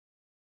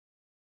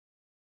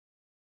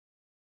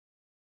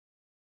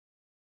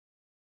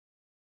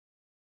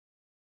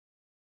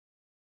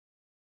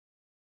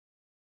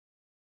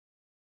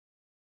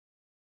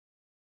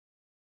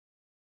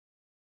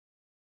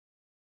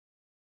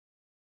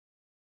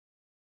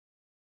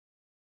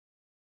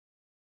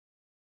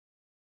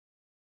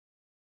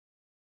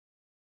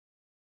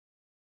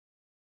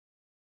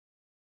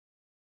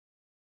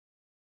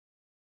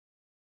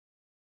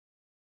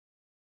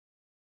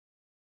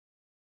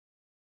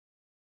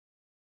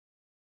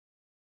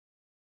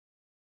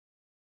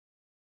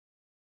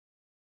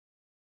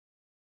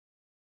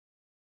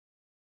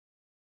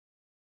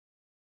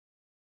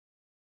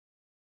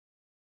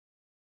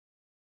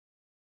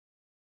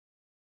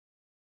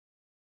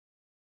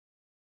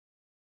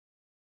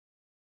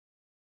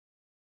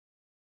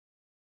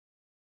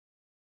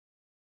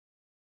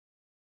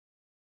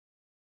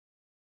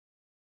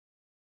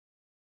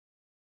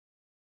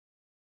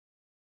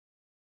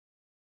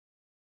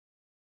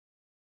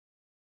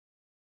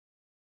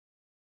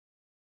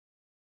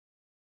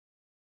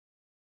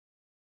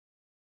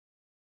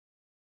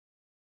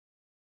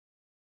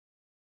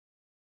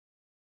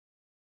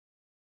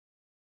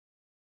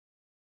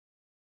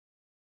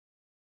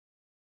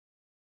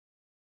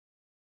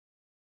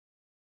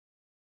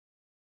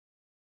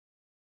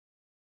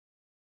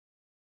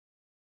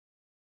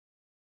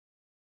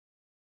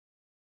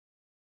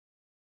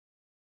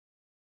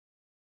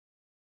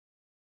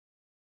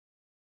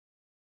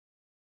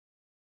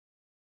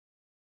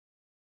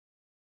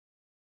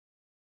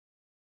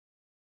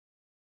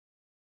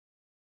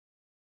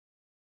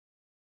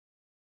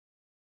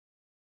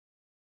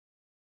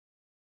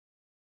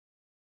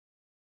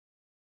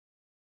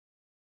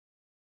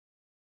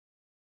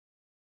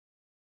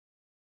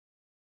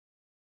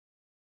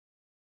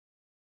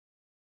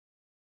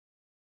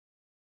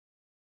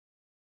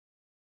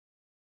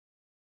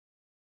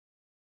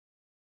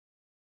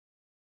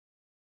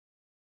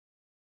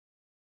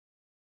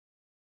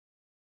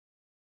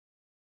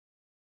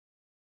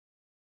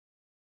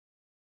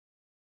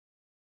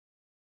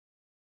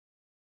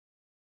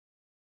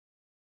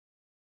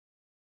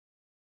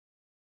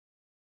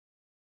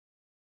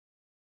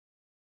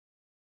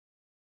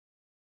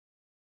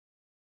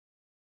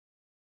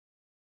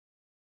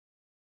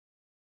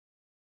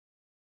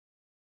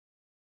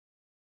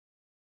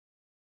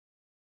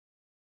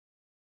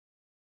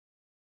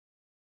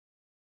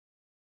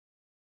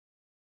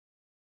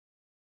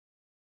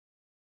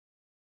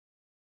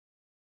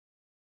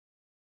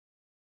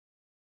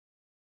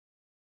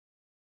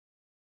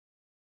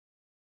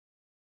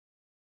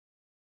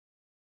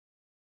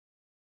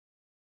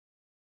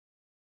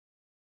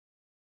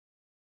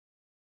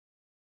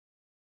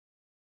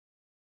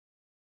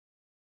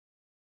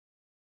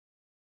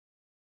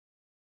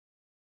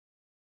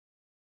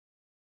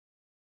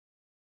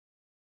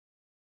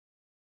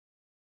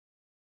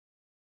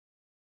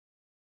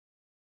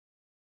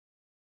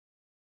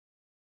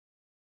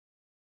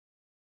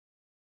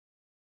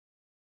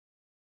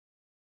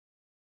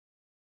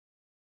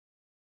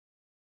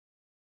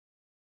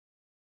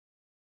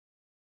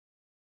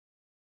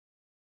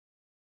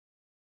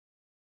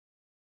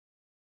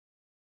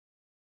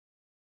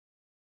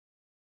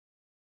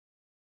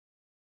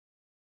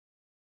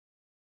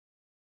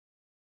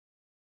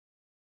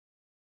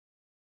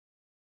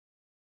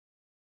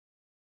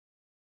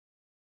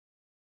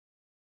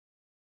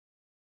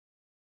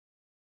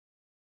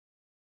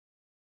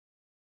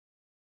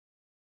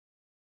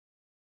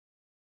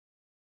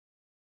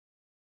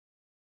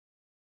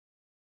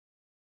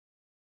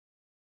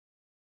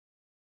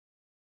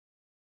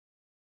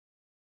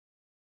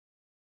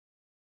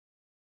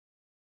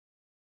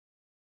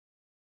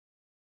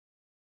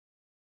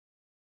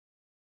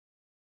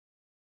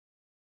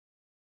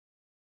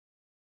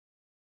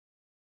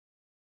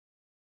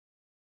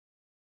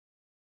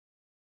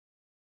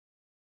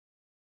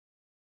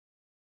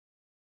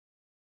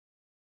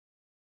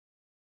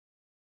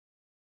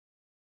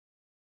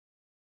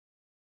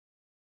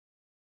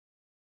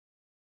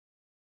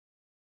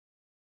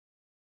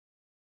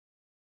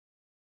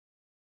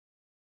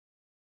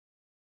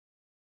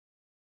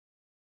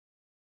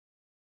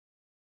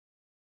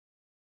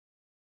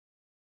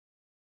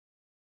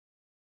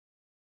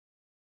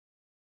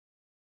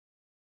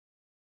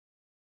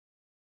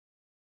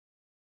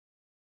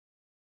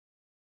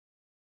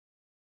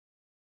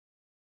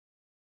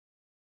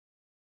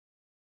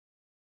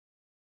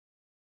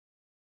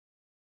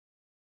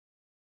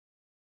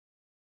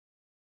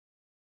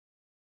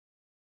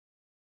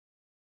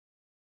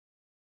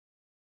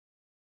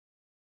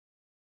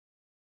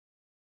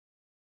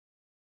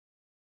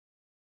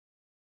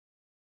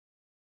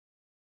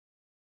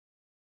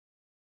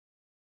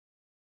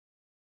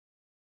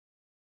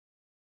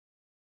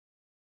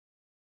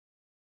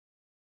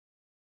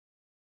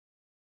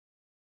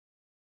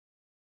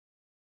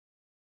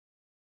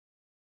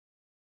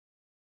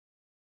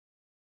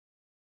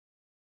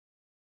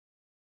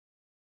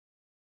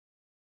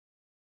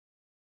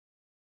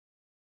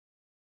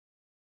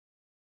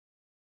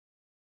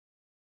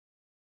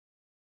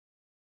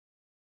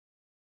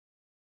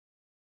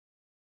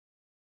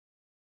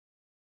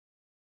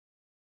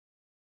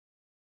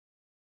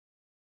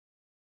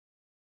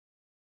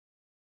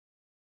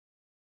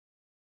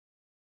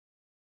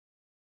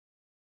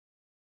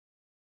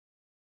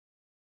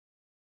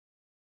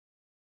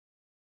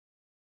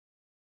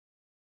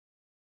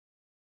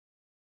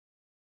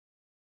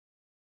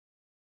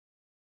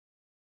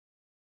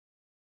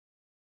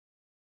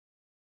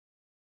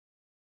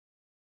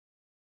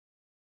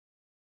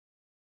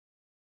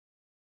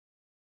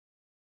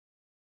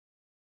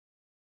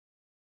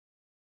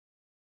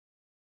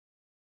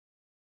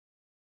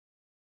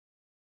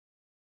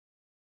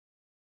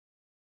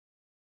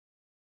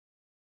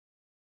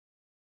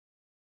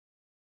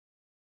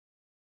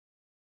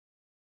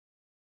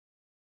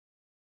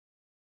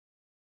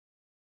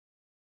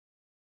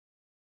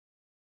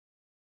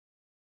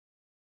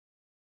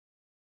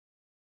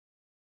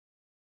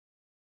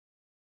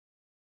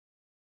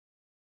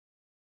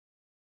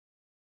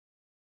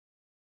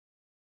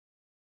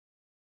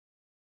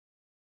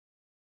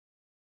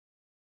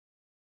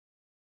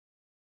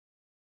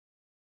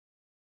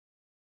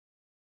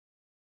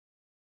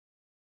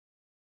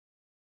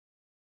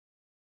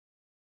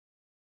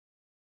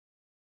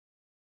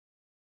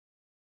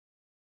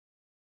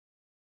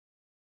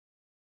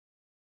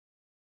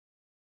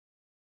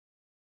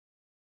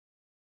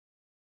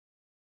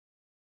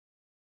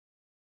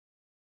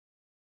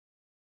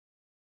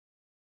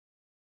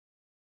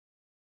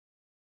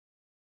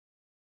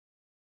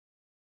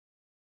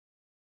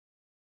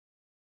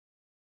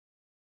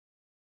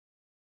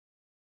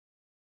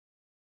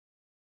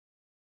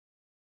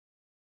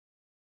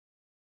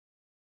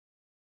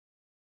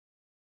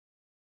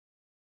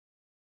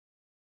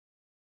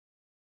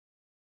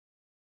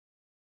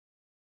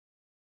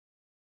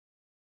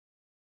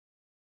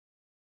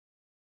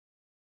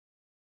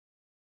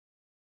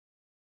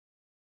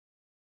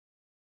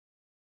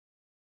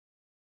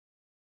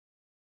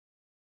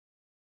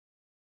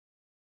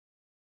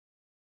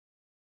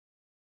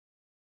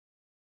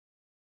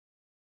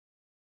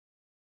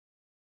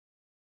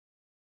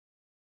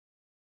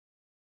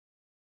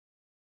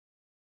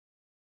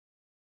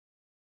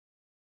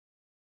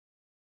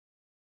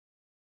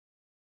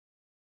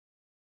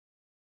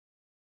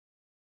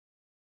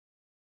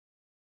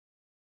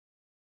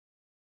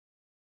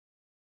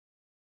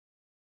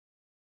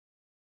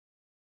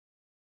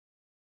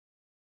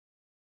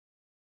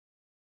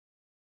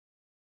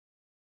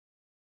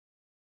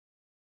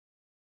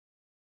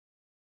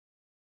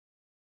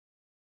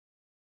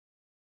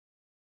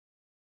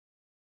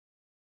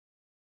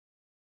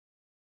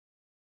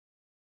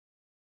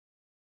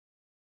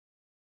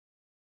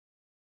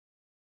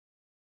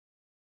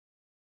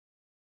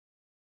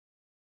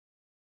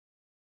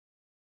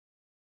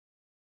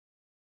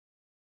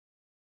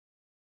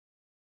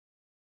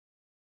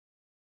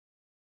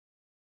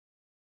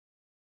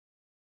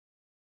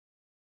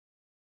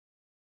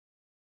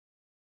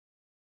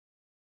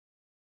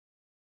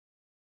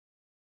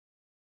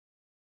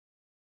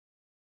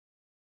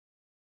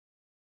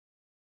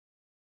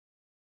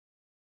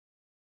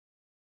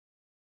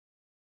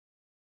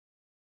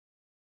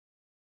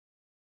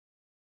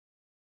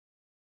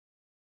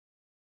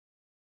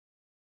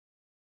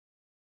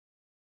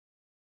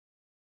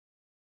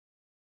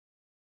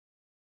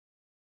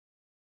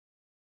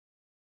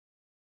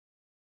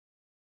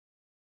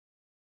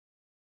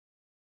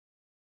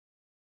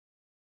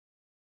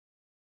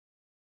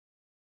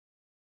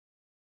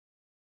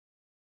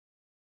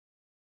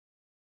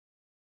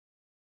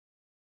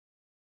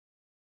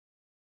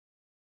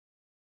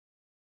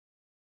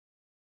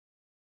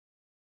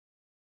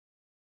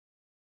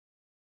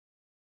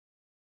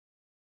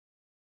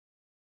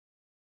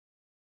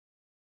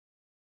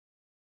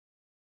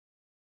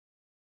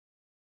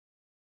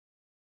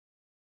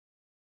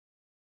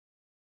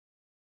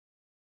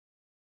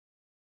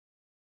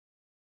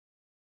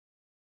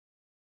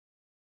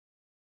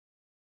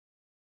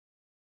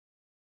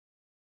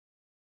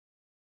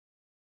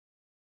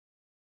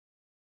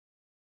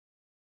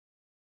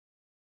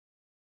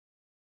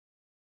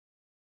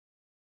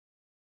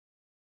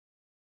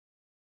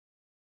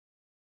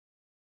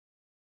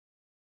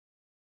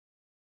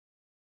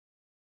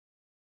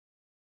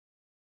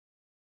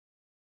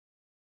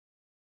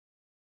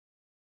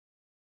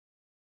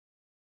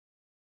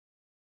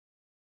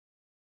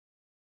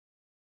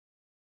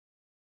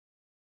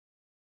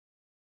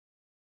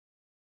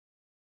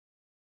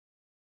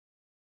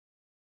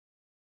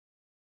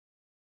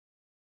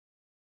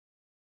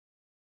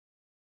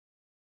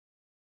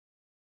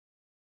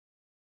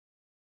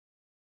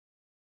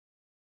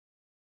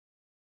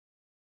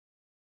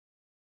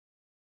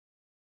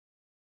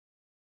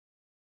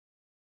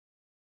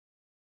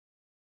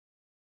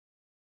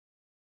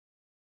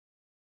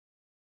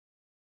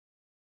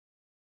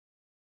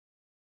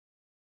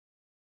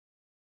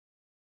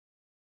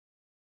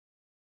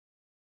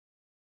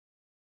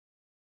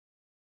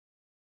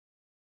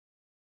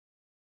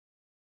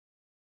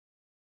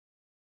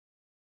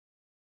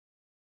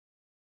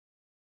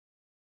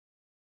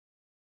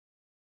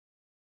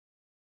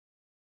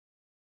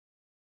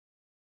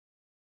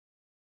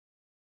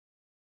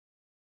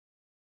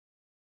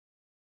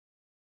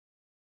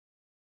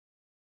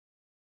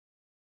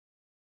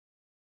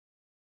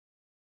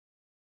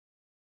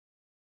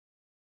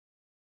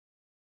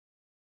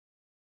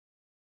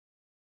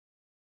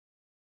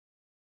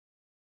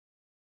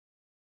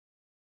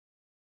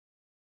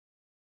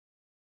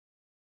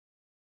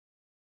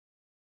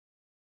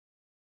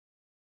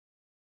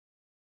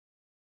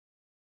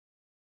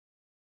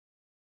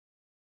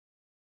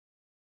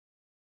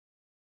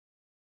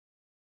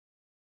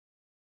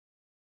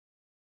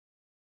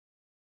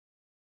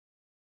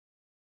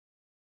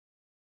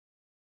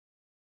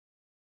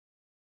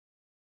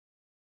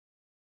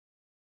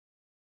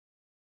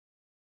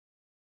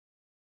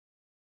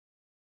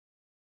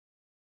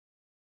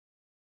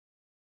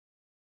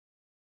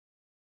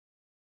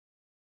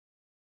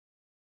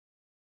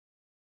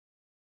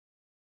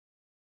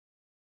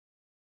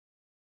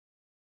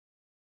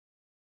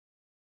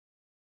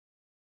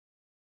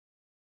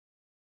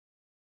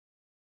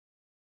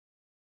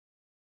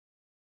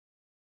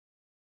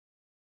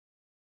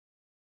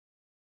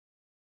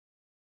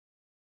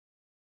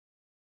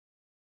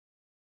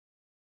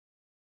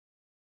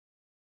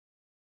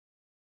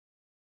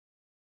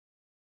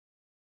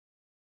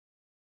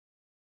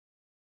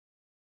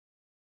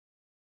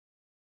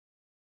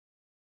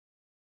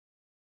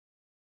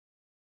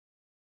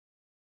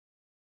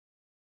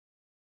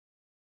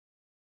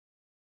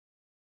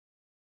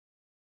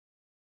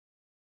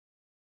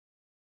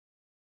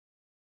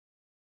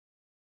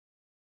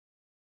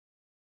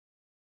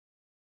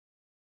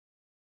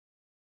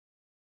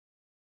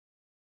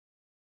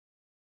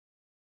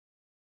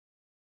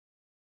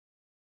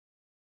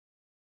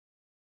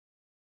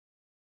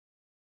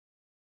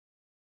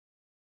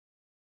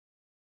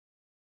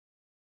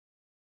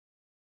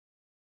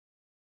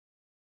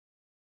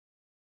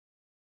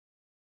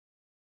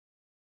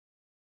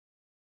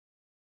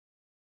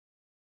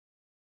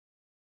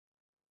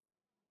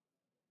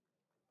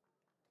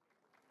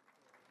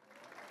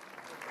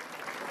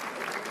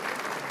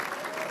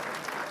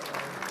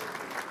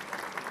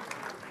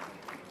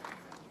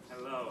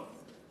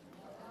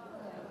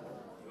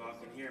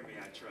hear me,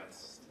 I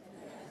trust.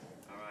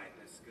 All right,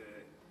 that's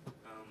good.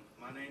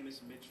 My name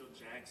is Mitchell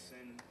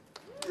Jackson.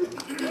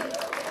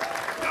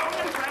 Y'all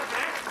want to clap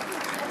that?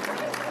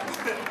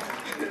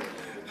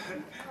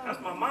 That's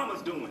what my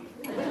mama's doing.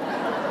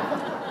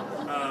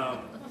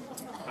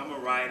 I'm a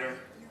writer,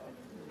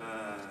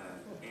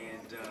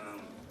 and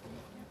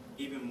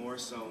even more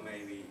so,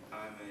 maybe,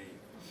 I'm a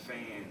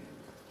fan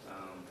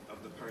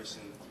of the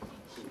person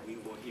who we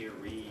will hear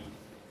read,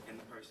 and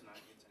the person I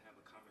get to have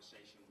a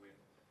conversation with,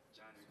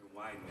 John Edgar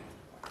Wideman.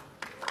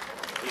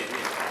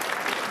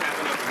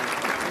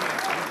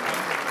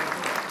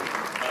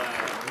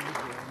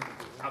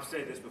 I've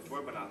said this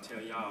before, but I'll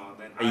tell y'all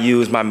that I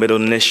use my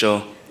middle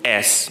initial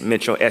S,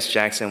 Mitchell S.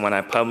 Jackson, when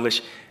I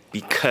publish,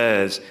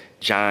 because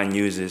John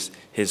uses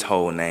his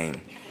whole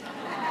name.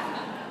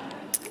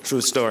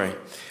 True story.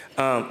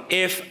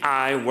 If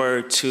I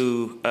were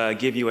to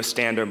give you a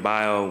standard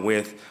bio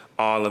with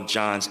all of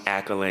John's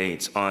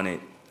accolades on it,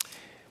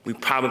 we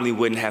probably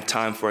wouldn't have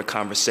time for a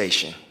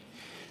conversation.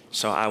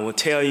 So I will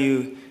tell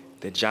you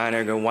that John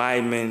Edgar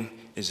Wideman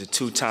is a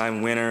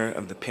 2-time winner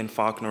of the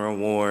PEN/Faulkner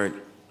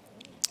Award.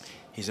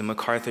 He's a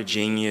MacArthur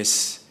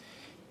Genius.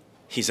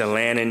 He's a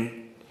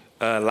Lannan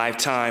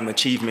Lifetime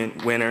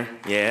Achievement winner.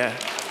 Yeah.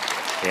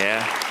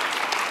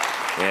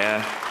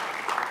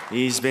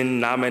 He's been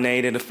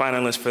nominated, a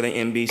finalist for the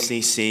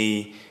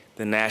NBCC,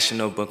 the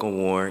National Book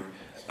Award.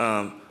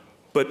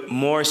 But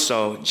more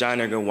so, John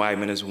Edgar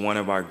Wideman is one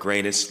of our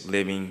greatest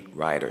living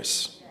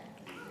writers.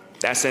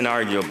 That's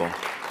inarguable.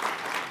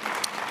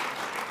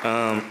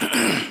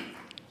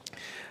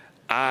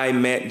 I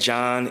met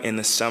John in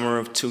the summer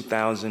of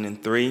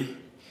 2003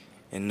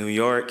 in New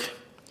York.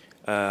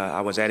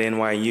 I was at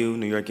NYU,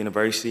 New York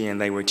University, and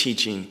they were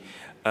teaching,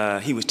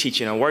 he was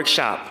teaching a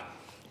workshop.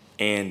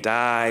 And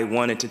I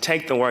wanted to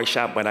take the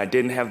workshop, but I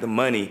didn't have the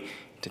money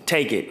to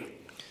take it.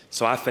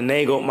 So I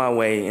finagled my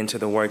way into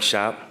the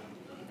workshop.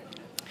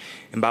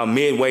 And about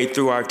midway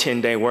through our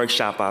 10-day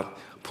workshop, I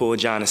pulled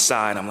John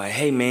aside. I'm like,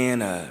 hey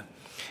man,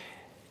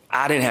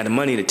 I didn't have the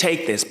money to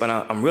take this, but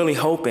I'm really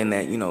hoping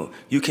that, you know,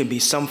 you can be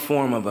some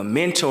form of a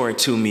mentor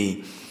to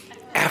me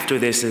after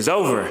this is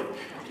over.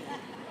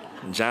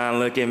 And John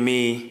looked at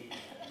me.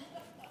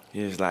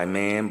 He was like,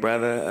 man,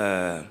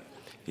 brother,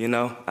 you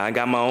know, I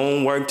got my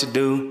own work to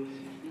do.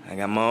 I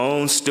got my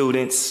own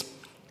students.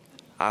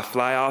 I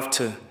fly off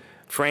to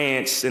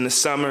France in the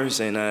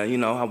summers, and, you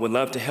know, I would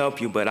love to help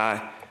you, but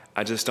I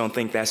just don't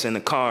think that's in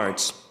the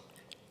cards.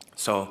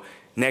 So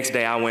next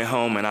day I went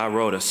home and I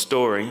wrote a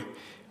story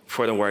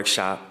for the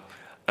workshop.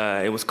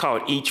 It was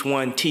called Each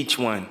One, Teach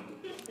One.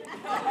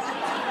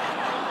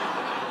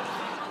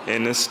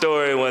 And the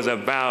story was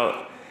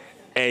about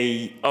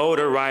an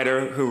older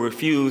writer who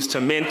refused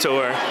to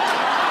mentor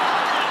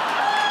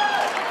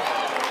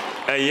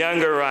a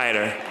younger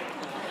writer.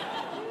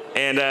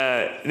 And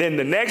then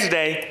the next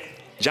day,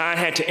 John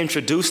had to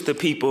introduce the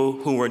people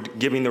who were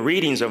giving the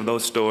readings of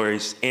those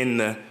stories in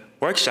the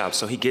workshop.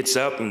 So he gets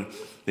up and,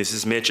 this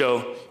is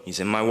Mitchell. He's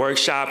in my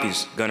workshop.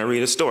 He's gonna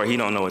read a story. He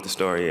don't know what the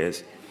story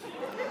is.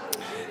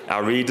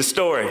 I'll read the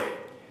story.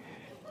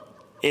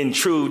 In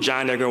true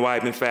John Edgar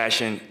Wideman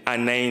fashion, I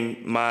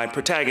named my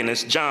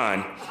protagonist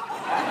John.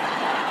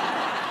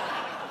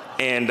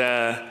 And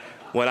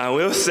what I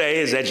will say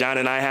is that John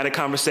and I had a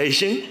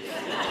conversation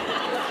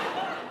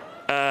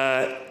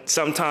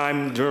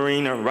sometime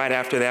during or right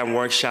after that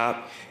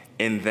workshop,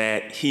 and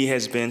that he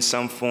has been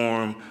some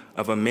form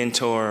of a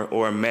mentor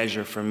or a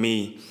measure for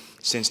me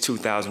since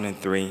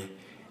 2003.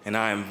 And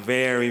I am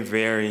very,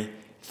 very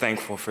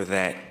thankful for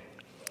that.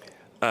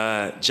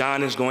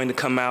 John is going to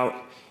come out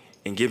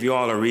and give you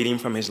all a reading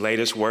from his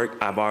latest work.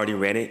 I've already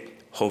read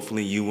it.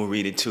 Hopefully you will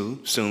read it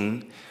too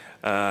soon.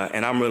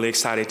 And I'm really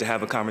excited to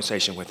have a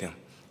conversation with him.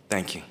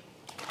 Thank you.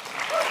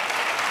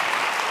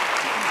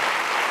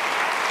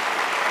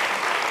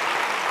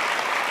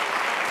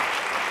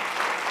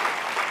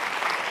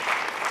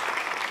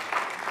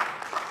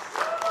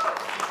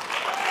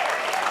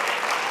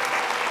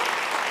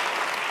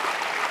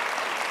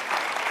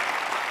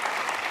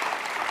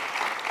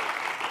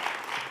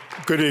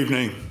 Good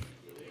evening.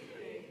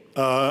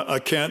 I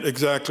can't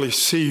exactly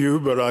see you,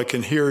 but I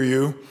can hear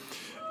you,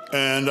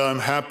 and I'm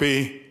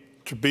happy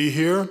to be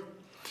here.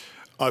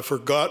 I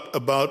forgot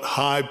about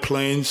high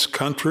plains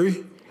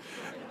country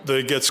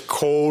that gets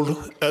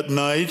cold at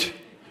night,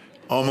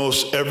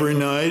 almost every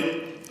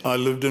night. I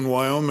lived in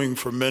Wyoming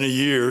for many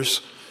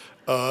years,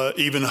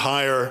 even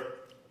higher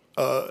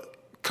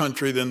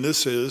country than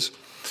this is,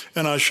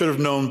 and I should have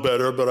known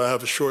better, but I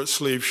have a short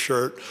sleeve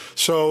shirt.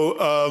 So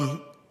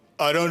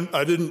I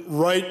didn't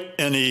write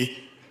any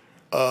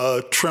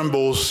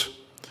trembles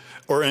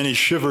or any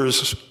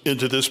shivers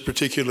into this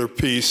particular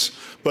piece,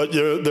 but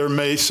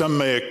some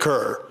may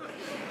occur.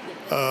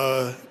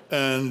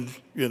 And,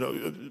 you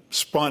know,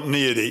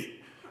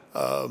 spontaneity.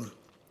 I'm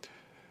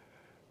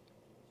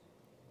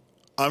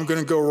going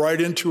to go right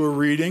into a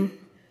reading.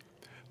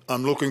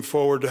 I'm looking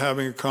forward to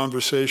having a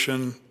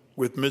conversation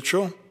with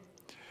Mitchell.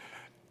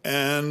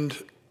 And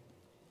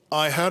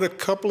I had a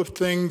couple of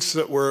things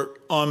that were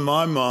on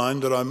my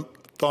mind that I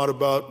thought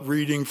about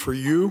reading for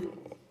you.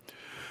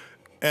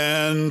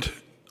 And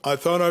I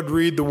thought I'd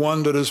read the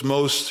one that is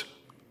most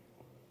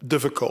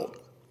difficult,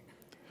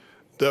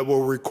 that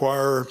will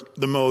require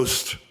the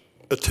most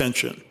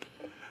attention.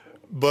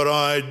 But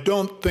I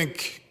don't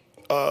think,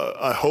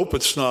 I hope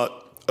it's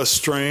not a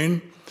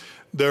strain.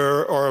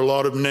 There are a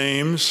lot of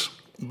names,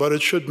 but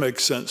it should make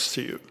sense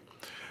to you.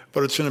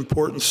 But it's an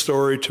important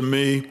story to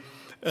me,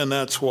 and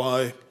that's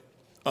why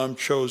I'm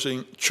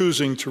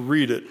choosing to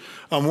read it.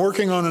 I'm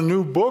working on a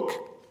new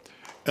book,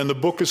 and the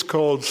book is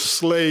called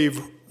Slave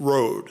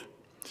Road.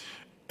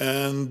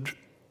 And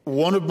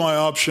one of my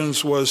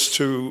options was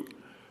to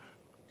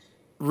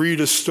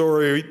read a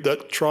story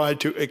that tried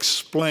to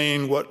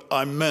explain what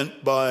I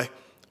meant by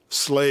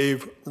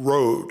slave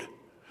road,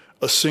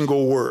 a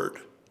single word.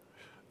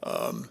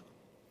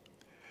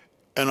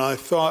 And I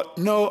thought,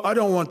 no, I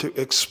don't want to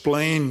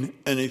explain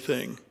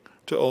anything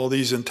to all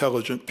these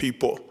intelligent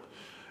people.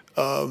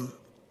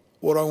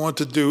 What I want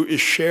to do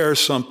is share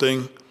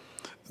something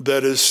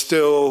that is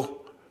still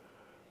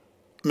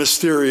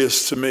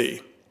mysterious to me,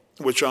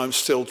 which I'm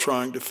still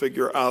trying to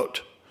figure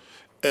out,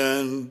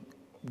 and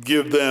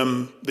give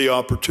them the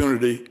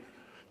opportunity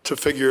to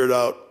figure it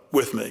out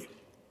with me.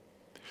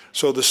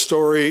 So the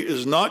story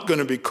is not going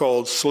to be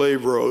called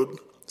Slave Road.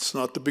 It's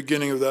not the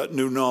beginning of that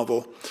new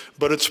novel,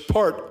 but it's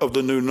part of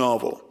the new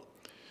novel.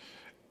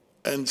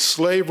 And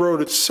Slave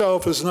Road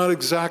itself is not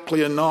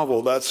exactly a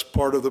novel. That's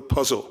part of the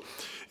puzzle.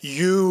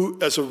 You,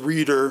 as a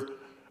reader,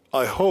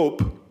 I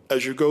hope,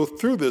 as you go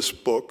through this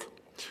book,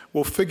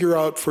 will figure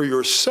out for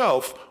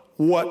yourself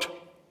what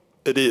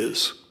it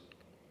is.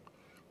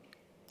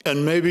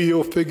 And maybe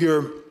you'll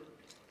figure,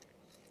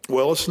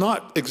 well, it's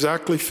not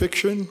exactly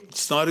fiction.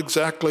 It's not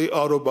exactly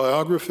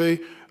autobiography.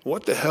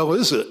 What the hell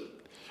is it?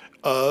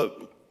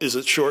 Is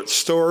it short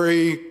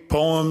story,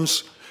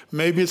 poems?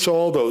 Maybe it's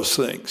all those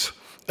things.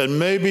 And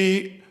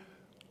maybe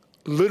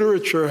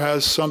literature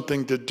has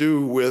something to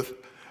do with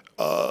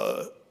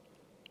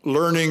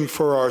learning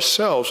for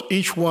ourselves,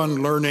 each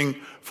one learning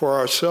for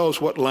ourselves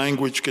what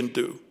language can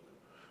do,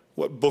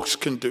 what books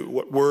can do,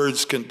 what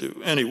words can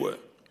do. Anyway,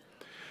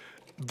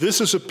 this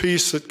is a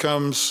piece that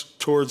comes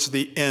towards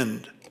the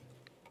end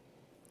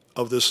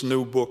of this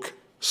new book,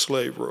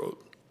 Slave Road.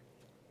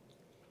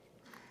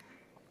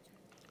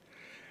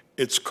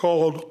 It's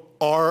called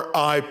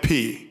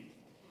R.I.P.,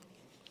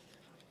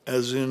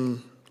 as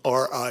in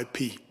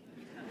R.I.P.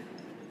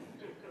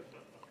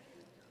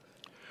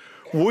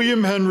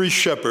 William Henry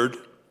Shepard,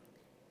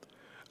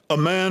 a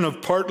man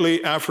of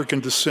partly African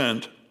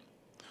descent,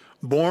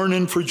 born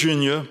in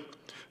Virginia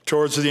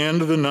towards the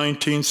end of the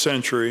 19th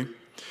century,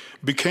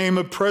 became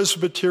a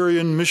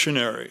Presbyterian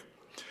missionary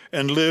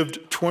and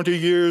lived 20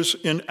 years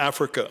in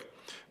Africa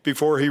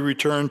before he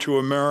returned to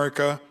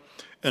America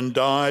and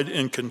died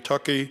in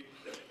Kentucky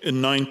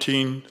in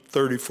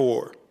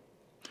 1934.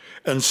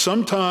 And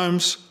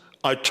sometimes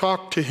I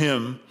talk to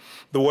him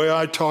the way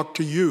I talk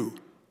to you,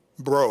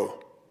 bro.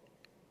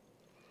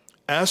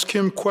 Ask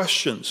him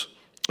questions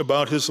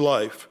about his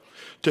life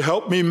to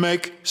help me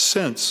make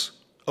sense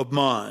of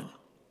mine.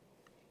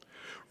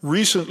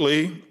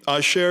 Recently,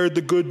 I shared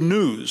the good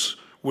news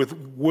with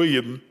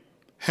William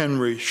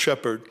Henry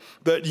Shepard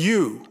that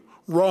you,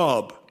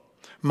 Rob,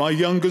 my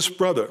youngest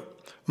brother,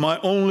 my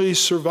only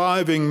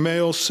surviving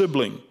male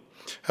sibling,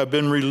 have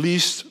been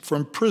released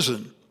from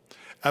prison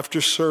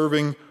after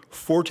serving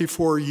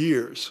 44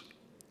 years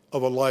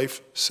of a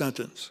life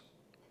sentence.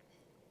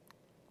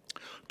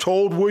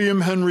 Told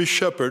William Henry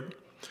Shepard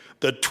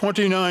that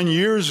 29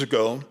 years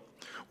ago,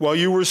 while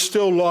you were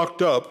still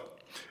locked up,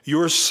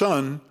 your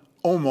son,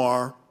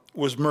 Omar,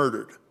 was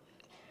murdered.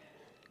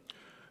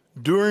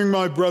 During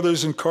my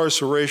brother's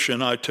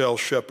incarceration, I tell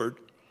Shepard,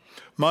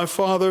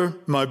 during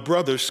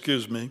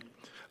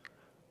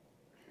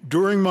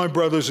my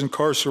brother's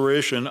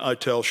incarceration, I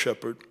tell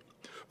Shepard,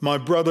 my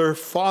brother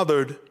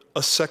fathered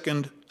a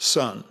second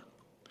son,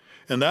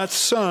 and that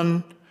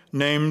son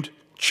named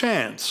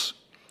Chance,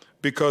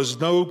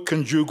 because no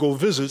conjugal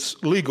visits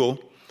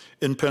legal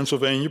in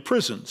Pennsylvania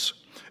prisons,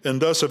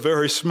 and thus a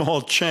very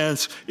small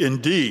chance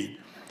indeed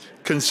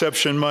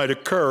conception might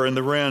occur in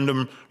the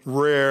random,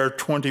 rare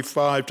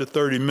 25 to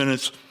 30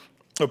 minutes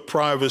of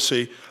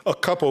privacy a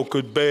couple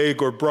could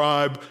beg or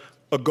bribe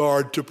a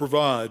guard to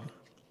provide.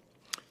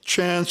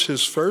 Chance,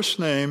 his first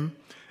name,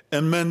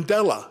 and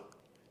Mandela,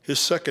 his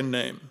second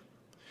name.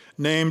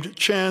 Named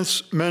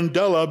Chance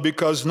Mandela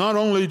because not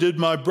only did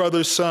my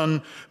brother's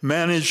son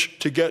manage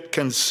to get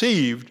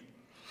conceived,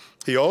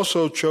 he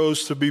also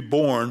chose to be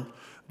born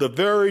the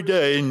very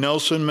day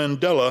Nelson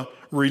Mandela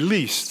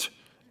released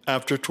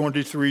after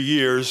 23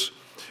 years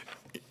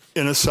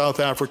in a South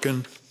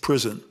African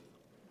prison.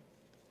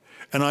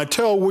 And I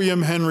tell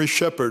William Henry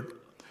Shepard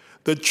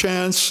that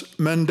Chance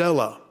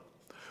Mandela,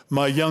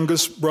 my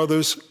youngest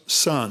brother's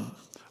son,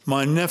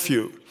 my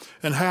nephew,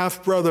 and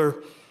half-brother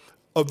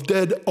of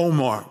dead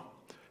Omar,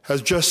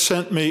 has just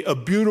sent me a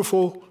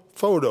beautiful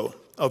photo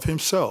of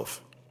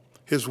himself,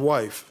 his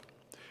wife,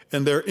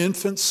 and their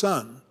infant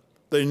son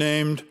they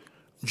named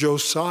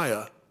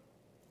Josiah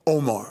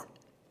Omar.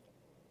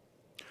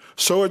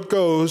 So it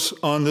goes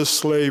on this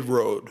slave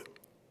road.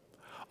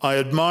 I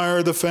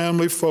admire the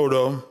family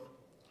photo,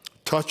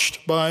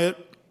 touched by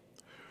it.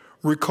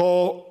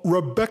 Recall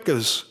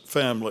Rebecca's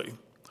family,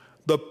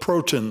 the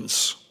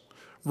Protons,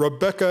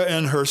 Rebecca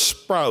and her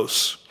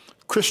spouse,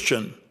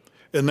 Christian,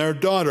 and their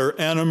daughter,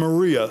 Anna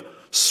Maria,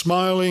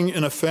 smiling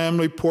in a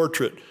family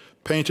portrait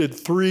painted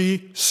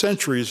 3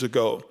 centuries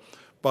ago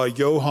by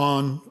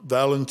Johann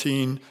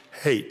Valentin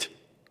Haidt.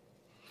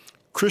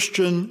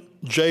 Christian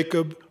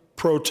Jacob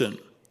Proton,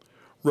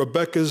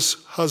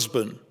 Rebecca's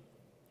husband,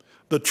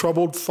 the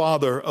troubled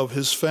father of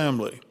his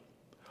family,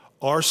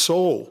 our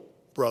soul,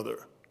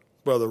 Brother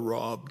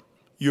Rob,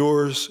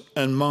 yours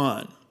and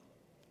mine,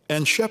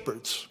 and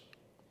shepherds.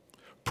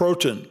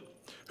 Proton,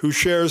 who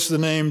shares the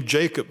name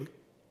Jacob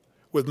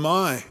with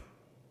my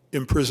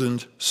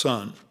imprisoned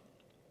son.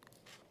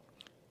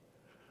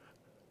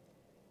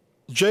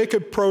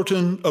 Jacob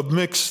Proton of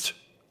mixed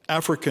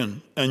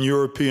African and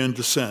European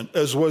descent,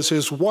 as was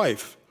his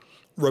wife,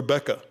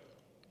 Rebecca.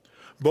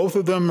 Both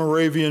of them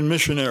Moravian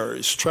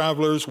missionaries,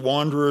 travelers,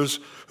 wanderers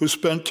who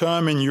spent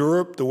time in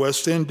Europe, the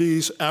West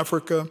Indies,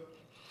 Africa.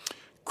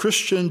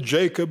 Christian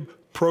Jacob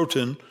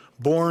Proton,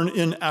 born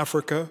in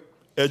Africa,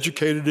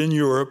 educated in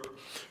Europe,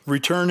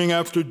 returning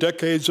after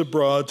decades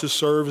abroad to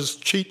serve as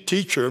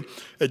teacher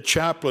and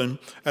chaplain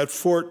at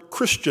Fort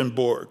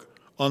Christianborg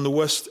on the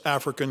West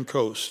African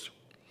coast.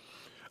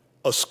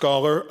 A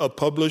scholar, a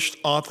published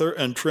author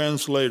and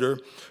translator,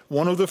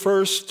 one of the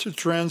first to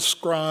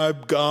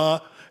transcribe Ga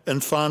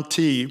and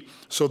Fanti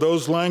so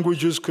those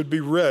languages could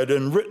be read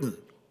and written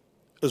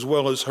as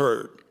well as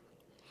heard.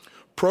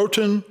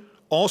 Proton,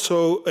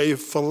 also a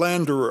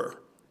philanderer,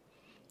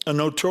 a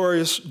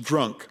notorious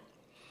drunk,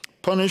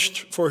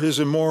 punished for his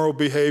immoral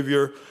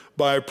behavior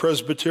by a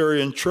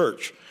Presbyterian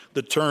church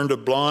that turned a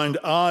blind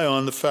eye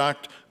on the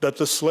fact that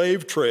the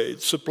slave trade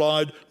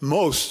supplied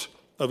most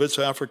of its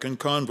African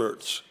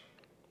converts.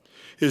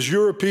 His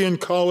European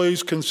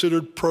colleagues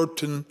considered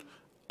Proton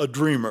a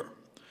dreamer,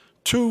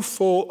 too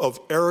full of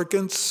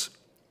arrogance,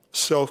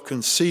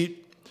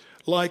 self-conceit,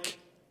 like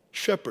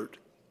Shepherd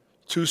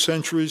 2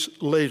 centuries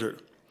later.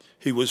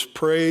 He was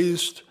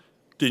praised,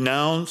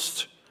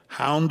 denounced,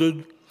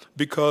 hounded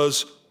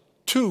because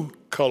too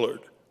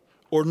colored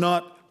or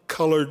not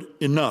colored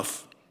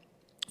enough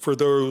for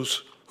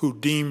those who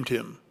deemed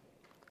him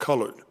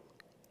colored.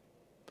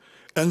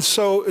 And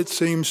so it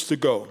seems to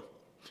go,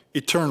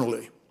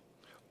 eternally,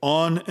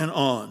 on and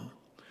on.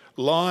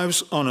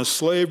 Lives on a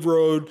slave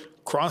road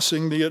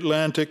crossing the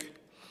Atlantic,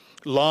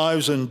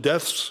 lives and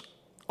deaths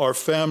our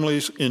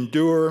families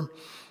endure,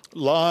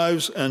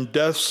 lives and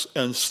deaths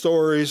and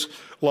stories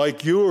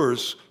like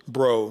yours,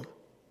 bro,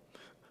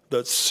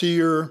 that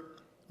sear,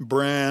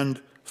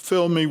 brand,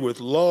 fill me with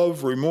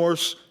love,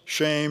 remorse,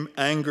 shame,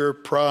 anger,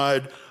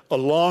 pride, a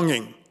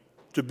longing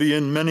to be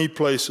in many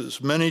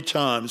places, many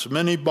times,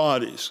 many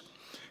bodies,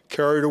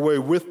 carried away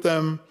with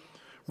them,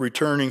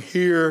 returning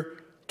here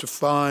to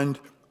find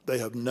they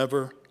have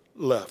never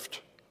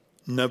left,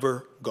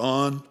 never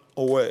gone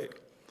away,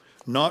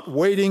 not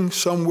waiting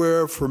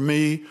somewhere for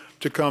me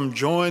to come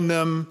join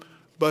them,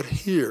 but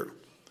here,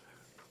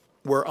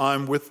 where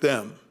I'm with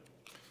them,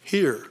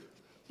 here,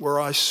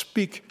 where I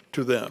speak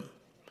to them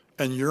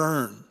and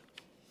yearn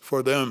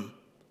for them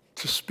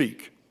to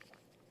speak.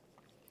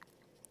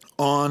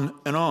 On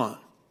and on.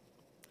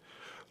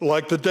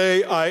 Like the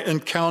day I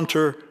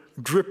encounter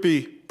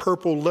drippy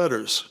purple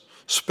letters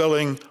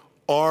spelling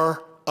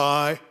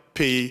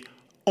R.I.P.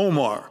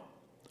 Omar,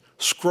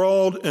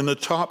 scrawled in the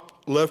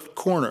top left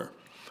corner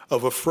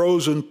of a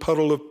frozen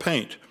puddle of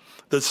paint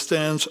that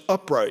stands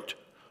upright,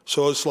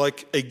 so it's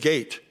like a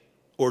gate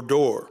or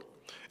door,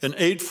 an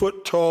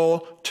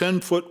 8-foot-tall,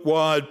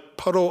 10-foot-wide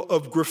puddle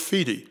of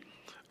graffiti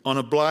on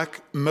a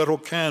black metal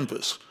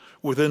canvas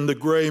within the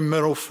gray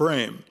metal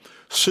frame,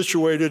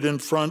 situated in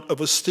front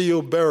of a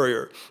steel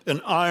barrier,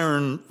 an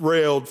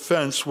iron-railed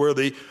fence where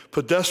the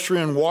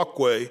pedestrian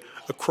walkway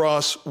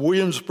across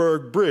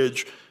Williamsburg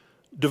Bridge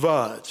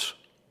divides.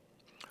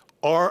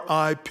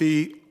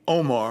 R.I.P.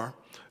 Omar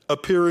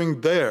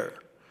appearing there,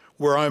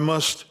 where I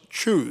must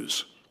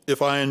choose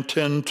if I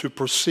intend to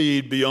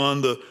proceed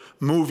beyond the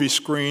movie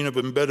screen of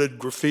embedded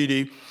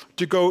graffiti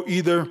to go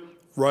either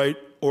right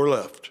or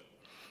left,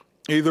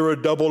 either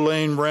a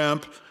double-lane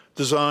ramp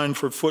designed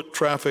for foot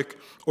traffic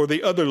or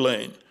the other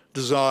lane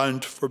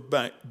designed for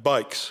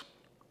bikes.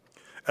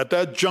 At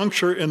that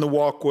juncture in the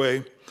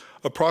walkway,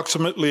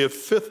 approximately a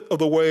fifth of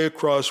the way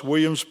across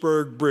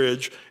Williamsburg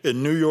Bridge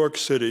in New York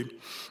City,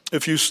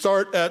 if you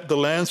start at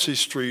Delancey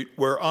Street,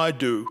 where I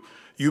do,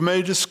 you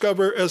may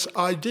discover, as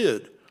I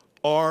did,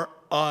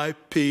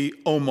 R.I.P.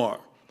 Omar,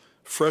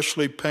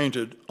 freshly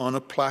painted on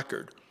a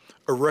placard,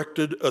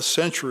 erected a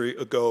century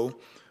ago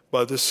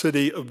by the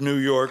City of New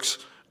York's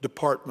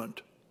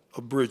Department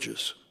of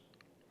Bridges.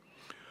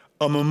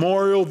 A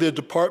memorial the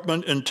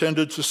department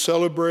intended to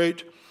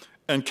celebrate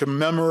and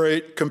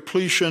commemorate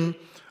completion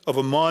of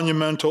a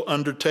monumental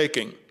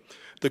undertaking,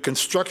 the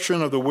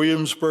construction of the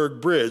Williamsburg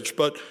Bridge,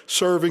 but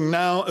serving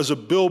now as a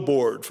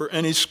billboard for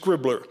any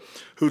scribbler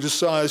who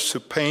decides to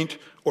paint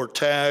or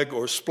tag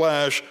or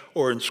splash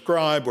or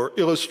inscribe or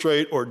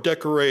illustrate or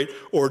decorate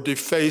or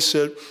deface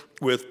it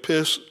with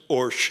piss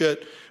or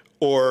shit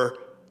or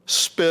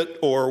spit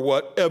or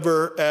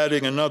whatever,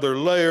 adding another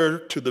layer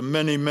to the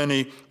many,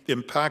 many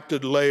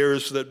impacted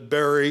layers that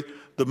bury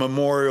the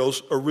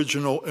memorial's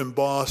original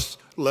embossed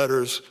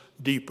letters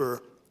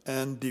deeper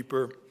and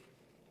deeper.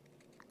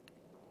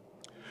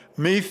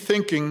 Me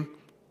thinking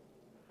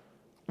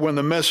when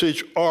the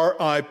message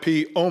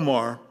R.I.P.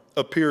 Omar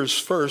appears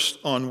first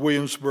on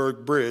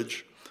Williamsburg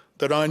Bridge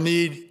that I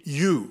need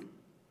you,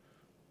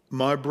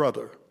 my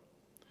brother,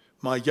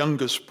 my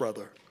youngest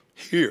brother,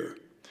 here,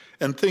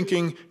 and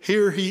thinking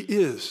here he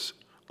is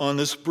on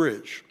this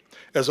bridge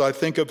as I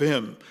think of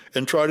him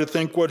and try to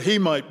think what he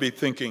might be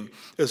thinking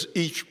as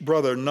each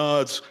brother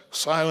nods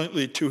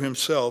silently to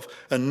himself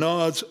and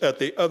nods at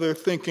the other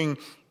thinking,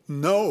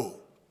 no,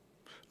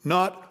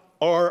 not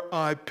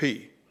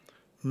R.I.P.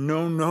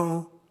 No,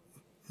 no,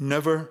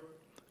 never,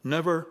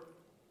 never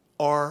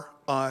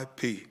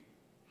R.I.P.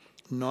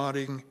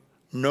 Nodding,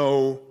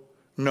 no,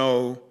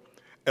 no,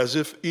 as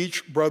if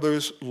each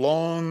brother's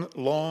long,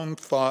 long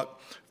thought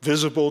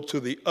visible to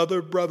the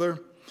other brother,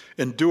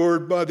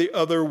 endured by the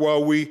other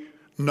while we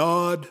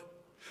nod,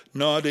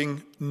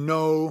 nodding,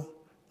 no,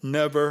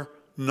 never,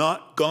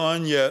 not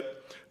gone yet.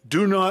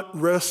 Do not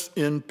rest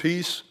in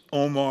peace,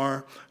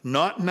 Omar,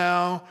 not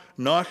now,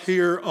 not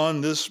here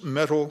on this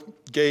metal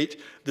gate,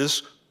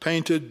 this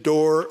painted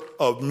door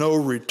of no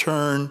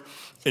return,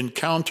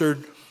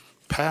 encountered,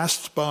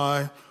 passed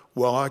by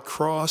while I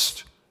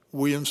crossed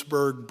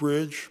Williamsburg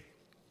Bridge.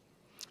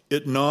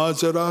 It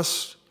nods at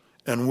us,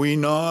 and we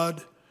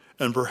nod,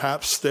 and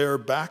perhaps stare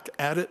back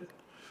at it,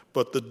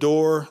 but the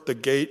door, the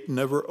gate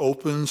never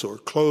opens or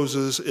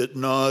closes. It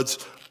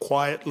nods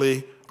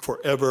quietly,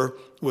 forever,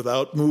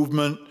 without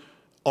movement,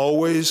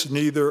 always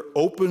neither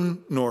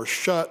open nor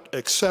shut,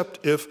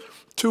 except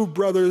if two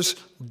brothers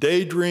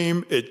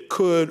daydream it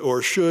could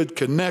or should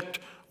connect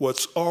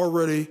what's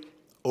already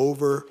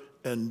over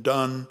and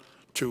done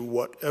to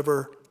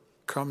whatever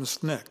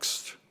comes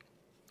next.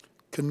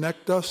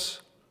 Connect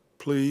us,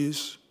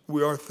 please,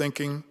 we are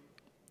thinking,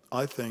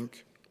 I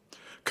think.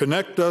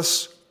 Connect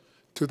us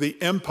to the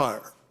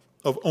empire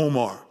of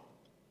Omar.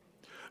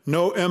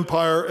 No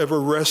empire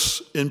ever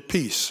rests in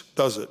peace,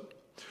 does it?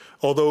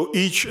 Although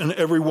each and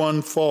every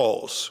one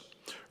falls.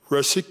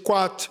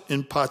 Resiquat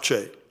in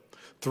pace,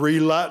 three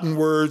Latin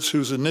words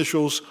whose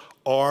initials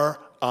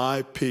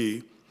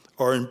R.I.P.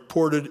 are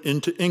imported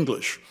into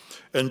English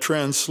and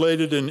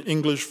translated in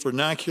English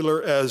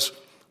vernacular as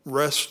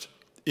rest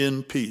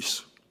in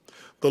peace.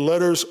 The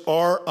letters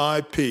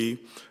R.I.P.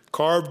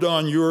 carved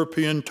on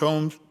European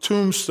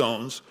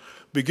tombstones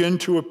begin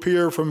to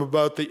appear from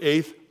about the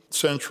 8th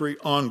century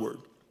onward.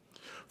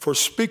 For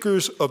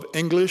speakers of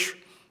English,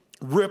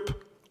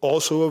 rip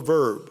also a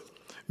verb,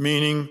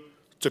 meaning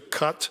to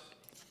cut,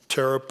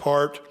 tear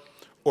apart,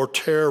 or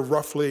tear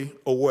roughly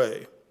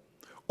away,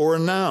 or a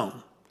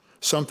noun,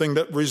 something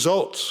that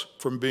results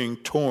from being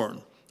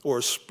torn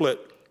or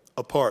split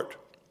apart.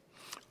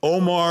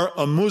 Omar,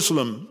 a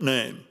Muslim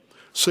name,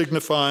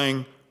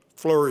 signifying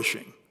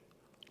flourishing,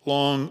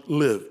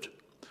 long-lived,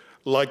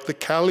 like the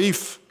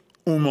Caliph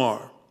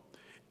Umar,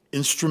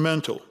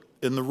 instrumental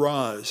in the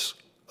rise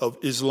of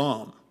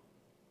Islam.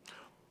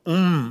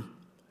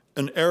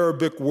 An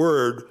Arabic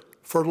word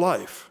for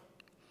life.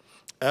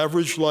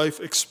 Average life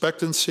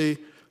expectancy,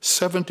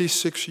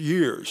 76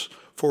 years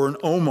for an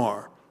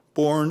Omar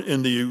born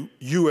in the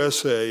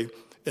USA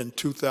in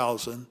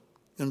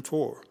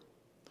 2004.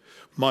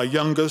 My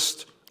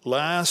youngest,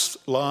 last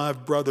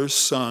live brother's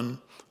son,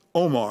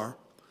 Omar,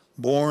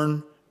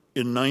 born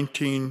in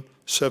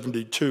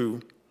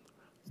 1972,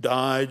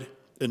 died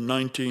in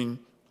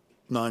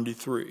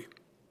 1993.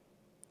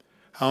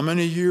 How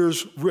many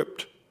years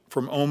ripped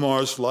from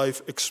Omar's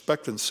life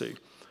expectancy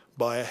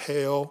by a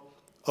hail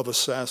of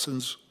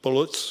assassins'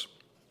 bullets?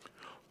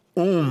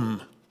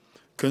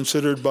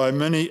 Considered by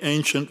many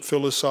ancient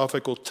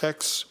philosophical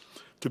texts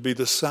to be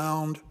the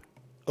sound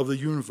of the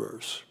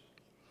universe.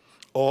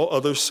 All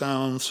other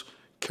sounds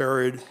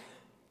carried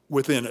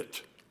within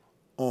it.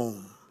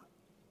 Om.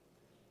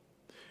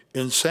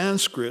 In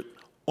Sanskrit,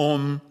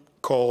 Om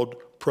called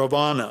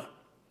pravana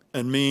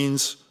and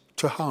means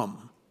to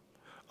hum,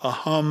 a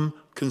hum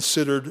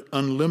considered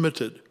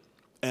unlimited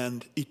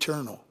and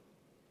eternal.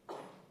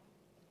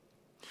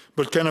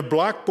 But can a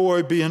black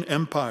boy be an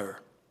empire,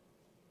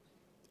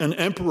 an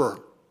emperor?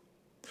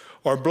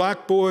 Are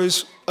black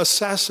boys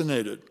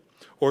assassinated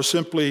or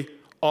simply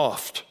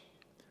offed,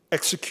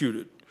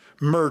 executed,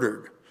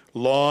 murdered,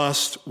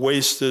 lost,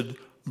 wasted,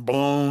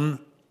 blown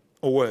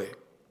away?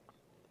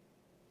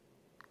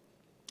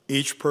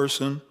 Each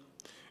person,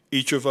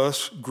 each of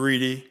us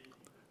greedy,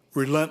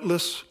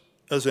 relentless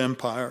as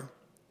empire.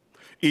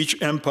 Each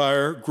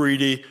empire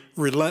greedy,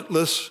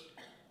 relentless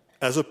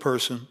as a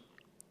person.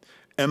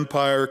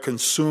 Empire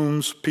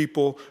consumes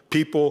people,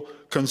 people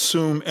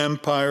consume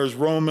empires,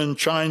 Roman,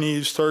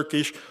 Chinese,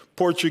 Turkish,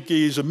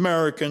 Portuguese,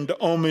 American,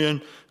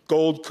 Daomian,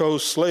 Gold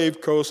Coast,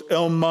 Slave Coast,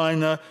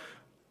 Elmina.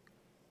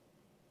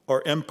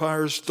 Are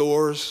empires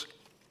doors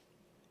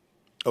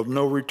of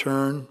no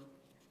return.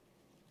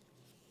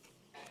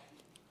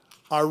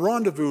 I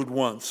rendezvoused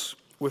once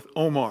with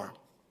Omar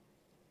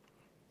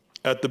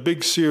at the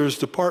big Sears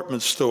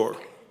department store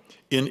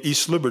in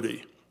East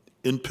Liberty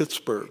in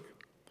Pittsburgh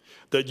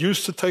that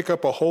used to take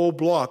up a whole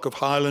block of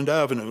Highland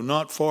Avenue,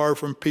 not far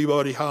from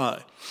Peabody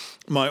High,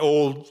 my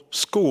old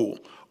school,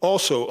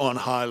 also on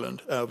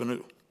Highland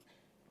Avenue.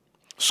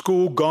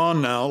 School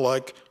gone now,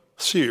 like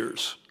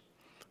Sears.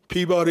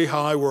 Peabody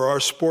High, where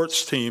our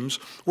sports teams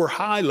were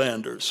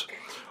Highlanders.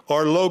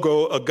 Our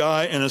logo, a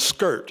guy in a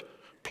skirt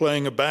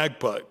playing a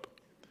bagpipe.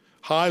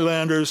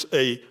 Highlanders,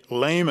 a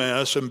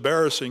lame-ass,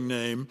 embarrassing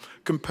name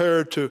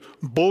compared to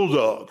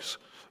Bulldogs,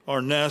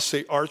 our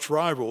nasty arch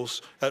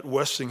rivals at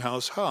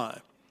Westinghouse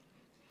High.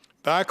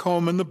 Back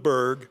home in the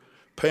Burg,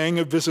 paying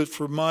a visit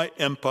from my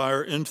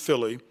empire in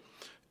Philly,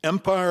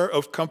 empire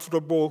of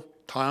comfortable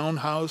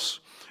townhouse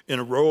in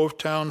a row of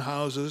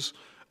townhouses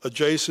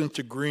adjacent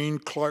to Green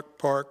Clark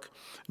Park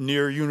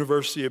near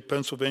University of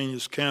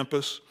Pennsylvania's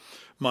campus,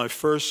 my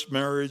first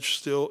marriage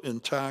still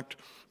intact,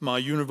 my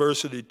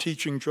university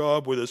teaching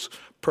job with its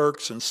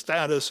perks and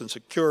status and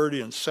security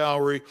and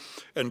salary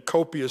and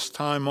copious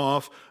time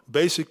off,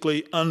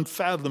 basically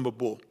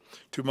unfathomable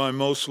to my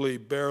mostly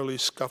barely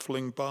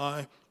scuffling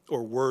by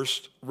or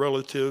worst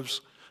relatives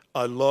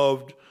I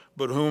loved,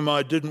 but whom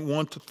I didn't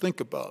want to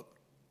think about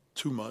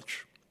too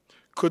much.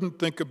 Couldn't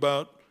think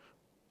about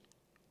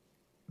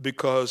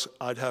because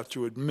I'd have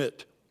to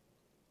admit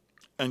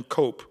and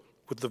cope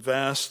with the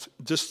vast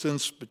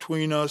distance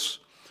between us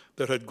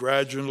that had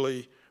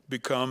gradually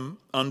become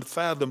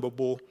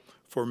unfathomable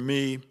for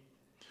me.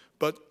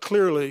 But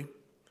clearly,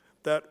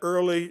 that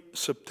early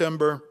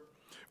September,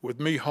 with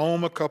me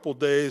home a couple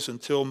days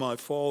until my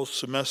fall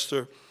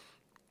semester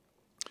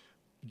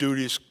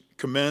duties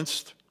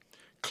commenced,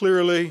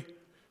 clearly,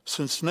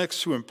 since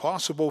next to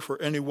impossible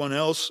for anyone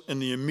else in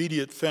the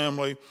immediate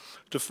family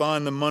to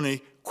find the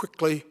money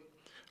quickly,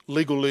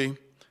 legally,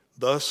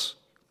 thus,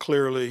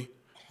 clearly,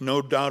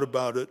 no doubt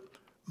about it,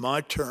 my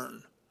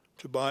turn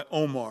to buy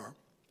Omar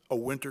a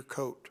winter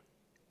coat.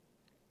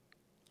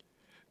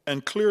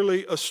 And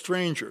clearly a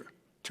stranger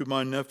to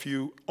my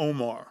nephew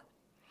Omar,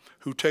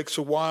 who takes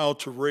a while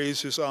to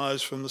raise his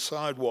eyes from the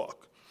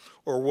sidewalk,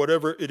 or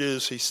whatever it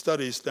is he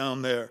studies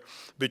down there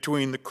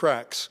between the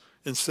cracks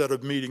instead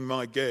of meeting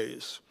my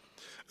gaze,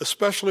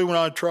 especially when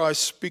I try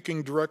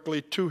speaking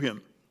directly to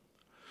him.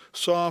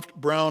 Soft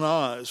brown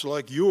eyes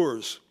like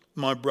yours,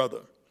 my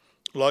brother,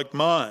 like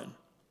mine.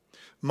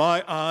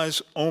 My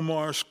eyes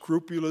Omar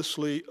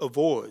scrupulously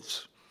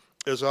avoids,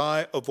 as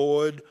I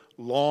avoid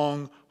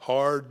long,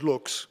 hard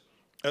looks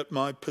at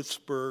my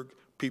Pittsburgh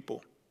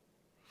people.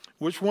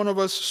 Which one of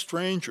us a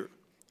stranger,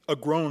 a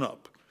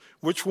grown-up?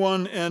 Which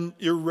one an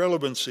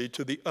irrelevancy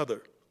to the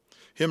other?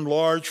 Him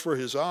large for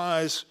his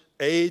eyes,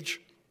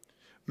 age,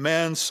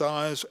 man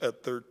size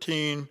at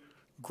 13,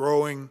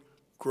 growing,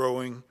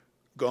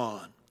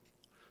 gone.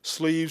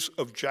 Sleeves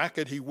of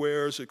jacket he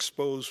wears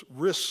expose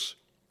wrists,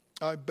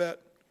 I bet.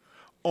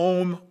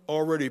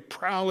 Already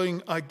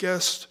prowling, I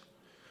guessed,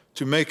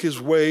 to make his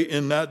way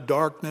in that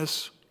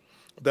darkness,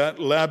 that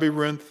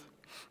labyrinth,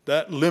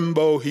 that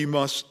limbo he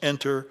must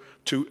enter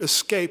to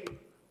escape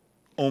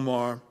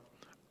Omar,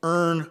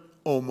 earn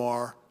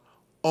Omar,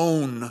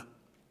 own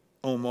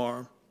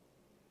Omar.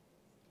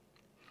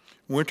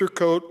 Winter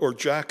coat or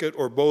jacket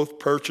or both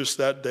purchased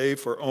that day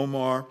for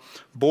Omar.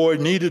 Boy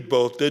needed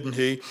both, didn't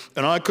he?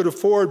 And I could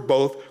afford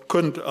both,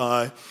 couldn't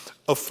I?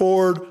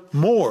 Afford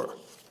more.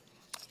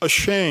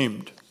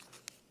 Ashamed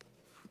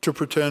to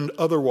pretend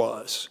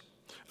otherwise.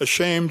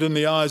 Ashamed in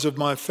the eyes of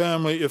my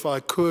family if I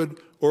could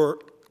or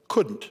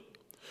couldn't.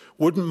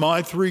 Wouldn't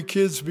my 3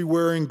 kids be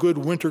wearing good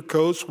winter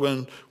coats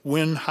when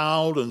wind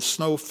howled and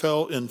snow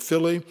fell in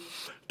Philly?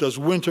 Does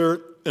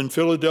winter in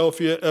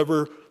Philadelphia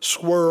ever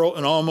swirl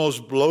and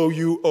almost blow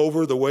you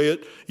over the way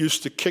it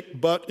used to kick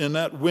butt in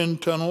that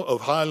wind tunnel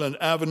of Highland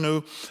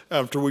Avenue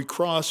after we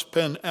crossed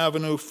Penn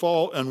Avenue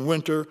fall and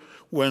winter,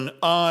 when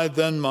I,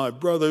 then my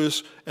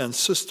brothers and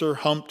sister,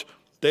 humped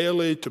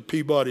daily to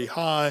Peabody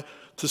High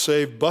to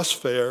save bus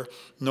fare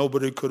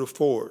nobody could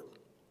afford?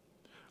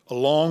 A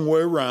long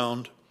way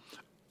round,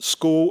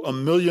 school a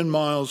million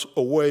miles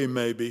away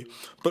maybe,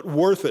 but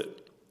worth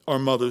it, our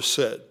mother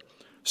said.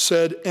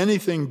 Said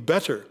anything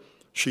better,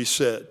 she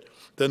said,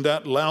 than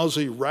that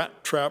lousy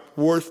rat trap,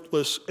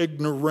 worthless,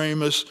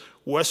 ignoramus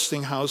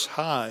Westinghouse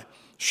High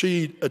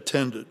she'd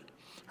attended,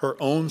 her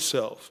own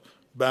self,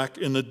 back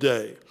in the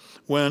day,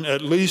 when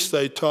at least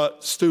they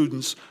taught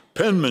students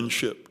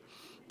penmanship,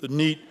 the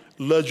neat,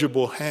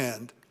 legible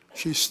hand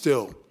she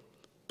still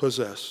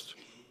possessed.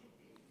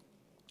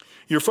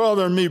 Your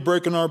father and me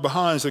breaking our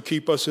behinds to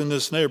keep us in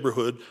this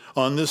neighborhood,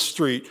 on this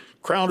street,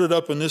 crowded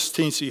up in this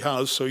teensy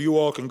house so you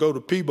all can go to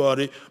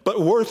Peabody,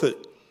 but worth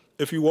it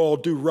if you all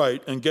do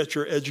right and get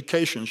your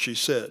education, she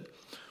said.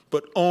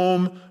 But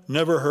Ohm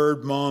never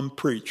heard Mom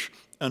preach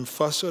and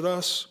fuss at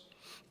us.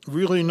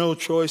 Really no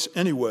choice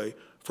anyway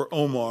for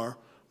Omar,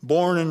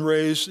 born and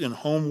raised in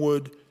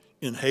Homewood,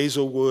 in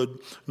Hazelwood,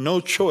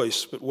 no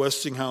choice but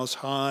Westinghouse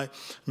High,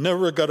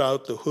 never got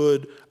out the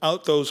hood,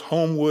 out those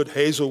Homewood,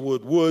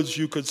 Hazelwood woods,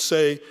 you could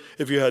say,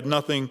 if you had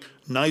nothing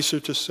nicer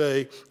to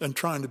say than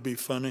trying to be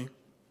funny.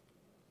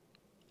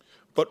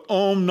 But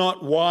Ohm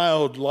not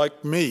wild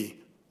like me,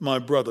 my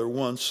brother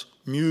once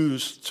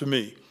mused to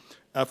me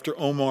after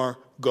Omar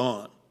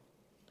gone.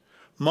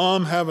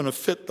 Mom having a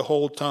fit the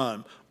whole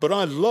time, but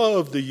I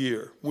loved the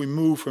year we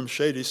moved from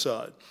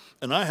Shadyside,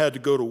 and I had to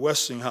go to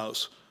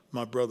Westinghouse,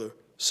 my brother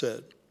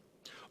said.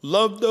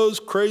 Loved those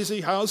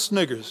crazy house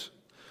niggers.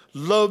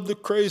 Loved the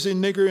crazy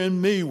nigger in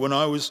me when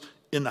I was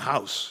in the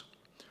house.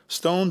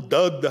 Stone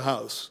dug the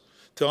house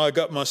till I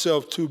got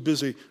myself too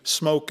busy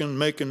smoking,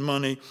 making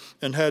money,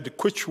 and had to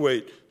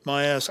quitchwait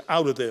my ass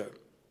out of there.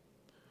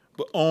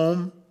 But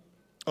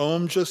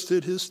Ohm just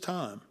did his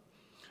time.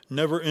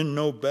 Never in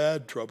no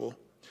bad trouble.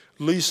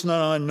 Least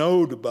none I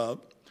knowed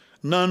about.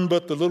 None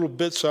but the little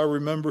bits I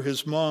remember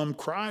his mom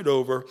cried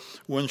over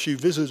when she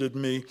visited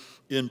me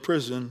in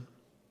prison.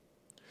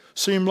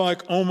 Seemed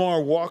like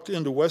Omar walked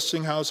into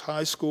Westinghouse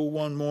High School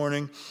one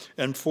morning,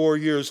 and 4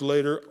 years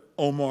later,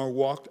 Omar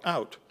walked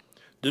out.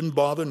 Didn't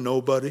bother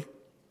nobody.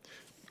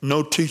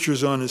 No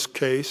teachers on his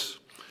case.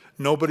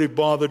 Nobody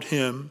bothered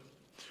him,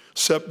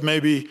 except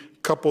maybe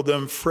a couple of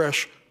them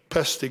fresh,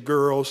 pesty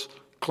girls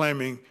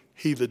claiming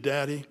he the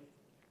daddy.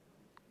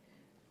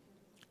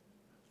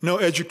 No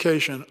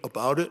education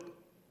about it,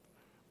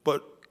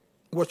 but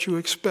what you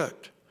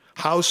expect.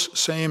 House,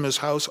 same as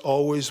house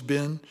always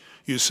been.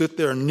 You sit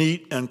there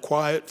neat and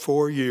quiet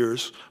 4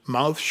 years,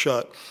 mouth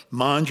shut,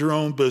 mind your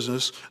own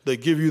business. They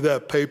give you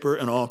that paper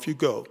and off you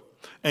go.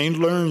 Ain't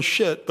learned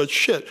shit, but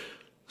shit,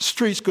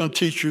 street's gonna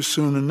teach you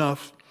soon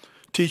enough.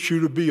 Teach you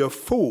to be a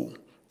fool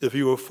if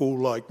you're a fool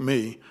like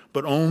me.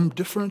 But Ohm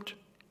different,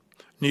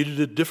 needed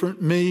a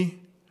different me,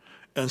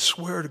 and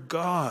swear to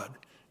God,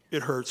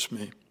 it hurts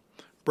me.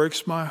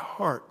 Breaks my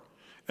heart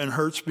and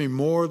hurts me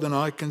more than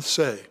I can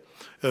say,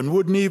 and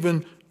wouldn't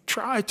even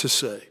try to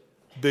say,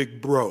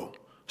 big bro,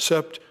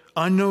 except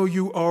I know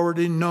you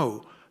already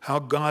know how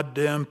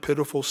goddamn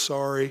pitiful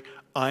sorry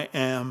I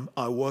am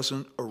I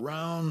wasn't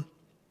around.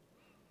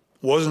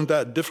 Wasn't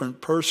that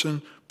different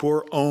person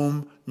poor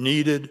Ohm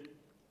needed?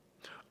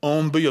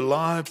 Ohm be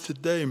alive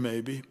today,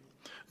 maybe.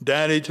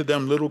 Daddy to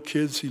them little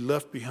kids he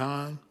left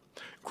behind.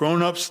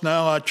 Grown-ups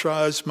now I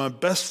tries my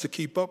best to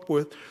keep up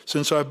with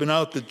since I've been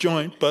out the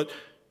joint, but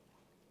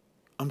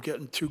I'm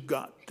getting too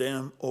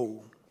goddamn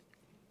old.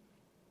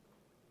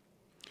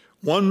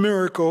 One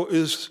miracle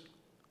is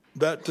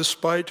that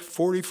despite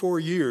 44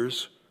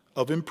 years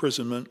of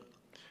imprisonment,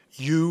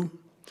 you,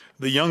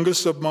 the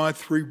youngest of my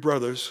 3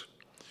 brothers,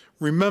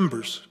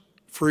 remembers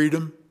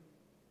freedom.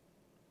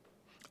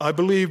 I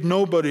believe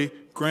nobody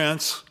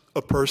grants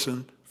a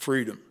person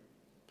freedom.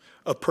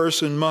 A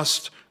person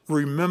must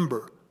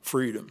remember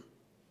freedom.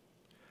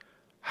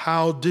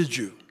 How did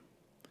you?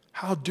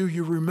 How do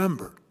you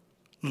remember,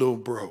 little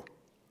bro?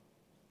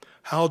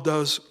 How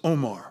does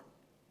Omar?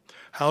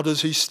 How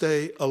does he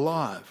stay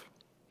alive?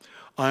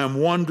 I am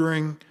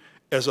wondering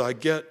as I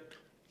get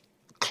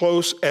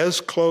close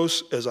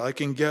as I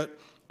can get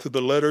to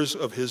the letters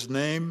of his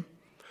name,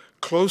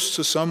 close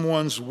to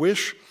someone's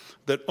wish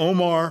that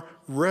Omar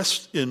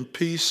rest in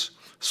peace,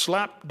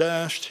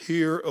 slapdashed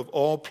here of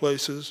all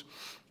places,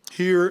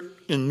 here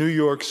in New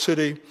York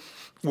City,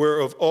 where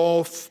of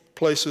all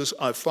places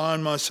I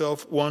find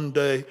myself one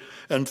day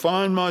and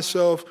find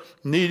myself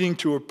needing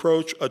to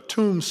approach a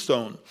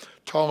tombstone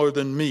taller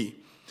than me,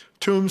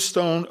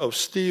 tombstone of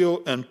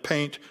steel and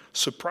paint,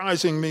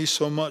 surprising me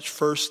so much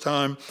first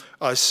time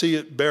I see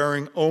it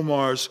bearing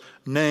Omar's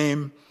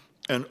name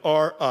and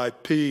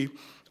R.I.P.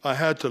 I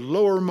had to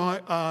lower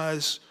my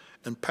eyes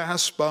and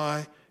pass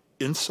by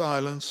in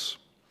silence,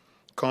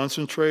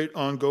 concentrate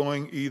on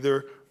going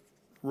either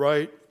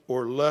right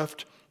or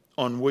left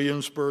on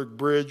Williamsburg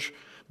Bridge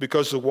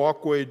because the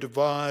walkway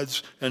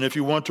divides, and if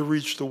you want to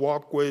reach the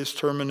walkway's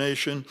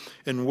termination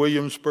in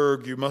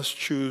Williamsburg, you must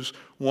choose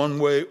one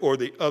way or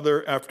the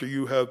other after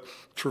you have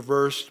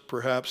traversed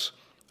perhaps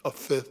a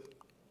fifth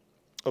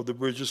of the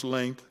bridge's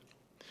length,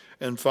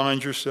 and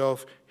find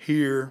yourself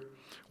here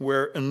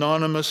where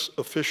anonymous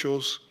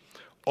officials,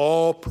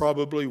 all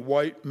probably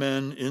white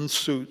men in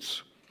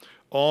suits,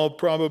 all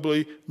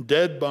probably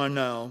dead by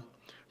now,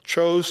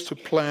 chose to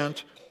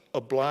plant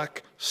a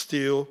black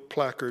steel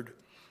placard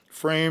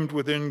framed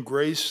within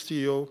gray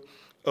steel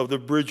of the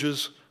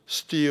bridge's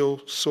steel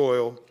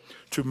soil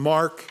to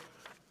mark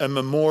and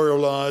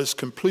memorialize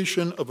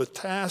completion of a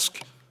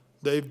task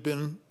they've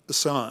been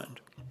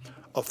assigned.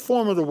 A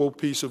formidable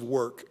piece of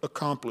work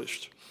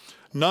accomplished,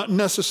 not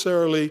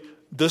necessarily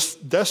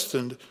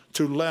destined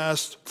to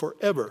last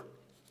forever,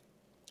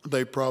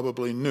 they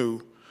probably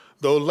knew,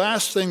 though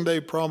last thing they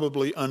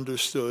probably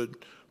understood,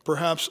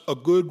 perhaps a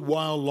good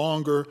while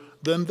longer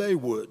than they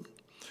would,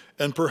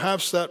 and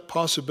perhaps that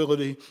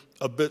possibility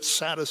a bit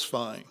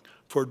satisfying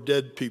for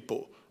dead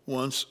people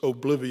once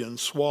oblivion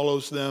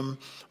swallows them.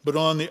 But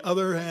on the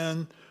other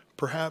hand,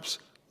 perhaps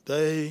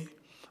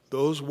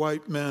those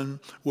white men,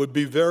 would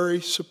be very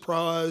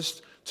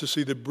surprised to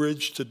see the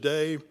bridge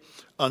today,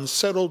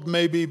 unsettled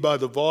maybe by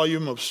the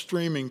volume of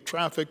streaming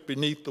traffic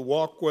beneath the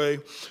walkway,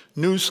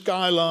 new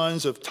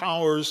skylines of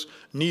towers,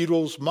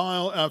 needles,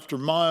 mile after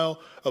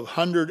mile of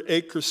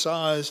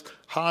 100-acre-sized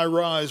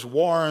high-rise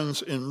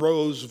warrens in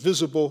rows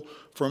visible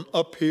from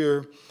up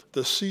here,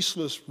 the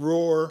ceaseless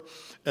roar,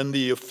 and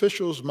the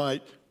officials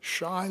might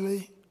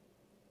shyly,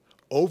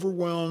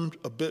 overwhelmed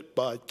a bit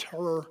by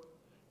terror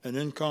and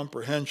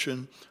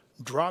incomprehension,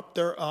 drop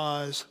their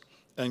eyes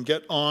and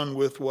get on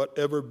with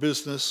whatever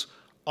business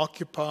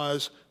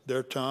occupies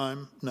their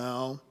time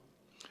now,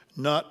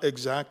 not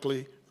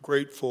exactly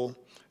grateful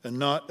and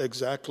not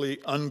exactly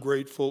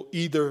ungrateful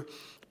either,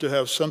 to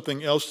have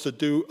something else to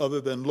do other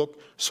than look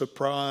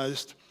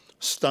surprised,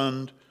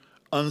 stunned,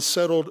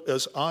 unsettled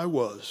as I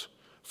was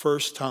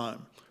first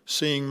time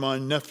seeing my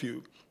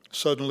nephew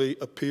suddenly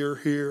appear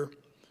here.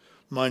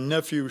 My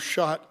nephew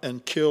shot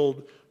and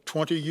killed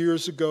 20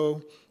 years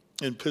ago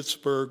in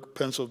Pittsburgh,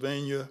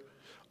 Pennsylvania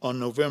on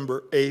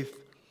November 8th,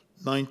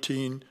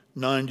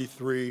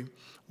 1993,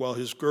 while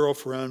his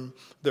girlfriend,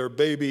 their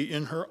baby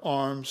in her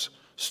arms,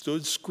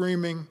 stood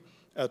screaming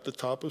at the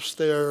top of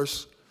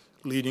stairs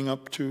leading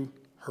up to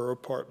her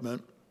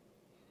apartment.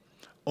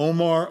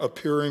 Omar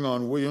appearing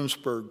on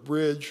Williamsburg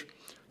Bridge,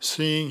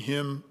 seeing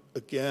him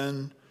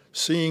again,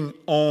 seeing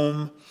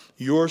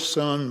your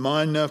son,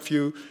 my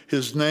nephew,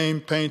 his name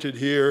painted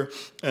here,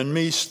 and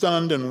me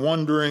stunned and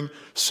wondering,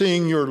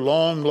 seeing your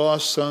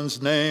long-lost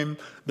son's name,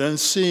 then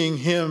seeing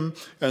him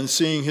and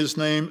seeing his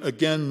name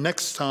again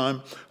next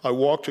time I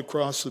walked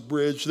across the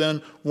bridge,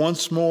 then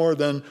once more,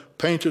 then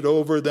painted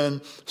over,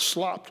 then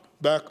slopped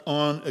back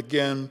on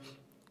again,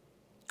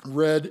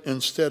 red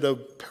instead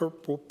of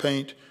purple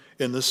paint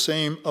in the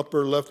same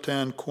upper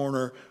left-hand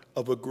corner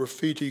of a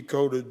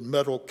graffiti-coated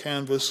metal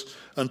canvas,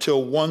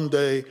 until one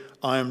day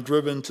I am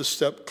driven to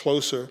step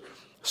closer,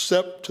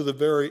 step to the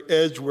very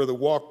edge where the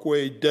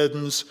walkway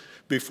deadens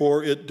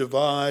before it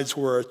divides,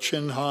 where a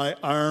chin-high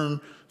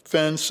iron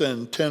fence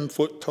and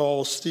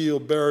 10-foot-tall steel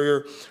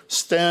barrier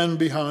stand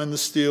behind the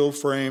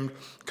steel-framed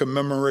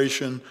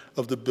commemoration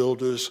of the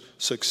builder's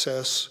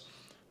success.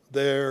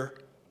 There,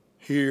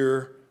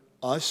 here,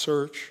 I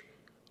search,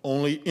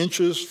 only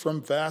inches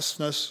from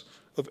vastness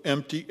of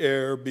empty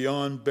air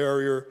beyond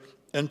barrier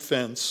and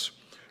fence,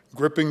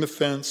 gripping the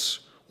fence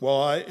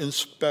while I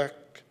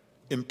inspect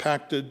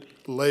impacted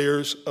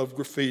layers of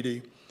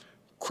graffiti,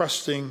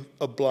 crusting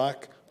a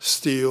black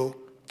steel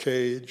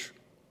cage.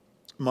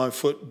 My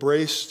foot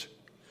braced,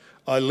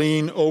 I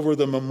lean over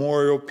the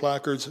memorial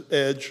placard's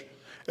edge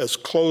as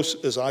close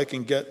as I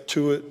can get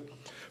to it,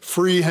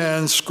 free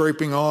hands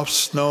scraping off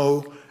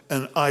snow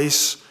and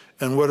ice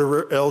and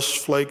whatever else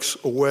flakes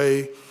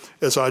away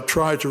as I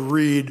try to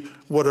read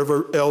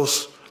whatever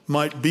else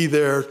might be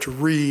there to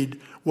read,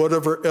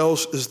 whatever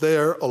else is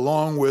there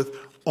along with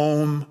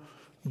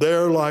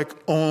there like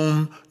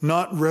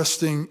not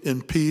resting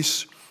in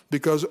peace,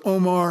 because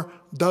Omar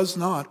does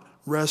not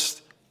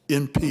rest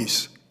in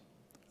peace,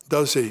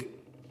 does he,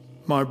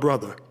 my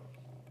brother?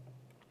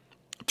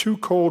 Too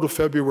cold a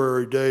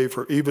February day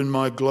for even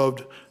my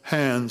gloved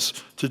hands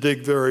to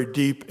dig very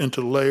deep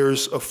into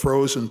layers of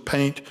frozen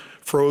paint,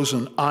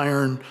 frozen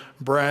iron,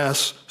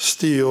 brass,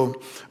 steel,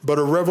 but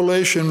a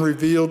revelation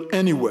revealed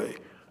anyway,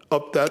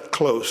 up that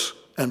close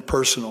and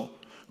personal,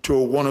 to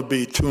a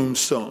wannabe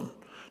tombstone,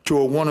 to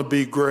a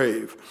wannabe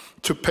grave,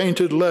 to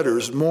painted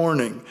letters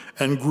mourning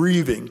and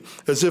grieving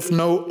as if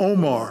no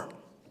Omar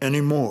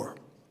anymore.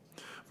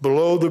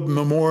 Below the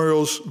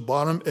memorial's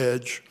bottom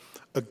edge,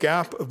 a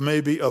gap of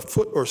maybe a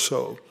foot or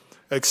so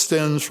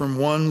extends from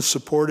one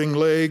supporting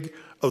leg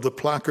of the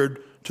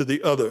placard to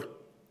the other.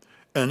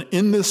 And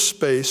in this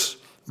space,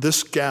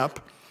 this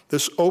gap,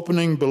 this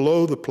opening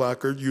below the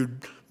placard,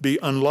 you'd be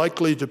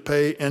unlikely to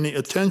pay any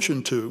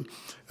attention to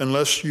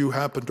unless you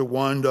happen to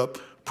wind up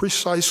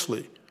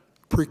precisely,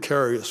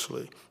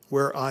 precariously,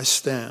 where I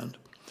stand.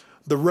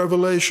 The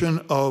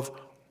revelation of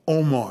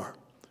Omar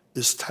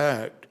is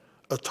tagged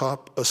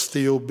atop a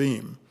steel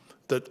beam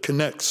that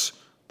connects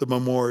the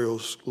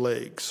memorial's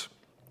legs.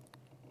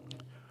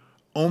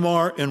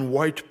 Omar in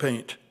white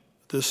paint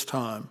this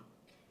time,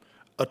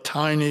 a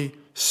tiny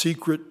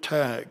secret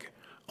tag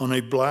on a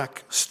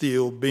black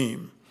steel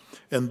beam,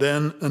 and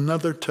then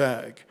another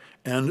tag,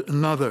 and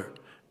another,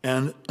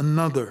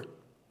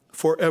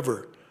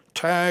 forever.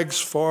 Tags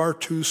far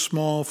too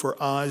small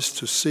for eyes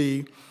to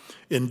see.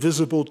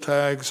 Invisible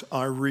tags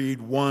I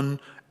read one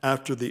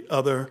after the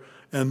other,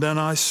 and then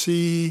I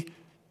see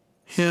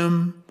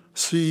him,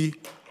 see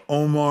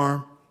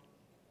Omar.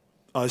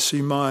 I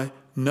see my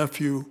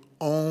nephew,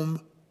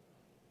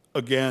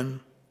 again.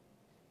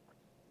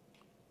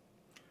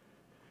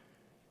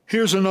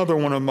 Here's another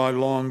one of my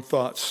long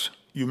thoughts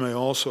you may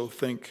also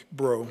think,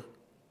 bro.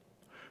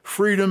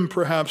 Freedom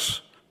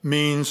perhaps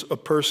means a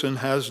person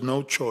has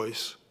no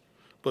choice,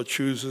 but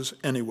chooses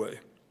anyway.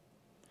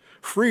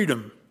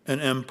 Freedom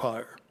and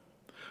empire.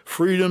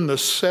 Freedom, the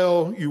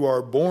cell you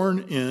are born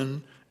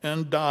in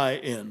and die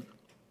in.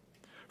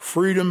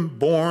 Freedom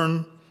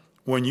born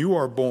when you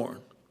are born,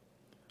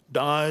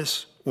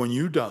 dies when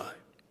you die.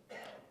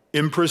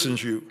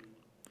 imprisons you.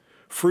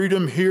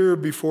 Freedom here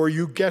before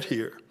you get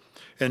here,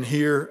 and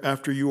here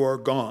after you are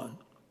gone.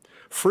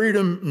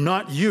 Freedom,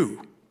 not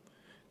you,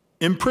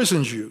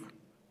 imprisons you.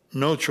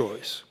 No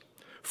choice.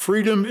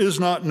 Freedom is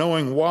not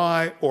knowing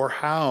why or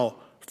how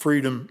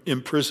freedom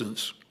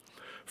imprisons.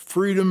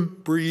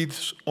 Freedom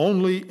breathes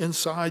only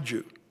inside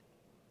you,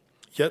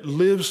 yet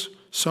lives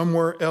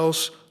somewhere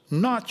else,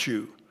 not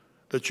you,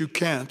 that you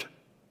can't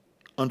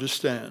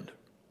understand.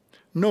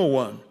 No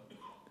one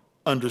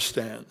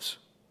understands,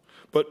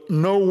 but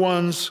no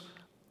one's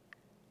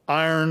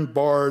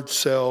iron-barred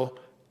cell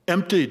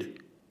emptied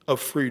of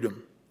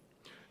freedom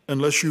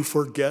unless you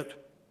forget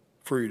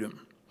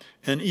freedom.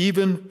 And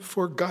even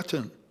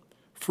forgotten,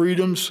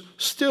 freedom's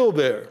still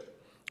there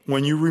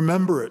when you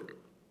remember it.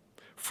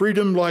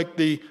 Freedom like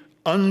the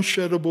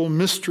unsheddable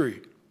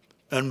mystery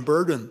and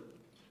burden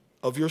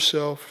of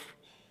yourself.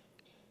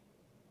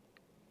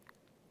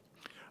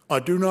 I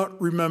do not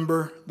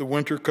remember the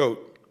winter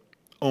coat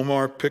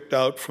Omar picked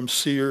out from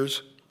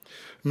Sears,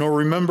 nor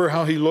remember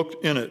how he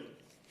looked in it.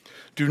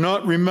 Do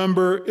not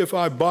remember if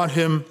I bought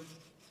him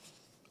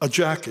a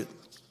jacket,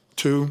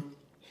 too.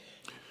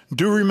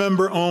 Do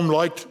remember Om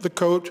liked the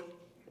coat?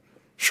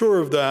 Sure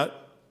of that.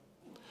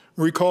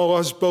 Recall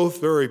us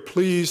both very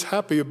pleased,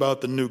 happy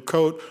about the new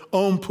coat.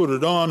 Om put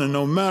it on, and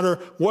no matter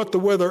what the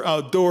weather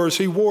outdoors,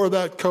 he wore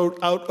that coat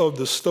out of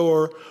the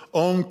store.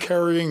 Om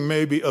carrying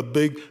maybe a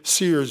big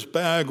Sears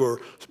bag or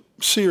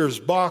Sears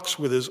box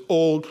with his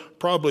old,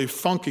 probably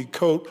funky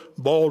coat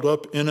balled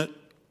up in it.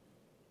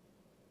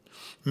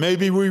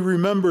 Maybe we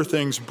remember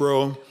things,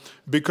 bro,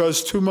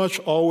 because too much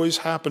always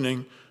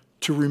happening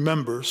to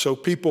remember, so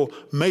people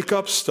make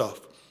up stuff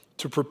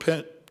to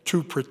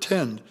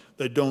pretend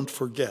they don't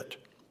forget.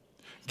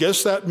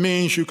 Guess that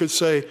means you could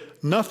say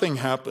nothing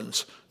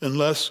happens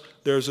unless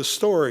there's a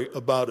story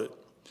about it.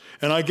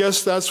 And I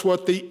guess that's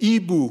what the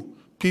Igbo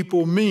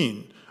people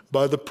mean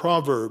by the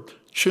proverb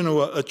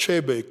Chinua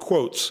Achebe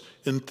quotes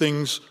in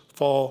Things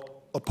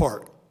Fall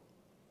Apart.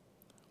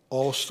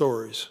 All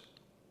stories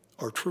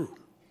are true.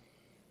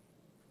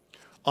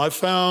 I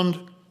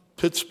found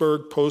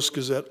Pittsburgh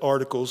Post-Gazette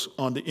articles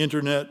on the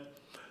internet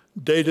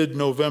dated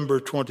November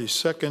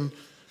 22nd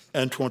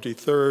and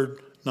 23rd,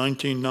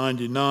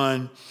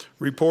 1999,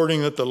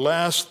 reporting that the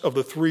last of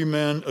the three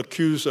men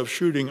accused of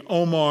shooting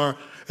Omar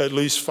at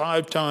least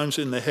 5 times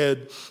in the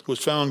head was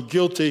found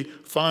guilty,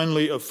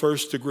 finally, of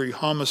first-degree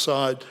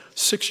homicide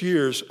 6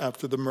 years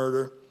after the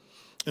murder.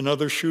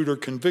 Another shooter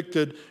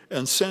convicted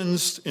and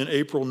sentenced in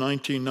April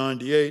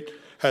 1998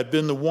 had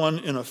been the one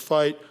in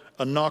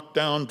a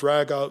knockdown,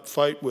 drag-out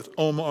fight with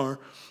Omar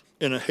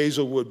in a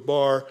Hazelwood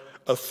bar,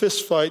 a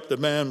fist fight the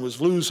man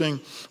was losing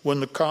when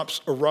the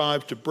cops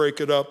arrived to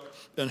break it up,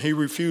 and he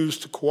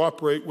refused to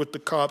cooperate with the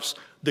cops,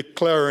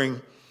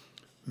 declaring,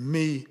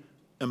 "Me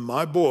and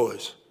my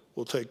boys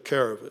will take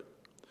care of it."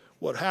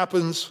 What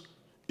happens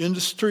in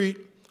the street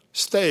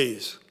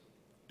stays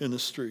in the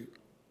street.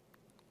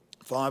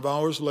 5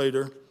 hours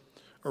later,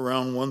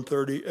 around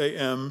 1:30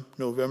 a.m.,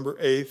 November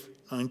 8th,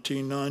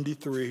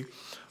 1993,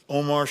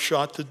 Omar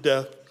shot to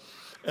death,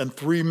 and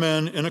 3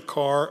 men in a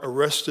car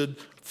arrested,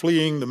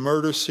 fleeing the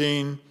murder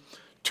scene.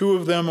 2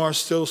 of them are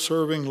still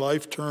serving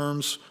life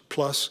terms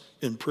plus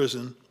in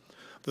prison.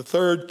 The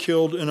third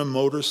killed in a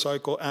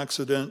motorcycle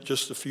accident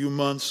just a few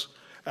months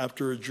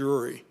after a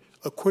jury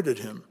acquitted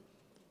him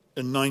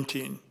in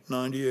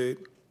 1998.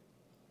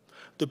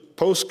 The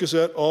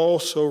Post-Gazette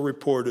also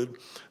reported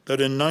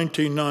that in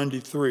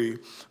 1993,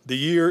 the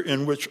year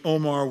in which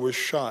Omar was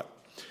shot,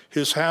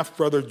 his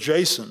half-brother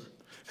Jason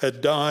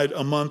had died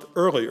a month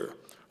earlier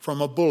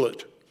from a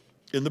bullet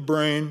in the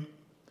brain,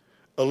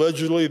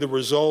 allegedly the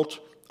result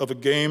of a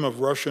game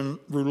of Russian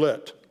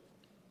roulette.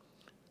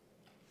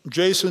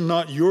 Jason,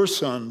 not your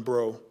son,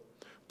 bro,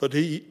 but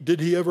did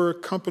he ever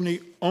accompany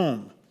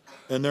Om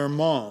and their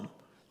mom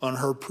on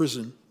her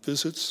prison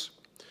visits?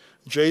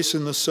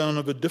 Jason, the son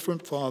of a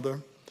different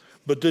father,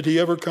 but did he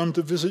ever come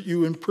to visit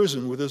you in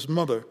prison with his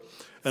mother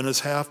and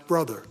his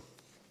half-brother,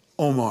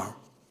 Omar?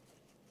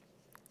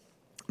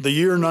 The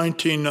year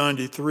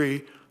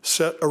 1993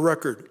 set a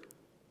record: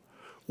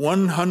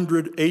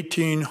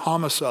 118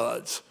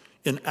 homicides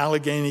in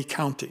Allegheny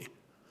County.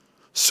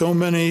 So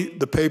many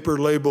the paper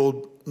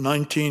labeled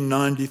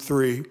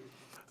 1993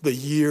 the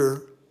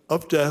year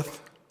of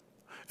death,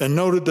 and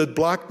noted that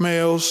black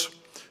males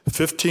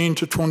 15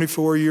 to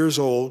 24 years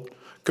old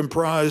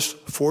comprised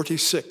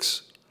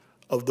 46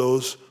 of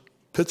those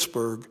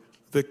Pittsburgh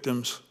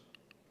victims.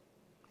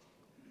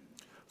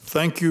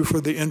 Thank you for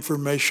the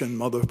information,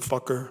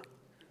 motherfucker,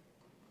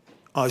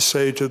 I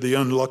say to the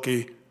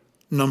unlucky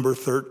number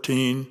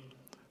 13,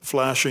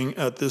 flashing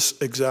at this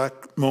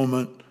exact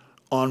moment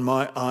on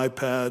my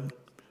iPad,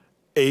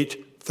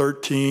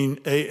 8:13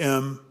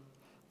 a.m.,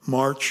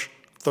 March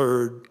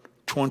 3rd,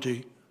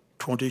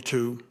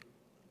 2022.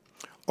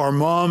 Our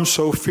mom,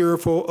 so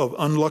fearful of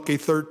unlucky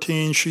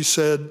 13, she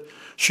said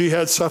she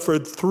had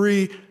suffered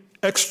 3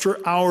 extra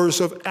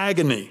hours of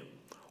agony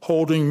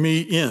holding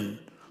me in,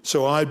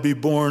 so I'd be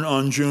born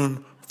on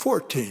June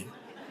 14,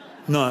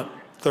 not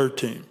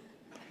 13.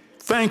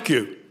 Thank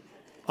you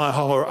I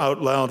holler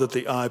out loud at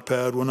the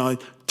iPad when I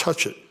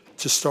touch it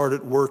to start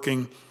it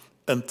working,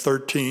 and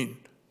 13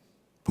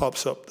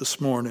 pops up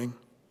this morning.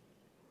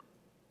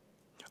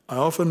 I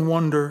often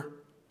wonder,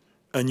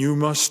 and you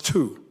must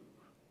too,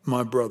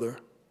 my brother,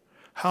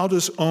 how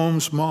does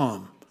Ohm's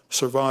mom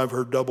survive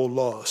her double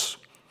loss?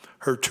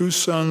 Her 2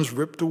 sons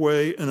ripped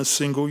away in a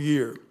single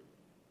year.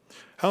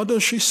 How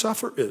does she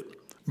suffer it,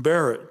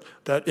 bear it,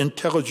 that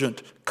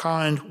intelligent,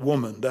 kind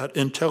woman, that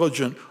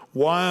intelligent,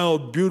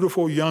 wild,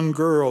 beautiful young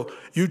girl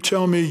you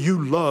tell me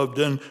you loved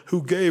and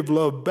who gave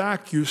love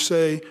back, you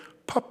say,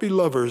 puppy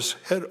lovers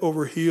head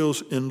over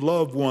heels in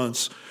love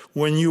once,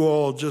 when you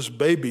all just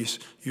babies,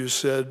 you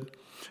said.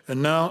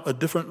 And now a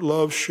different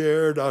love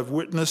shared I've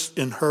witnessed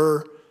in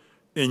her,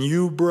 in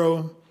you,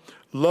 bro.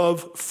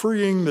 Love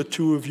freeing the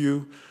 2 of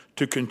you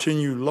to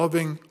continue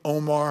loving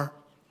Omar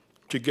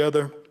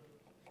together.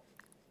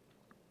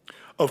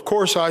 Of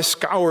course, I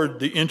scoured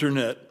the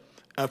internet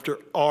after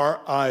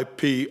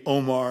R.I.P.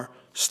 Omar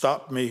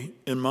stopped me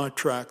in my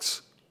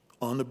tracks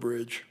on the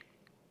bridge.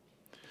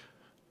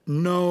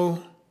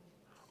 No,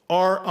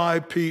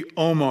 R.I.P.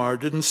 Omar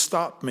didn't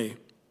stop me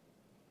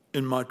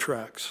in my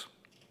tracks.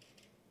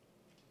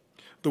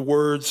 The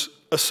words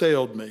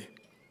assailed me,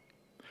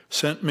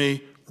 sent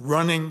me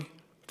running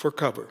for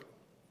cover,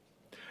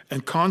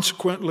 and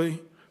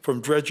consequently, from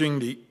dredging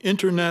the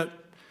internet,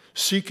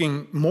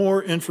 seeking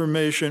more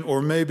information,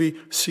 or maybe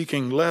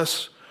seeking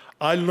less,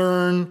 I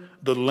learned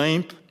the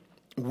length,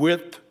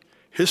 width,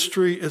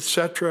 history,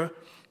 etc.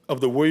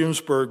 of the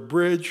Williamsburg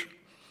Bridge,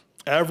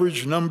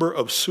 average number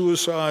of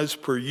suicides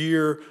per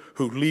year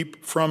who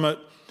leap from it,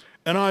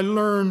 and I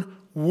learned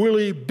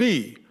Willie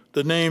B.,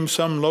 the name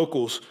some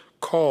locals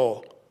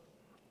call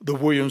the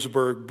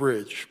Williamsburg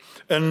Bridge,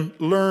 and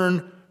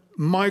learn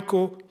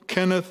Michael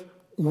Kenneth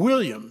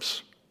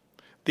Williams,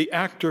 the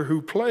actor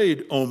who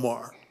played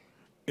Omar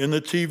in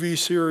the TV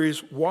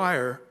series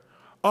Wire,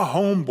 a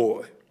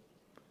homeboy,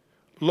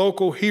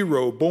 local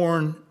hero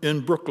born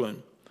in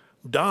Brooklyn,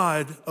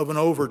 died of an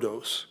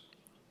overdose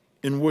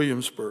in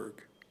Williamsburg.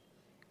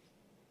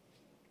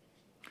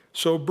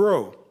 So,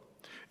 bro,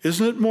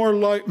 isn't it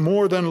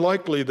more than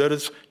likely that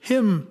it's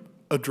him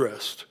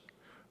addressed,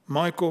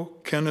 Michael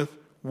Kenneth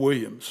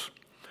Williams,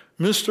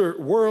 Mr.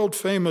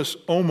 World-famous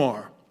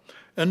Omar,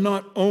 and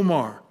not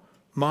Omar,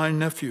 my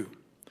nephew,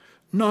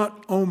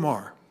 not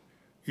Omar,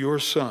 your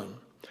son,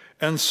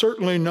 and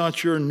certainly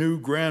not your new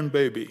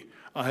grandbaby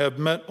I have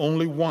met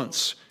only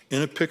once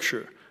in a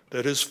picture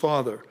that his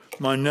father,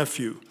 my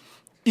nephew,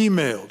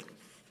 emailed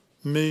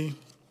me.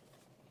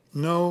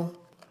 No,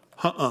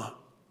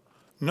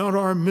 not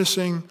our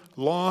missing,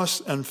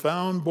 lost, and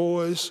found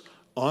boys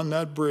on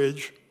that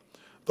bridge,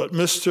 but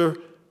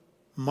Mr.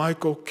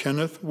 Michael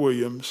Kenneth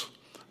Williams,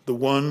 the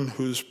one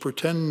whose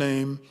pretend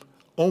name,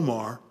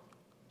 Omar,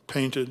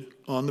 painted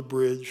on the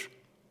bridge.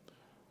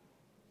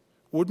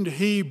 Wouldn't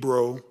he,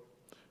 bro,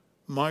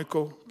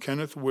 Michael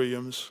Kenneth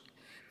Williams,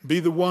 be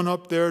the one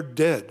up there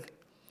dead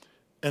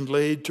and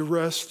laid to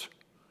rest,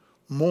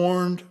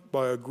 mourned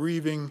by a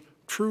grieving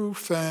true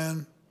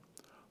fan,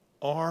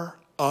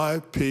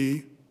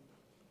 R.I.P.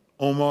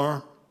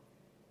 Omar?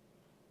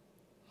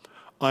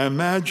 I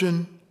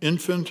imagine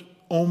infant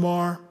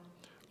Omar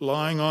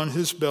lying on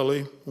his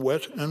belly,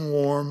 wet and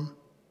warm.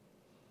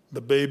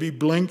 The baby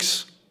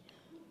blinks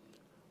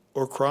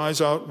or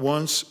cries out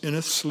once in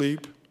its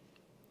sleep,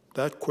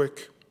 that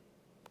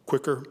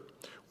quicker,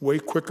 way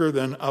quicker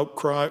than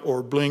outcry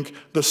or blink.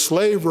 The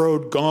slave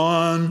road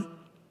gone,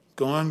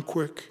 gone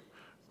quick,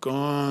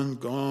 gone,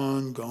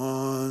 gone,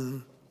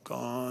 gone,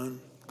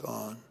 gone,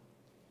 gone.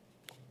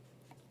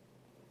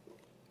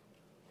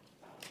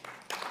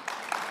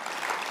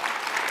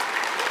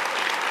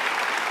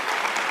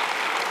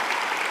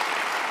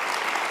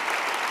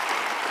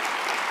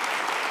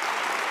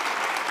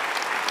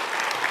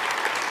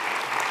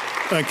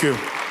 Thank you.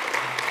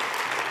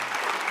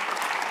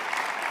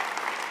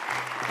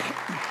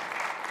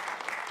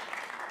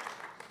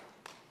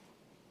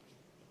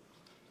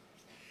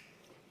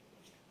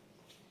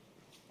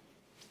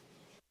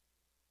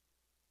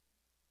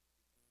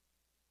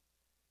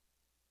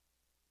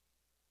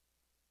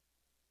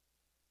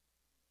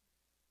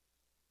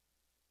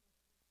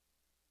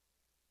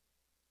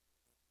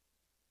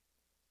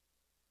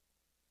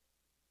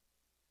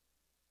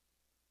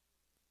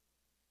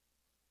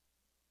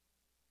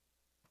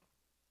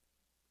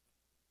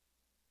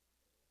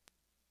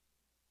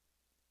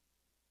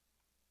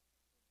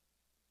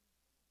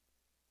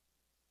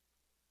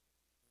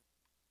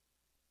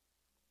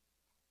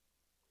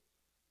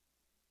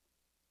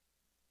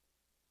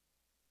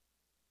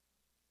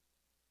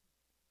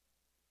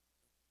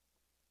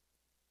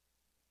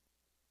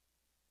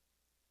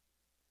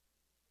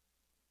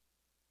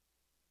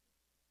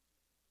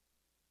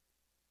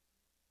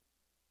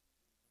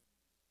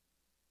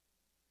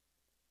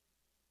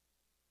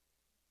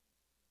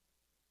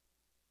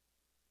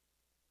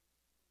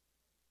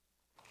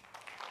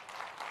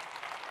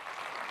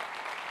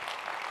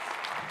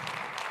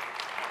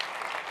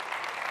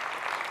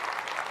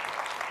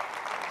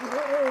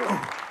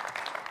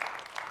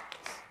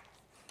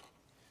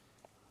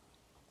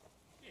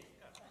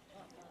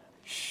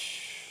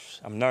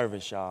 I'm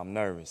nervous, y'all. I'm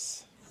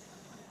nervous.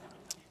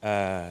 Me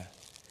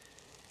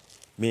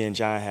and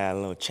John had a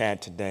little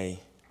chat today.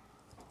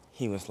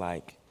 He was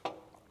like,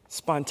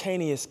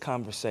 spontaneous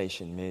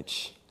conversation,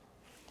 Mitch.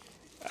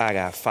 I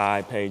got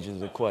 5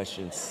 pages of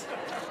questions.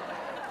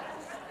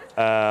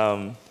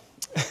 I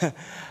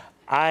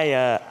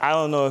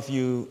don't know if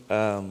you've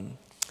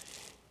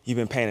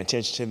been paying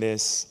attention to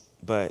this,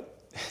 but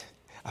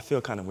I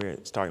feel kind of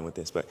weird starting with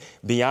this, but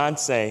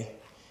Beyonce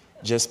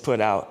just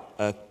put out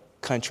a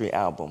country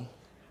album,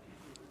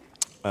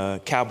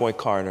 Cowboy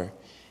Carter,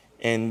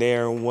 and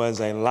there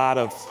was a lot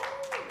of,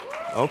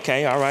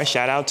 okay, all right,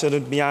 shout out to the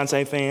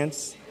Beyonce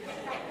fans.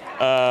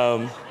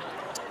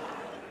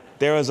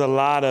 There was a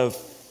lot of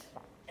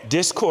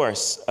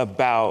discourse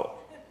about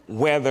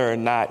whether or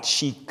not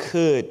she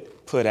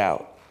could put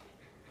out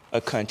a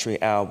country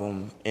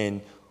album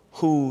and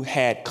who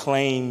had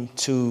claim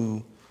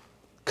to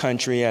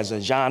country as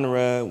a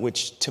genre,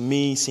 which to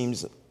me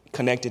seems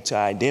connected to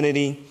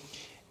identity.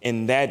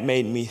 And that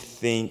made me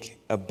think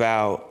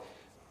about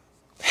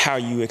how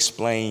you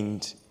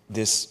explained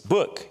this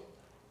book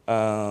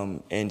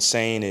and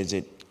saying, is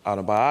it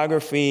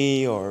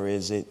autobiography or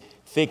is it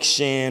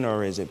fiction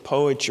or is it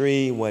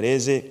poetry? What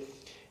is it?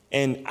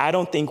 And I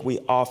don't think we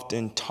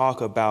often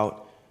talk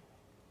about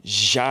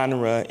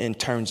genre in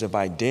terms of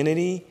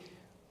identity,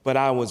 but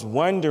I was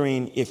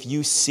wondering if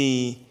you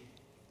see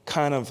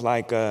kind of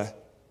like the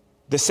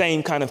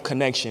same kind of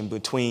connection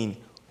between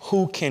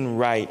who can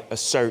write a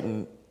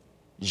certain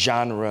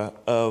genre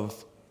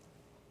of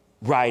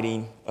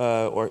writing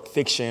or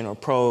fiction or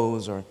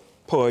prose or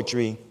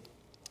poetry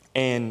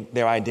and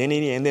their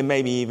identity, and then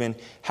maybe even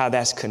how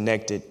that's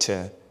connected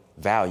to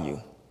value.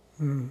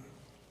 Mm.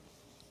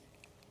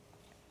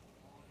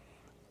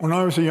 When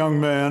I was a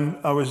young man,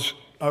 I was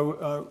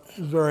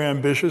very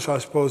ambitious. I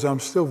suppose I'm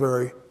still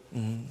very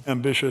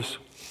ambitious.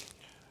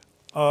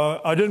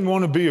 I didn't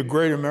want to be a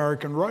great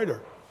American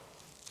writer.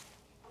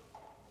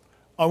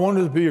 I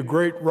wanted to be a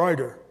great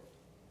writer.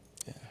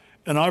 Yeah.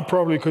 And I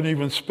probably couldn't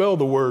even spell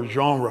the word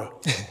genre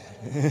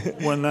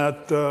when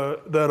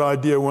that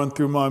idea went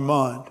through my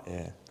mind.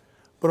 Yeah.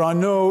 But I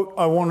know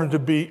I wanted to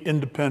be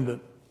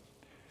independent.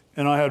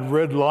 And I had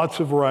read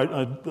lots of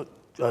writing.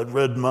 I'd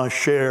read my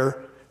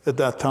share at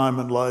that time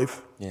in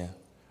life. Yeah.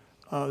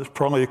 I was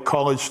probably a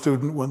college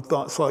student when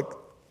thoughts like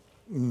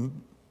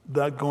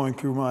that going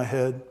through my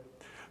head.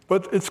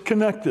 But it's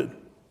connected.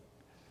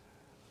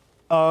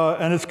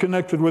 And it's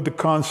connected with the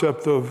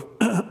concept of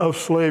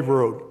slave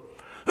road.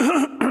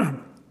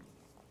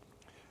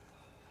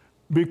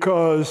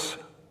 Because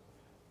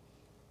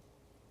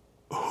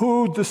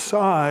who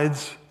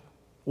decides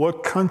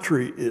what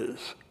country is?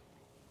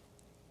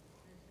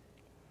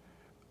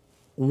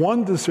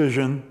 One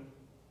decision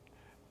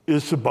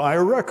is to buy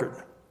a record.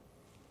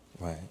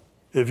 Right.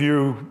 If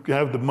you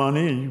have the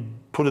money and you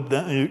put it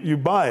down, you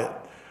buy it.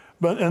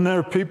 And there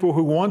are people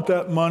who want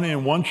that money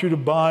and want you to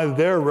buy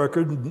their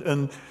record,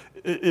 and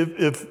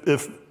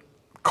if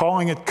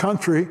calling it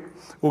country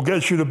will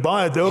get you to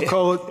buy it, they'll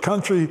call it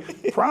country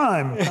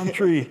prime,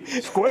 country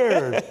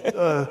squared,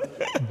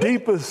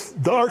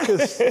 deepest,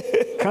 darkest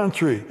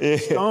country,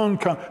 stone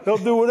country. They'll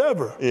do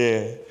whatever.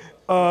 Yeah.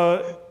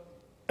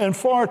 And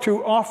far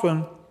too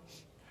often,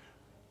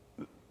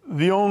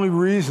 the only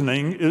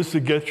reasoning is to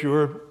get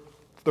your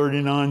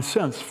 39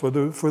 cents for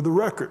the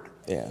record.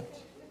 Yeah.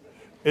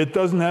 It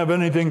doesn't have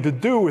anything to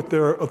do with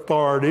their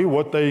authority,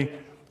 what they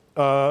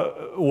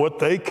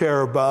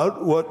care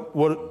about,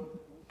 what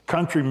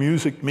country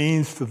music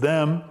means to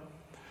them,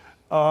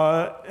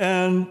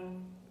 and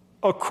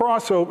a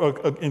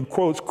crossover, in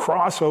quotes,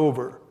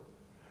 crossover,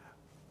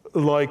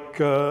 like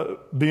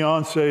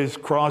Beyonce's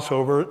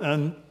crossover,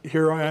 and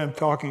here I am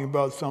talking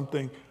about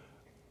something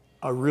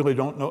I really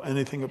don't know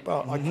anything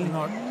about.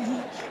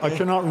 I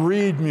cannot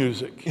read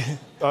music.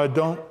 I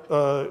don't.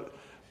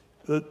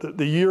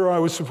 The year I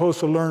was supposed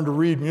to learn to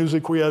read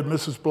music, we had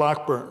Mrs.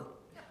 Blackburn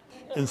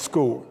in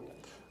school.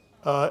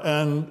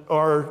 And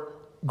our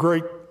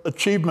great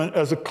achievement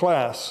as a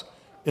class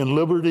in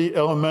Liberty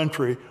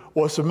Elementary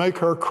was to make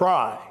her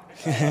cry.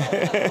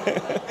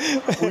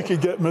 We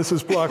could get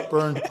Mrs.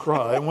 Blackburn to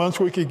cry. And once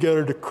we could get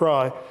her to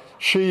cry,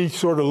 she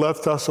sort of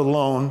left us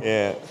alone.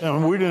 Yeah.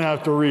 And we didn't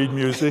have to read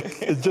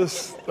music. It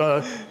just,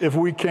 if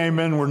we came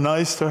in, were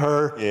nice to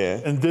her,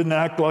 and didn't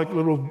act like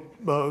little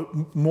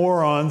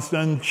morons,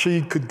 then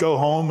she could go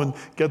home and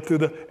get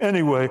through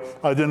anyway,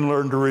 I didn't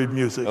learn to read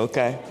music.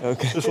 Okay.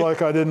 Just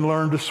like I didn't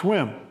learn to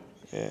swim,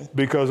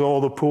 because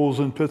all the pools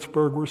in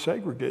Pittsburgh were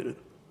segregated.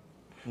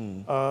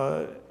 And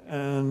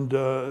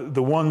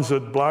the ones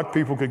that black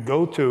people could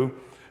go to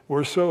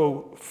were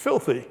so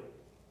filthy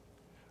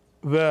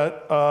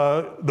that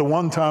the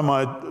one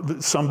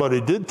time somebody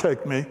did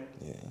take me,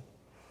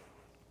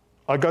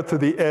 I got to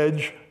the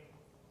edge,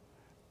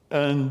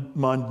 and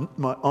my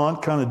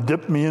aunt kind of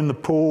dipped me in the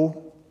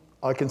pool.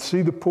 I can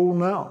see the pool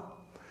now.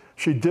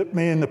 She dipped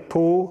me in the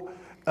pool,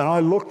 and I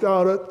looked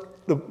out at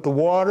the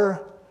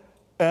water,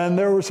 and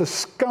there was a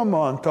scum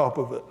on top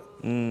of it.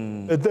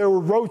 There were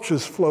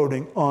roaches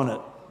floating on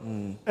it.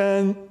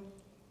 And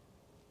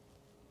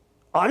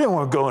I didn't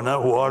want to go in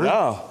that water.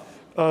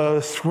 No.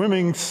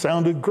 Swimming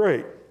sounded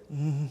great.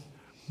 Mm-hmm.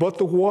 But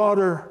the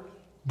water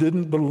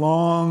didn't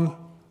belong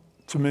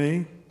to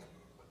me.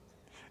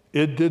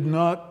 It did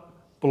not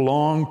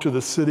belong to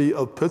the city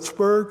of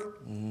Pittsburgh.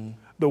 Mm-hmm.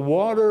 The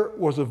water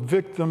was a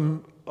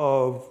victim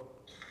of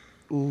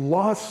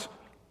lots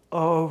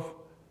of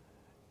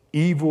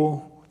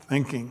evil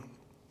thinking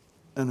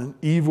and an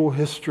evil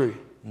history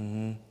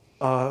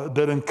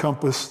that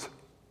encompassed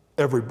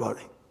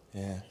everybody.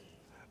 Yeah.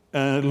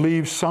 And it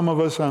leaves some of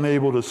us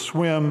unable to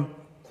swim,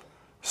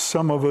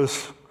 some of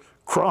us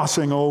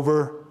crossing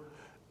over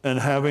and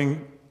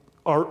having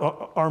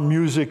our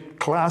music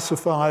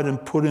classified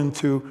and put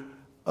into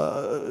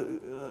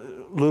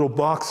little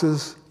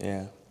boxes.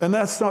 Yeah. And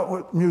that's not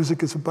what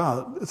music is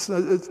about.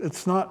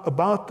 It's not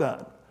about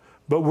that.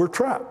 But we're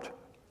trapped.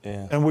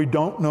 Yeah. And we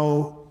don't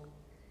know,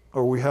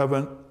 or we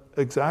haven't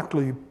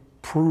exactly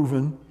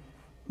proven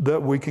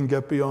that we can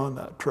get beyond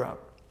that trap.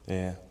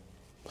 Yeah.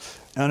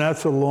 And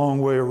that's a long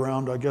way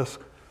around, I guess,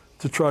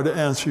 to try to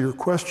answer your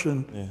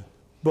question. Yeah.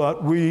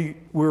 But we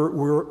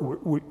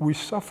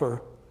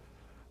suffer.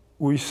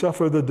 We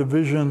suffer the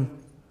division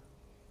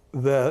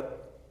that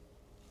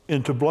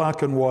into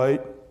black and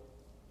white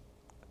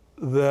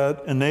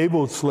that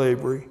enabled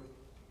slavery,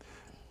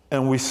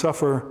 and we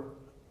suffer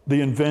the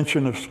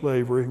invention of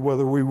slavery,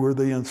 whether we were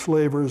the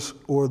enslavers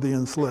or the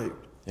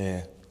enslaved.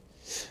 Yeah.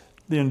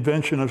 The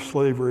invention of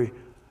slavery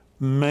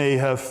may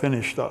have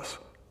finished us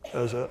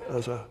as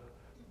a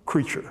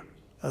creature,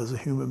 as a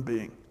human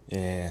being.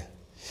 Yeah.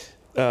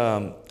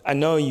 I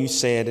know you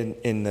said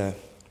in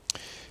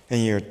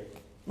your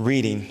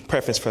reading,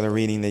 preface for the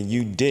reading, that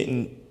you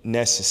didn't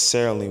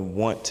necessarily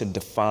want to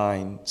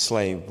define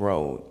slave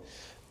road.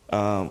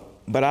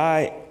 But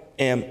I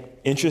am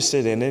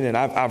interested in it, and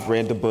I've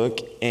read the book,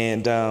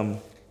 and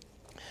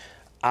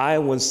I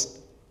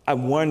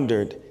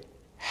wondered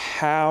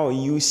how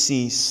you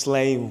see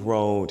slave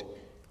road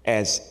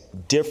as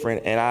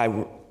different, and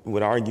I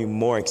would argue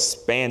more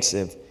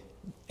expansive.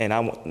 And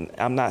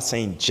I'm not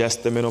saying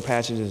just the Middle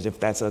Passage, as if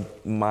that's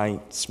my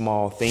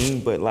small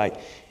thing, but like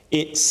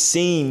it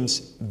seems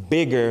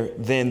bigger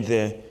than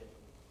the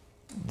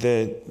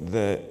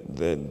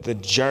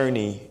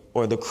journey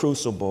or the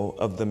crucible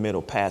of the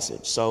Middle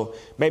Passage. So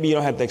maybe you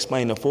don't have to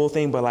explain the full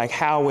thing, but like,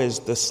 how is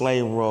the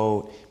slave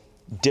road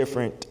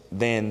different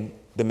than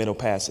the Middle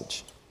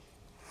Passage?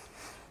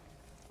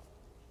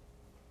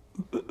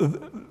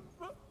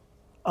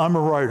 I'm a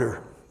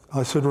writer.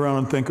 I sit around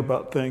and think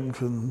about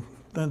things and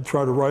then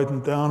try to write them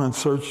down and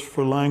search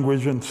for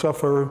language and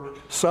suffer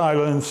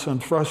silence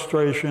and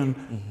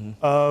frustration.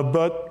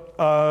 But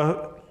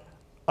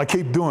I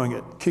keep doing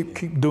it,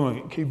 keep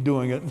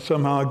doing it. And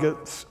somehow I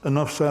get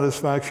enough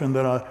satisfaction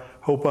that I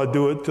hope I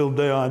do it till the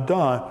day I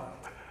die.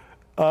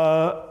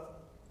 But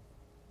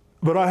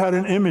I had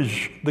an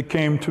image that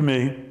came to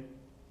me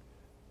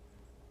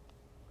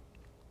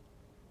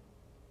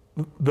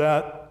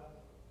that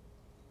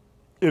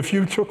if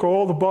you took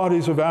all the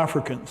bodies of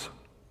Africans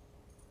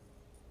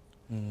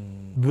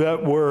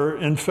that were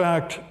in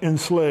fact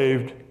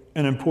enslaved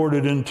and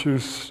imported into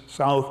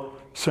South,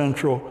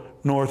 Central,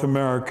 North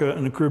America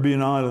and the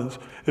Caribbean islands,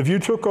 if you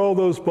took all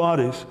those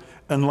bodies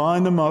and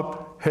lined them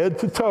up head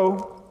to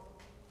toe,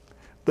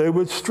 they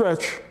would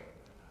stretch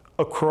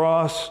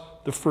across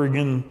the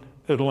friggin'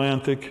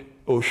 Atlantic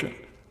Ocean,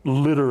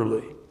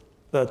 literally,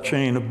 that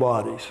chain of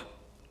bodies.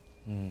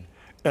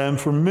 And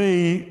for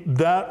me,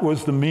 that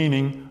was the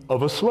meaning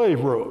of a slave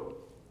road.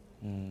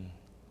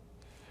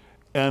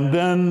 And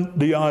then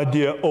the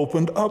idea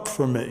opened up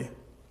for me,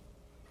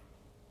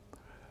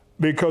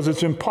 because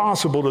it's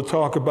impossible to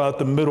talk about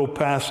the Middle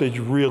Passage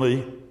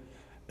really,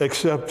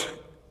 except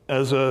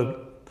as a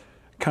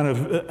kind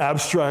of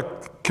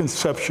abstract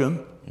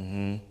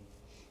conception.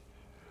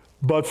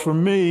 But for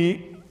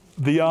me,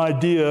 the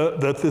idea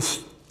that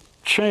this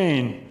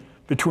chain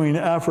between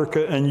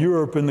Africa and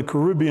Europe and the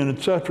Caribbean,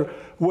 etc.,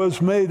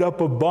 was made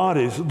up of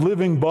bodies,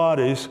 living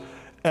bodies,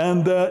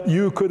 and that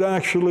you could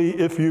actually,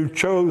 if you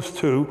chose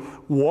to,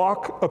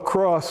 walk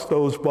across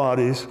those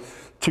bodies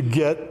to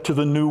get to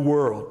the New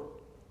World,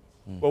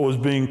 what was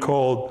being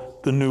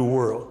called the New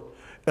World.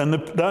 And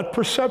that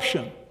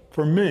perception,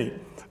 for me,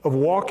 of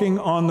walking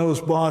on those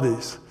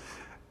bodies,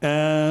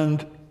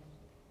 and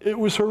it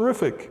was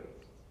horrific.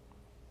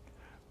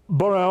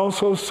 But I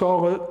also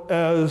saw it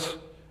as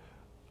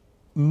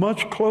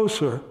much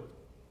closer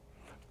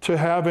to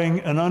having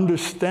an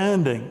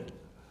understanding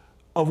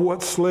of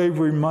what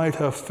slavery might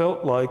have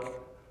felt like,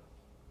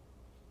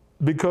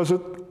 because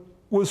it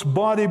was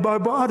body by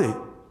body.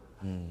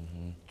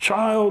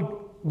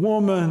 Child,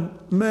 woman,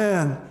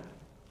 man.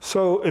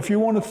 So if you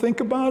want to think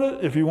about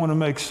it, if you want to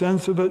make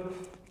sense of it,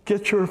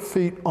 get your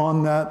feet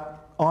on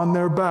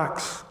their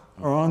backs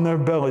or on their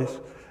bellies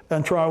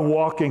and try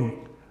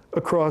walking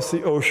across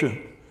the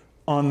ocean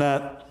on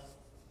that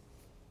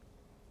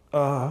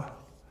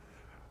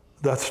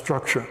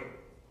structure.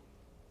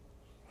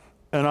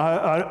 And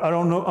I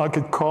don't know, I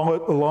could call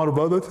it a lot of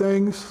other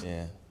things.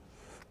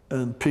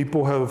 And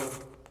people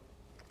have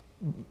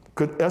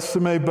could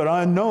estimate, but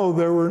I know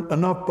there were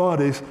enough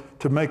bodies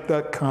to make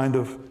that kind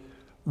of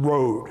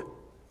road.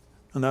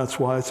 And that's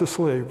why it's a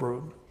slave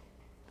road.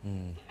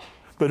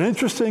 But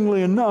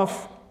interestingly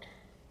enough,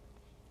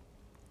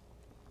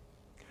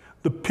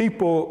 the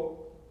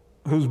people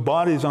whose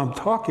bodies I'm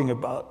talking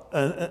about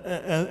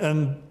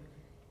and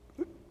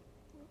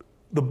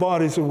the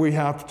bodies that we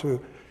have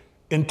to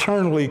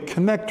internally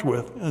connect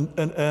with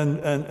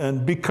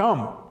and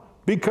become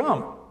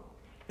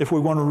if we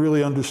want to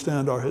really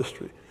understand our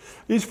history.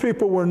 These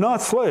people were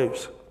not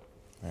slaves.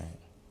 Right.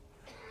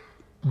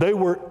 They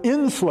were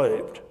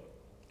enslaved.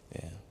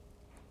 Yeah.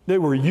 They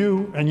were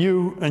you and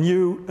you and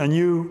you and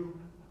you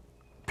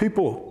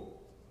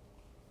people.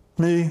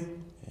 Me,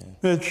 yeah.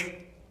 Mitch.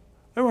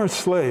 They weren't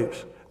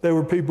slaves. They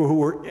were people who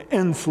were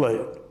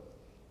enslaved.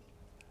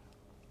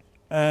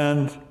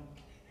 And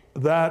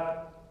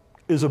that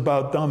is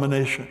about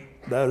domination.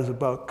 That is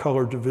about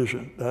color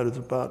division. That is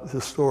about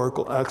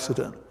historical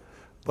accident.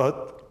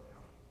 But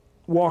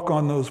walk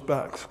on those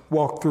backs.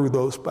 Walk through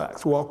those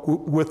backs. Walk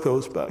with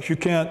those backs. You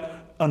can't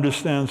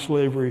understand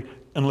slavery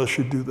unless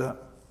you do that.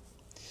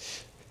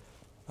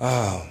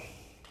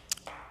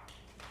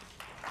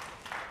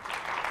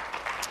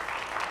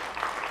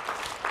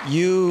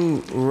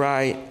 You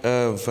write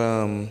of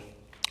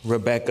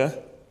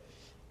Rebecca,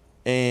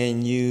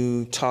 and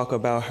you talk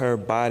about her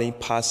body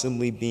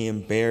possibly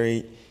being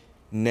buried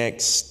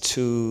next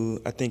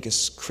to, I think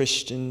it's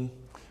Christianborg,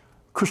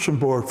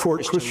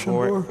 Fort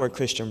Christianborg. Fort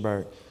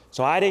Christianborg.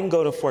 So I didn't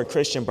go to Fort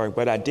Christianborg,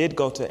 but I did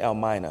go to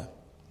Elmina.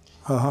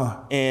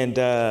 And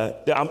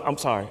I'm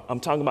sorry, I'm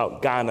talking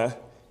about Ghana.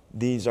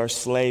 These are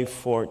slave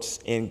forts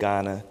in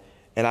Ghana.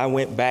 And I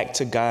went back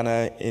to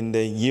Ghana in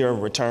the year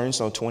of return,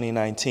 so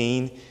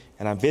 2019,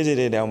 and I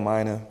visited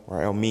Elmina,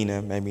 or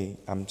Elmina, maybe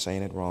I'm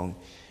saying it wrong.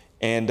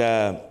 And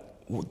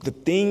the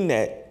thing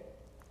that,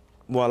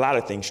 well, a lot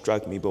of things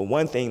struck me, but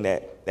one thing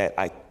that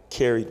I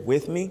carried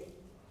with me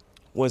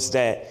was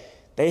that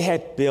they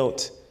had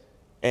built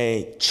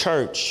a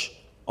church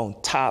on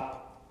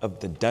top of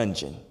the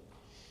dungeon.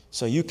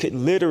 So you could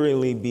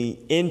literally be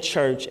in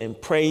church and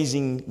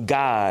praising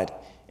God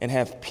and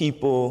have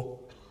people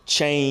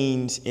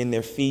chained in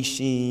their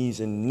feces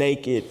and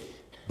naked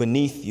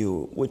beneath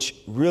you, which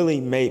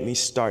really made me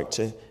start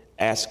to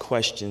ask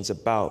questions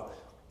about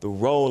the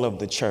role of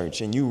the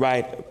church. And you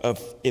write of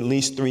at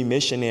least 3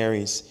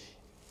 missionaries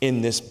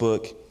in this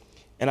book.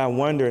 And I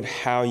wondered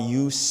how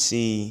you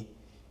see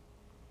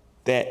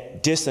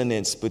that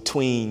dissonance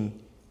between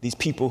these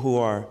people who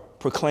are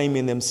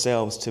proclaiming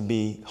themselves to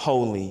be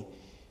holy,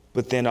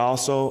 but then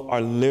also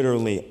are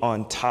literally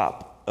on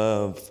top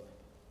of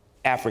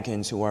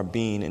Africans who are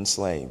being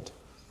enslaved.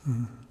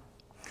 Mm-hmm.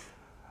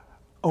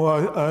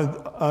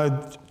 Well, I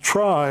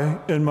try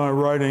in my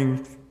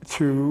writing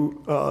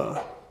to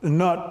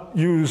not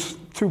use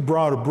too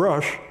broad a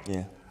brush.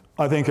 Yeah.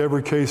 I think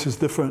every case is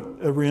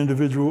different. Every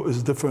individual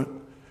is different.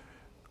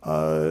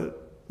 My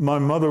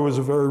mother was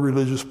a very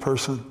religious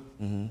person.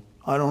 Mm-hmm.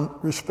 I don't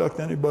respect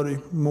anybody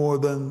more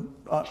than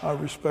I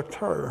respect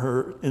her.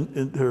 Her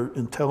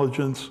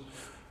intelligence,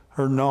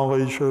 her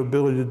knowledge, her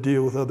ability to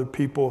deal with other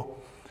people.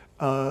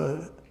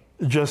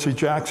 Jesse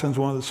Jackson's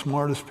one of the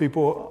smartest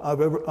people I've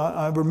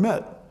ever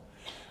met,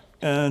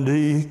 and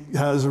he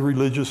has a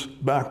religious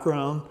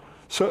background.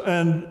 So,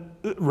 and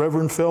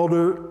Reverend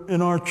Felder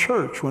in our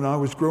church when I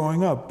was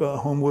growing up,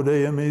 Homewood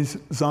AME's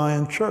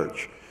Zion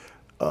Church,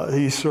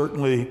 he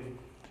certainly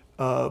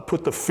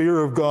put the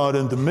fear of God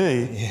into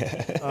me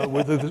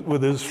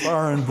with his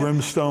fire and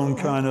brimstone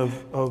kind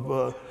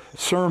of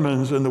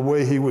sermons and the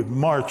way he would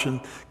march and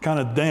kind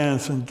of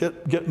dance and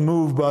get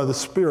moved by the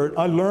Spirit.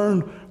 I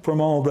learned from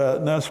all that,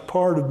 and that's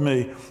part of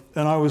me.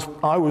 And I was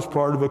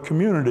part of a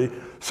community.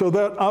 So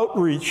that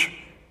outreach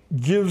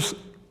gives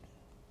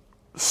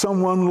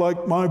someone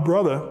like my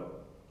brother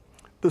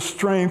the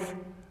strength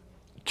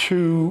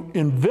to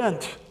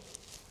invent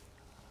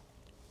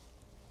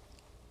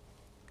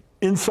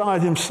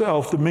inside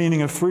himself the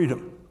meaning of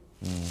freedom.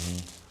 Mm-hmm.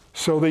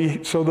 So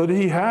that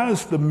he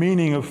has the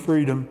meaning of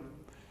freedom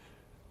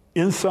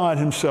inside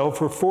himself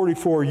for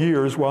 44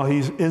 years while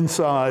he's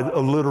inside a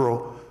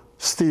literal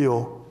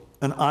steel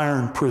and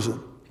iron prison.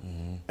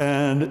 Mm-hmm.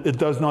 And it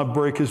does not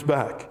break his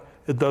back.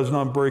 It does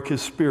not break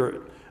his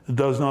spirit. It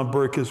does not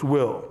break his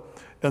will.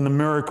 And the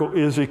miracle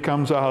is he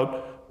comes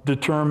out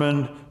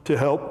determined to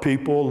help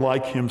people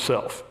like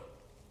himself.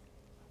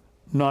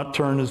 Not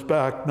turn his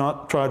back,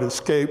 not try to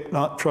escape,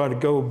 not try to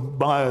go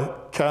buy a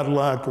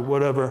Cadillac or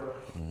whatever,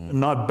 mm-hmm.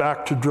 Not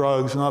back to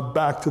drugs, not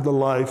back to the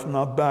life,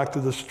 not back to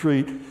the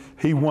street.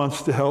 He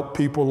wants to help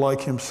people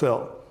like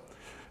himself.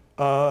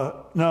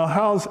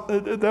 Now,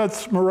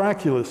 that's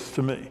miraculous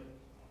to me.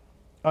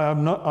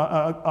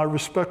 I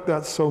respect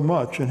that so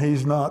much, and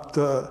he's not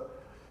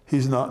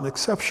an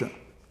exception.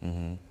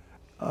 Mm-hmm.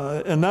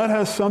 And that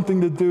has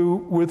something to do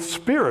with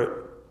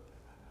spirit,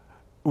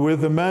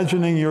 with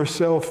imagining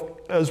yourself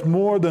as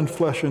more than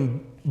flesh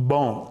and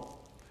bone,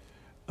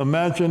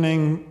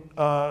 imagining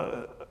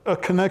a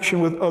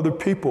connection with other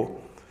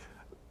people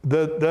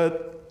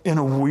that in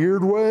a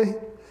weird way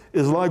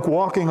is like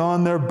walking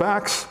on their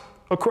backs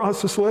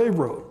across the slave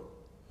road.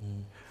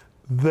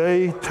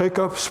 They take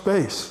up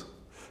space.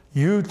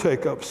 You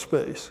take up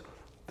space.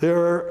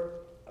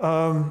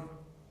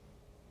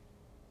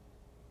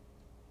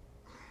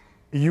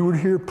 You would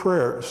hear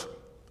prayers,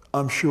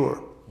 I'm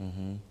sure,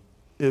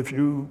 if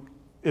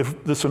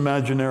this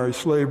imaginary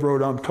slave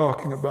road I'm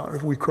talking about,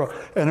 if we cross.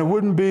 And it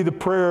wouldn't be the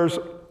prayers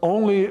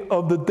only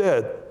of the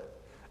dead.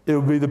 It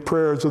would be the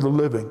prayers of the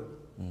living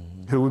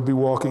who would be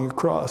walking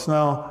across.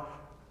 Now,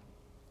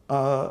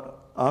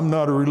 I'm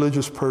not a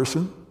religious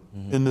person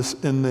in the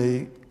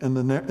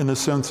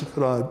sense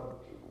that I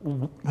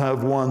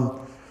have one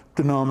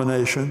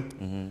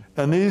denomination.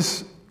 And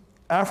these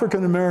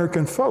African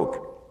American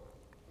folk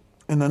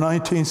in the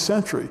 19th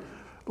century,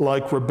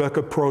 like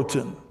Rebecca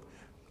Proton,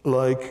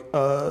 like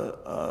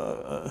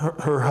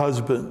her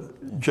husband,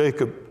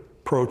 Jacob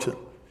Proton,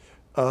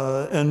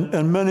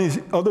 and many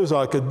others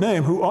I could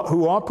name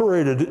who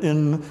operated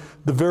in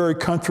the very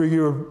country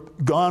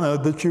of Ghana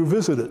that you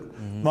visited.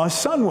 My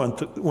son went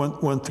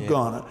to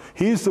Ghana.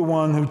 He's the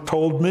one who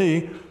told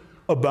me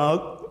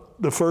about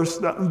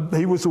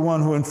he was the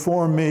one who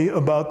informed me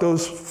about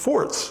those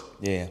forts.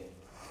 Yeah.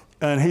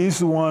 And he's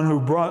the one who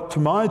brought to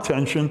my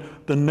attention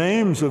the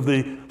names of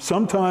the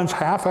sometimes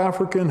half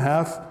African,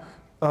 half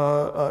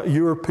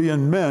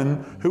European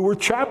men who were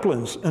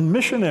chaplains and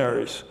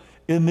missionaries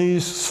in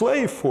these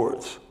slave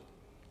forts.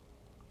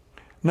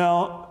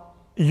 Now,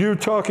 you're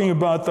talking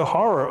about the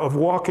horror of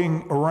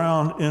walking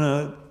around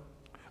in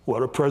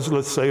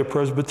let's say a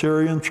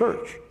Presbyterian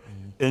church,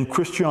 in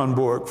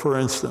Christiansborg, for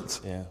instance,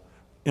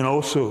 in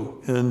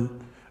Osu, in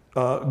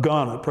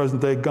Ghana,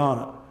 present-day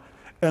Ghana.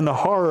 And the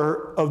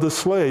horror of the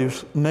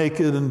slaves,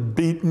 naked and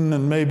beaten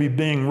and maybe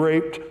being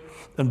raped,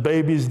 and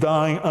babies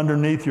dying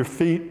underneath your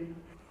feet.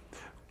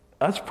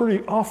 That's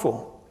pretty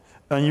awful.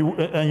 And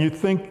you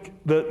think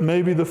that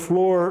maybe the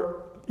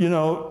floor,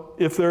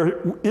 if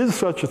there is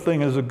such a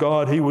thing as a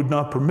God, he would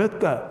not permit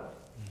that.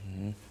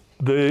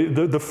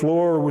 The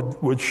floor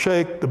would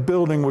shake, the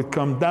building would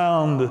come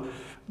down,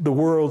 the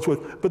worlds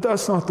would, but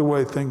that's not the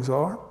way things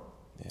are.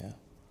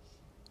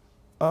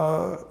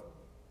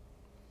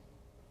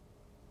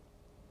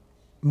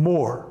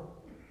 More.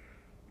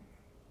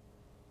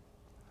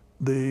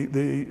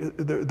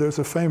 There's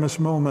a famous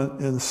moment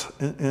in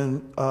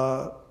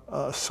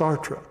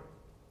Sartre,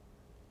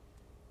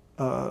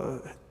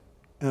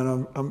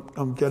 and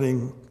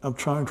I'm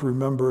trying to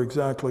remember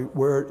exactly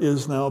where it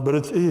is now,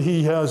 but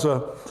he has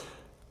a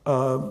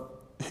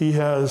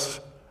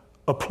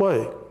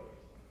play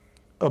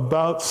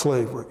about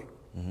slavery.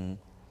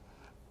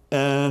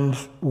 And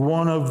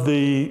one of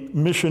the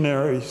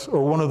missionaries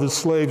or one of the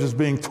slaves is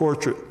being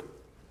tortured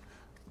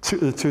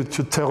to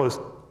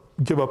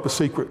give up a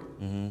secret.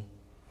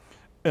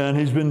 And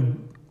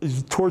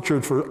he's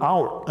tortured for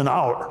an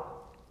hour,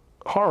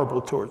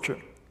 horrible torture.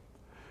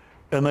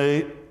 And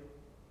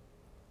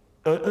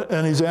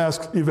and he's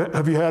asked,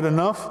 have you had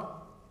enough?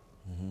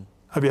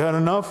 Have you had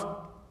enough?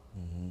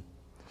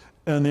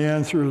 And the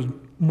answer is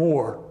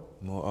more.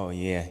 More, oh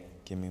yeah,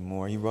 give me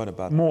more. You wrote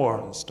about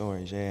more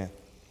stories, yeah.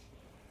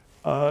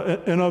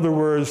 In other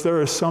words,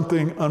 there is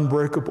something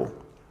unbreakable.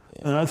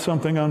 And that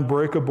something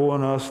unbreakable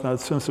in us, that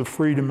sense of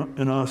freedom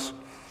in us,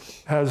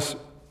 has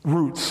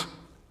roots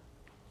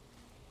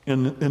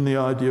in the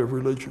idea of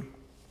religion.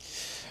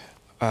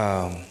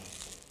 I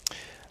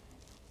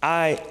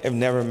have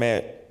never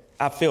met,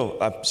 I feel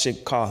I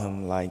should call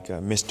him like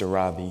Mr.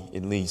 Ravi,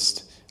 at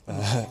least.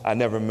 I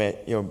never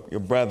met your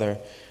brother,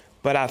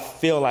 but I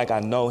feel like I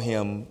know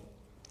him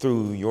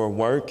through your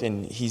work,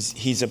 and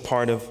he's a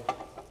part of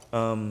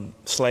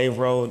Slave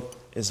Road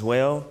as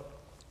well.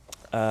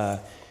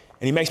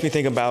 And he makes me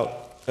think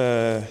about,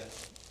 I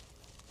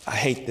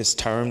hate this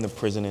term, the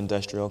prison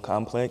industrial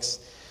complex,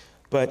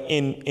 but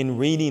in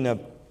reading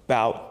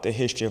about the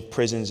history of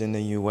prisons in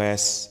the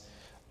US,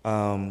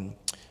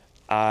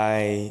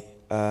 I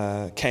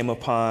came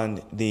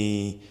upon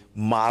the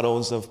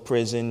models of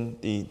prison,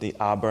 the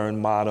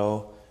Auburn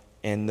model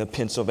and the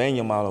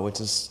Pennsylvania model,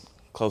 which is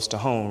close to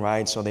home,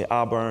 right? So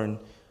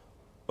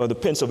the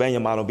Pennsylvania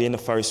model being the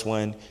first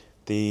one,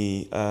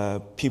 the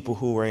people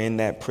who were in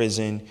that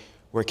prison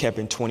were kept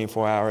in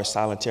 24-hour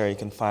solitary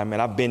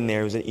confinement. I've been there.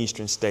 It was an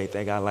Eastern state.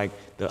 They got like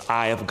the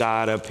eye of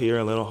God up here,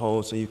 a little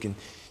hole, so you can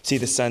see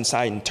the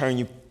sunlight and turn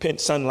you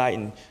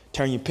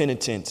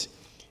penitent.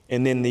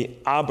 And then the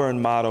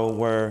Auburn model,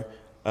 where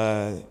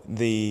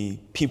the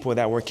people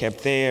that were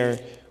kept there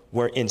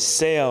were in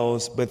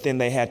cells, but then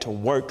they had to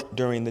work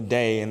during the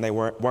day, and they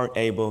weren't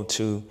able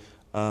to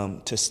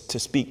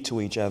speak to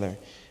each other.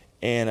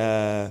 And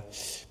I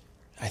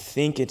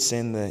think it's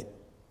in the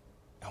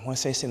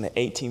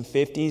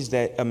 1850s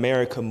that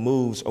America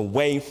moves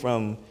away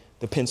from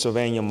the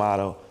Pennsylvania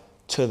model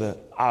to the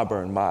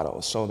Auburn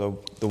model.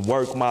 So the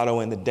work model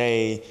in the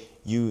day,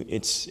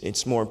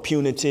 it's more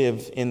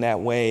punitive in that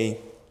way.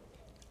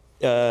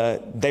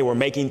 They were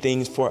making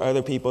things for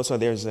other people, so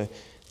there's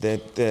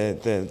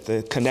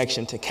the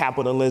connection to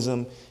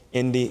capitalism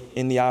in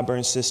the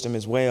Auburn system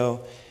as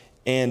well.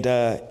 And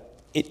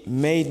it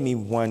made me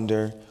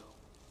wonder,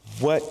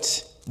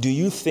 what do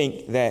you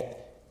think that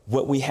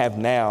what we have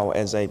now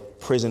as a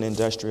prison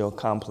industrial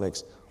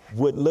complex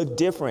would look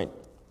different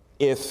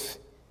if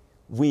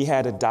we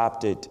had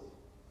adopted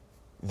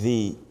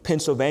the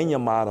Pennsylvania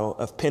model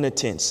of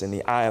penitence in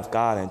the eye of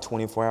God and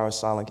 24-hour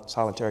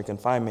solitary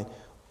confinement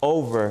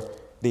over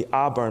the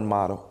Auburn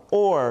model,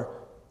 or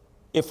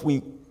if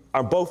we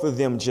are both of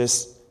them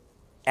just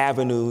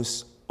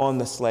avenues on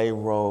the slave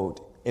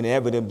road,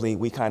 inevitably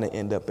we kind of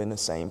end up in the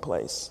same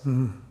place.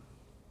 Mm-hmm.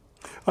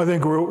 I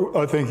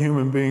think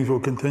human beings will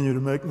continue to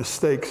make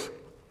mistakes,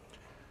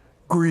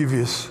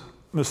 grievous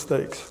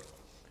mistakes,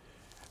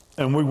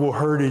 and we will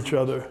hurt each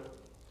other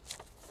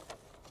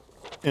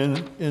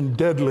in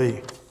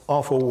deadly,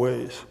 awful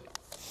ways.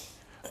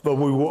 But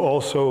we will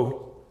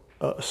also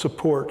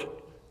support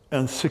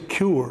and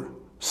succor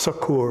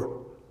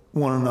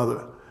one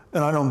another.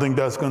 And I don't think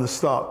that's going to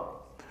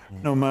stop,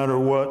 no matter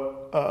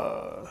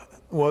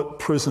what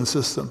prison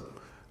system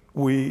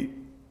we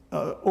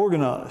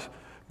organize.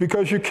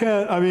 Because you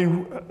can't, I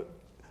mean,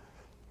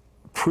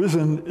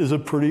 prison is a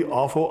pretty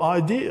awful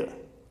idea.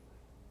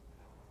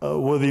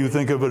 Whether you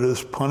think of it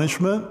as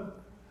punishment,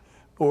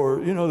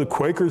 or, you know, the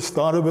Quakers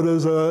thought of it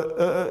as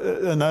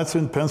and that's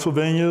in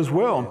Pennsylvania as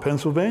well. In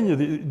Pennsylvania,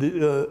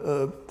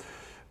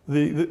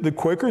 the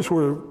Quakers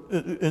were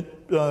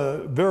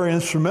very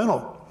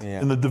instrumental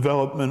in the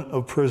development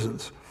of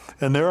prisons.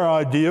 And their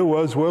idea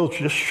was, well,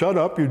 just shut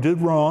up, you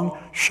did wrong,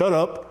 shut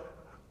up,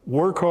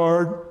 work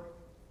hard,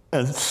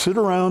 and sit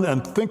around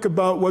and think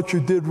about what you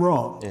did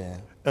wrong. Yeah.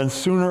 And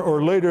sooner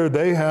or later,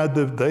 they had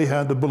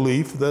the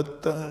belief that,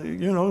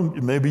 you know,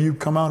 maybe you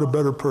come out a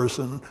better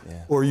person,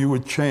 or you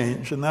would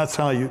change. And that's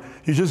how you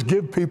just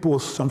give people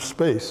some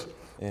space,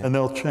 and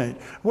they'll change.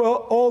 Well,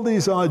 all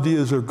these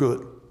ideas are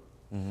good.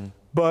 Mm-hmm.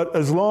 But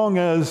as long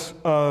as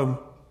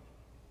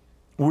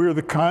we're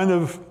the kind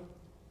of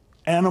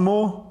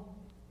animal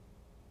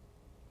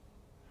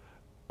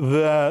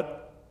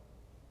that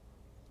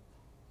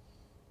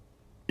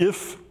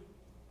if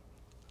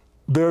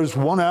there's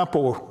one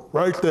apple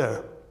right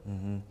there,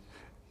 mm-hmm.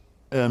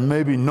 and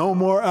maybe no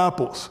more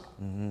apples,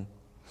 mm-hmm.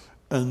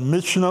 and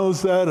Mitch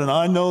knows that, and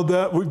I know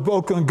that, we're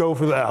both going to go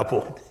for the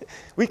apple.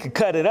 We could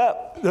cut it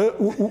up.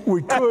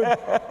 We could,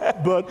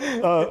 but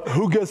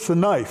who gets the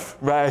knife?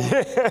 Right.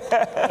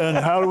 And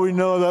how do we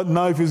know that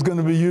knife is going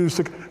to be used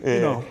to,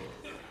 you know,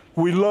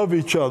 we love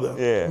each other,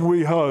 and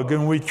we hug,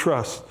 and we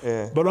trust.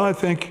 Yeah. But I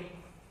think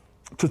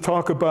to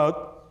talk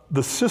about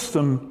the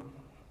system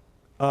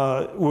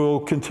will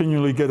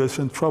continually get us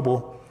in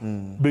trouble,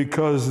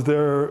 because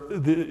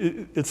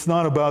it's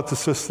not about the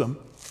system.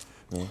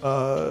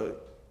 Yeah.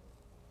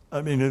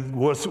 I mean,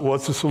 what's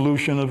the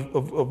solution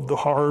of the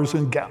horrors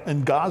in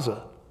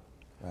Gaza?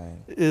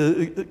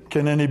 Right.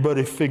 Can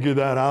anybody figure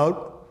that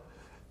out?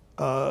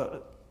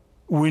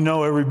 We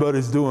know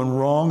everybody's doing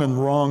wrong, and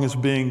wrong is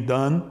being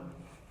done,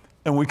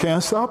 and we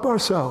can't stop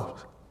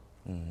ourselves.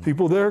 Mm-hmm.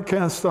 People there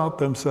can't stop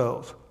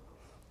themselves.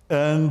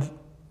 And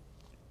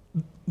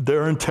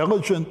they're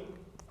intelligent,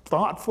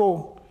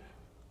 thoughtful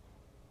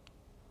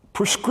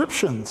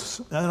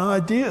prescriptions and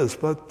ideas,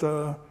 but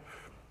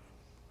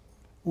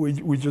we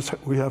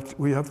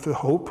have to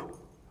hope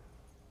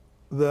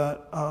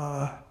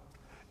that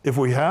if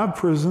we have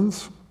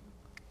prisons,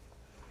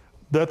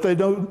 that they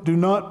do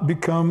not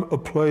become a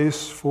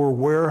place for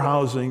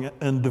warehousing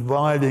and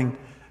dividing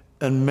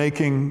and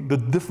making the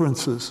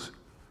differences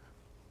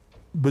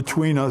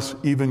between us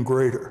even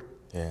greater.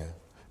 Yeah.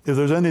 If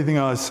there's anything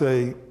I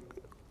say,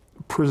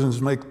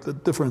 prisons make the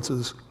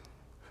differences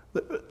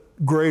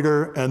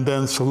greater and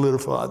then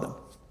solidify them.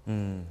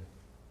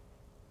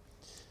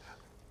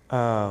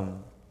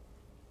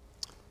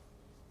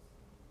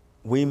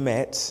 We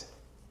met,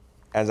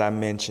 as I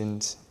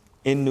mentioned,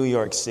 in New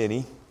York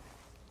City.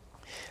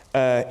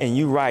 And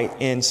you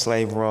write in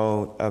Slave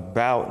Road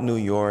about New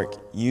York.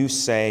 You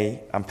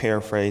say, I'm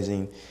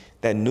paraphrasing,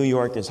 that New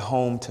York is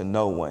home to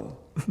no one.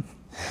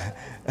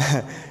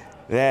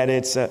 That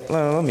it's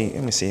let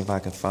me see if I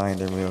can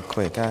find it real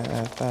quick.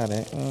 I thought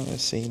it.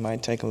 Let's see, it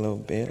might take a little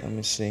bit. Let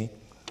me see.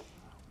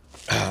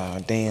 Oh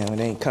damn, it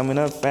ain't coming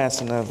up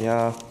fast enough,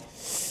 y'all.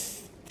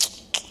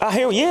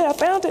 I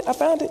found it.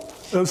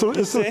 So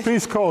it's a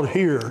piece called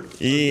Here.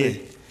 Yeah.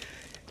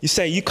 You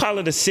say you call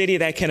it a city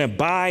that can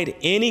abide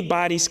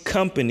anybody's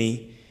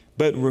company,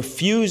 but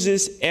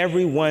refuses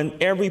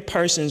every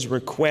person's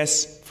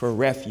request for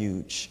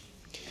refuge.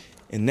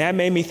 And that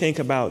made me think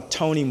about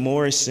Toni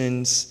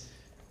Morrison's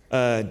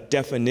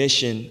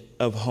definition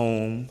of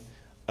home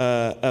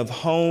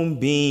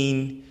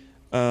being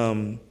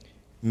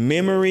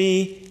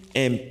memory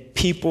and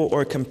people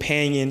or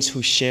companions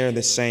who share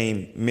the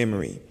same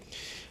memory,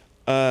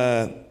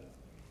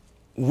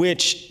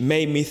 which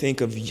made me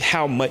think of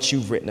how much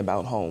you've written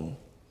about home,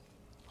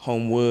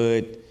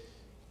 Homewood,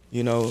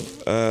 you know,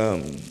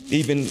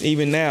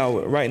 even now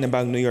writing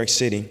about New York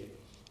City.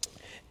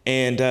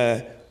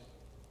 And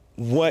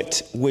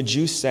what would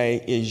you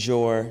say is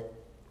your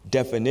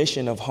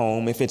definition of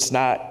home? If it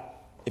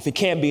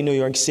can't be New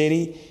York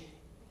City,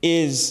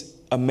 is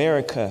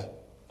America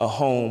a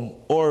home,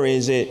 or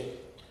is it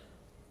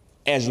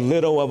as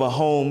little of a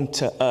home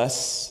to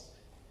us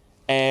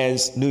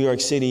as New York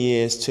City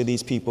is to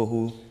these people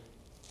who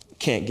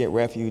can't get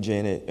refuge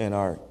in it and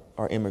are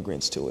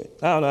immigrants to it?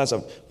 I don't know, that's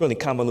a really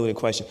convoluted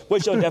question.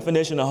 What's your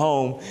definition of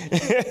home?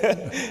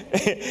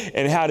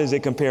 And how does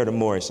it compare to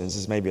Morrison's?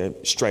 Is maybe a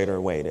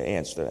straighter way to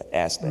ask that.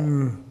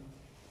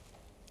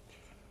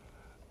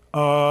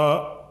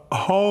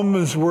 Home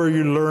is where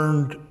you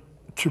learned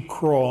to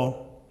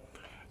crawl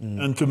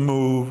and to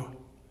move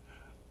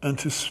and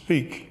to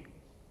speak.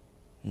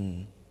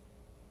 You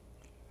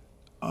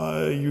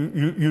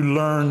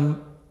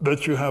learn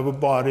that you have a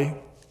body,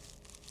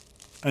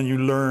 and you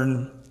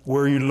learn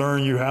where you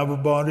learn you have a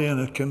body, and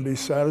it can be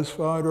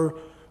satisfied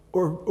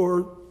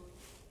or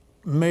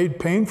made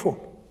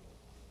painful.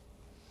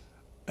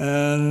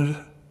 And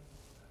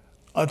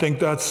I think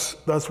that's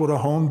what a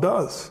home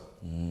does.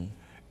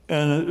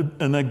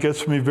 And that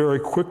gets me very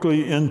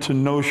quickly into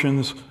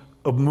notions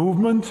of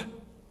movement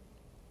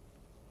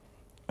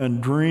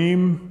and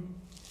dream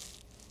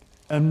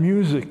and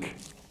music.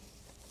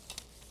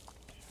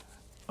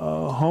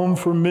 Home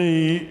for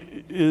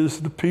me is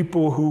the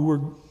people who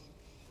were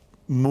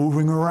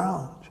moving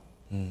around.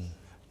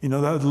 You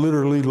know, that's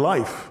literally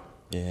life,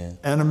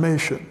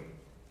 animation.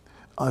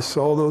 I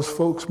saw those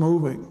folks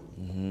moving.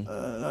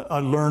 I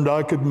learned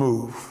I could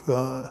move.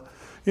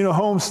 You know,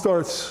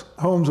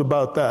 home's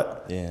about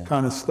that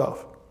kind of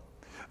stuff.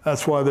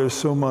 That's why there's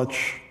so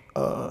much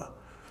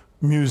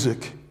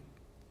music.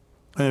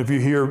 And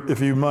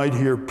if you might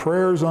hear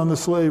prayers on the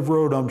slave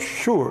road, I'm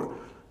sure,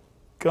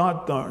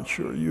 God darn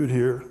sure, you'd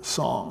hear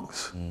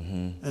songs,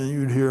 and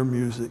you'd hear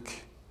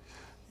music.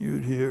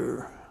 You'd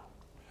hear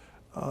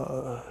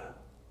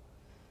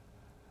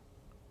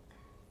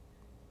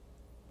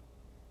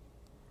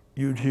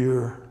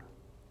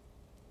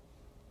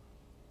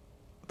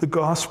the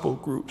gospel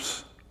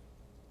groups,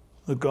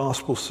 the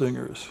gospel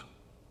singers.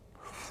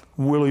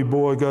 Willie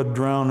Boy got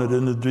drowned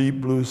in the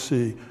deep blue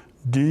sea.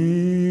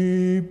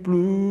 Deep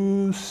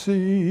blue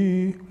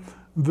sea,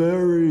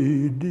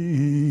 very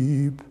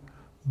deep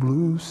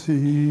blue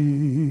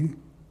sea.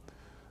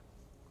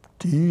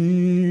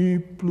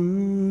 Deep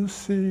blue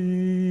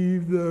sea,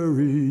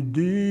 very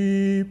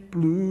deep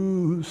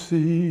blue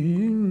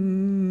sea.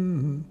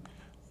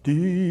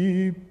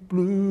 Deep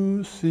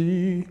blue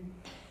sea,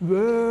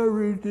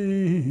 very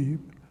deep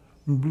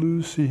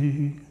blue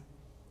sea.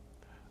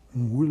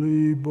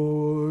 Willie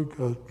Boy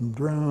got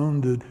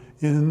drowned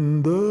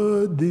in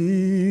the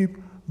deep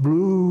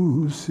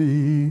blue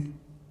sea.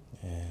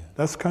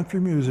 That's country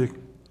music.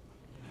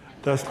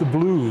 That's the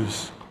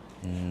blues.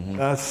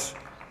 That's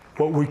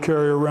what we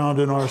carry around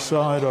in our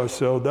side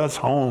ourselves. That's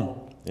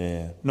home.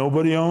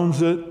 Nobody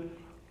owns it.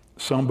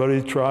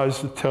 Somebody tries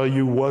to tell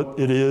you what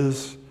it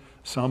is.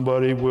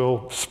 Somebody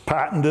will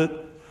patent it.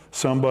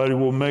 Somebody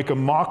will make a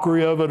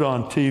mockery of it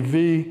on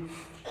TV.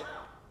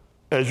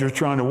 As you're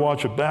trying to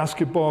watch a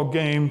basketball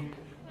game,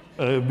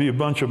 there'll be a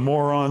bunch of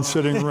morons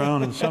sitting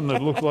around in something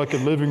that looks like a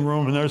living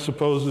room, and they're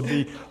supposed to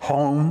be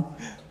home,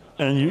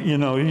 and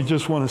you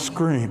just want to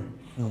scream.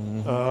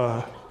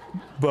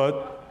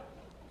 But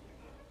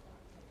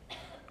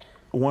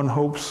one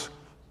hopes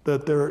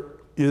that there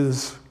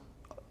is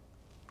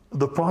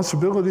the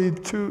possibility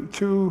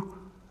to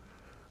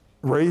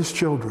raise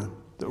children,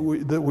 that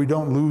we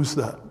don't lose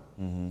that,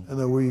 and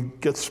that we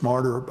get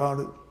smarter about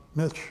it.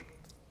 Mitch?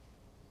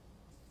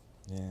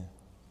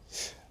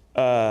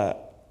 I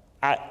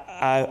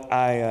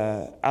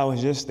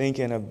was just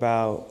thinking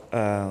about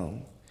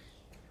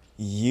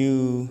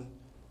you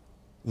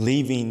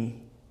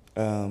leaving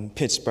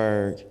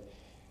Pittsburgh,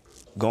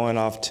 going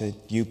off to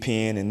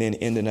UPenn, and then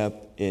ending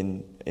up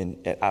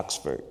at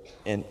Oxford.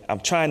 And I'm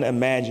trying to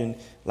imagine,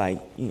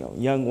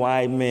 young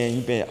Wideman,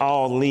 you've been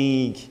all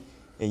league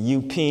at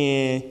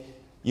UPenn,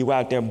 you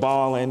out there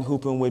balling,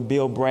 hooping with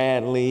Bill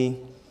Bradley,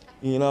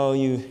 you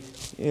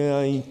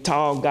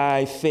tall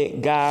guy,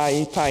 fit guy,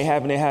 you probably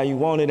having it how you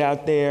want it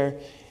out there,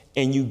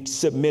 and you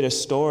submit a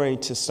story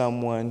to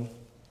someone,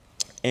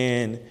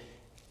 and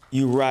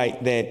you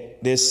write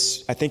that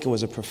this, I think it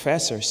was a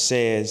professor,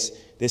 says,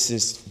 this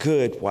is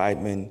good,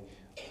 Wideman,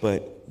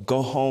 but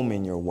go home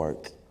in your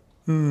work.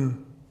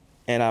 And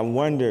I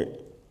wondered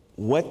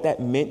what that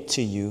meant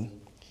to you,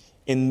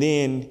 and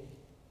then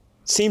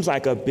seems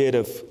like a bit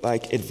of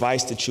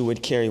advice that you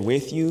would carry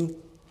with you.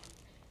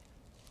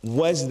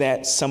 Was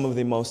that some of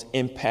the most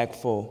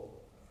impactful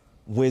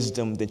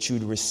wisdom that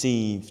you'd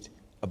received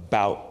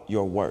about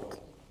your work?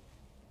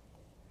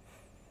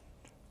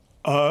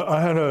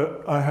 I had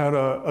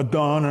a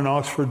Don, an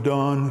Oxford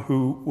Don,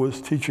 who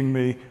was teaching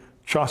me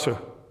Chaucer.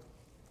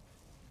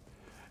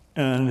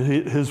 And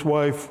his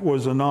wife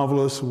was a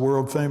novelist, a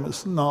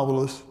world-famous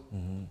novelist.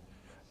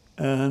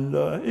 And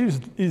he's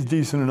a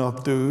decent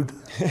enough dude.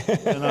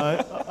 And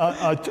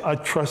I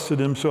trusted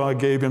him, so I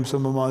gave him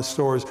some of my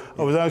stories.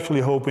 I was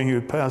actually hoping he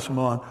would pass them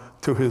on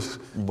to his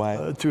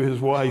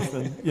wife,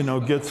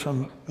 and get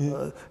some.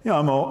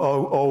 I'm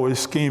always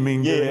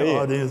scheming to the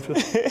audience.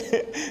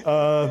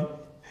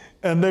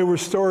 And they were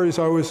stories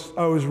I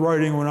was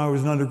writing when I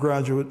was an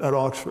undergraduate at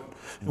Oxford.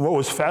 And what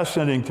was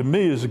fascinating to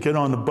me is to get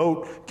on the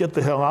boat, get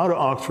the hell out of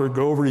Oxford,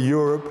 go over to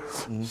Europe,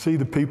 see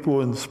the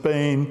people in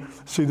Spain,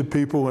 see the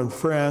people in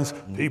France,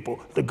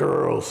 the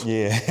girls,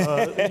 you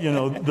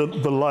know,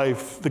 the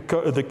life,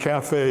 the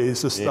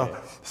cafes, the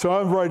stuff. So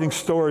I'm writing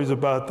stories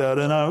about that,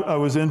 and I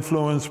was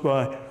influenced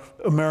by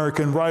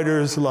American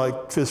writers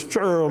like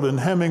Fitzgerald and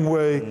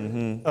Hemingway,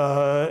 and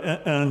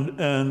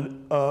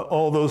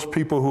all those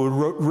people who had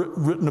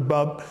written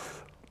about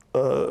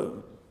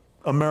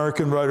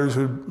American writers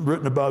who had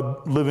written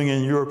about living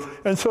in Europe.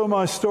 And so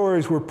my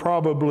stories were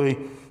probably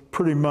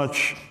pretty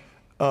much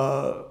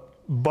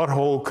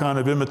butthole kind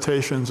of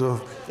imitations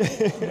of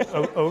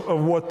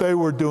what they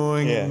were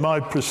doing, and my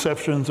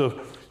perceptions of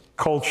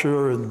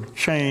culture and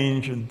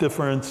change and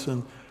difference.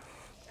 And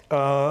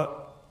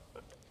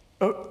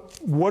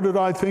what did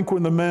I think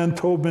when the man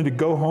told me to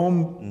go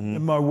home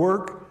in my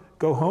work?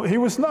 Go home. He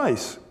was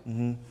nice.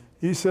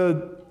 He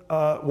said,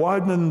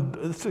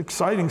 Wideman, it's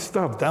exciting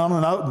stuff, down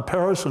and out in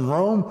Paris and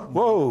Rome.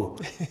 Whoa.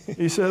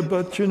 He said,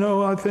 but you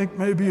know, I think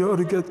maybe you ought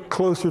to get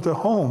closer to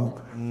home.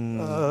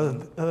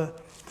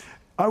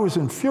 I was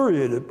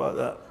infuriated by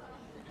that,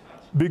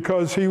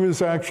 because he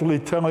was actually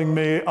telling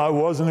me I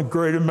wasn't a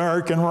great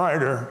American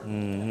writer.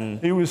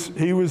 He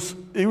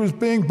was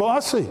being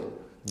bossy,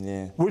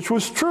 which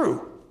was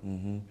true.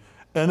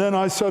 And then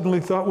I suddenly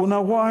thought, well,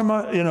 now why am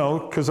I, you know,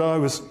 because I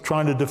was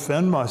trying to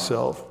defend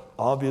myself,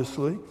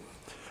 obviously.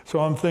 So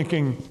I'm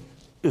thinking,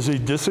 is he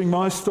dissing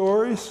my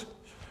stories?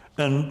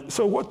 And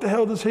so what the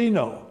hell does he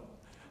know?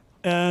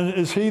 And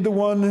is he the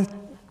one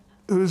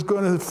who's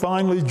going to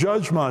finally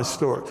judge my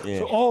story?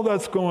 So all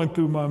that's going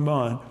through my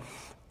mind.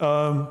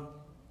 I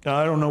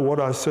don't know what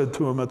I said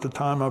to him at the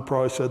time. I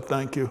probably said,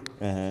 thank you,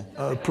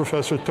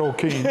 Professor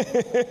Tolkien.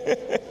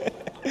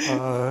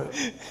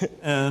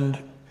 And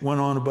went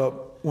on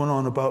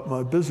about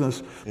my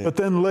business. But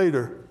then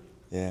later,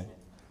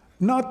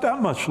 not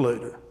that much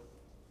later,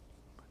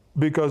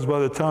 because by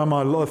the time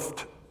I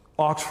left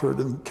Oxford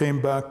and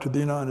came back to the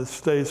United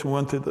States and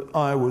went to the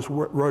Iowa's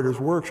Writers'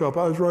 Workshop,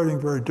 I was writing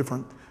very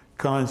different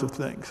kinds of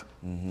things.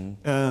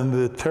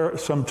 And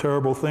some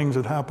terrible things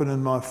had happened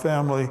in my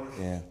family,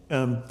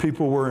 and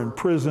people were in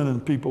prison,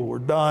 and people were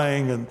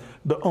dying, and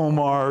the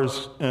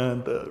Omars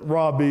and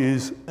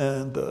Robbies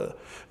and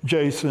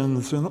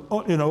Jasons, and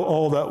you know,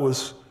 all that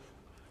was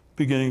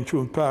beginning to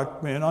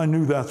impact me, and I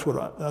knew that's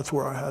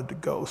where I had to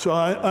go. So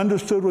I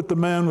understood what the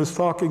man was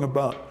talking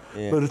about,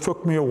 but it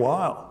took me a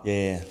while.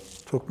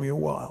 Took me a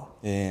while.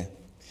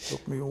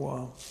 Took me a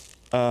while.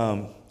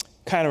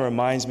 Kind of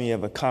reminds me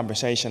of a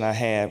conversation I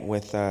had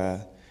with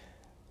a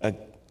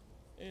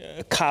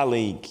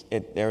colleague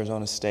at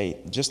Arizona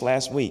State just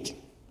last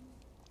week,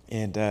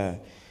 and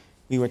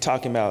we were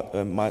talking about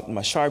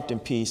my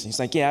Sharpton piece. And he's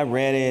like, "Yeah, I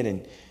read it,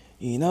 and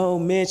you know,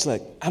 Mitch,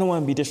 look, I don't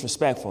want to be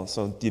disrespectful."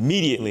 So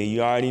immediately,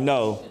 you already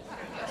know,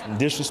 some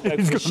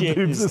disrespectful shit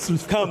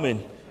is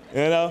coming.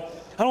 You know,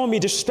 I don't want to be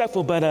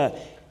disrespectful, but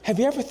have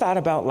you ever thought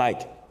about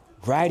like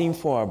writing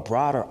for a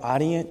broader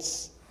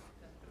audience?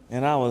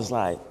 And I was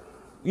like,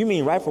 you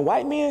mean write for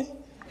white men?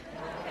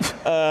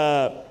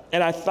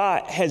 And I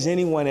thought, has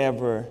anyone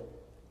ever,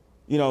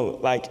 you know,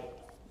 like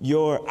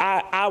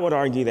I would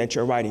argue that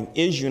your writing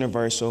is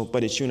universal,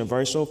 but it's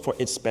universal for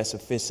its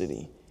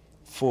specificity.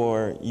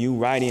 For you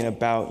writing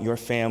about your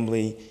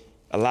family,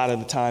 a lot of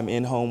the time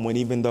in Homewood,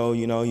 even though,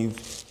 you know, you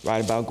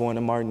write about going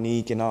to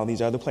Martinique and all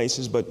these other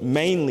places, but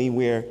mainly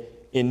we're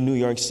in New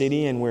York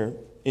City and we're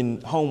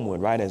in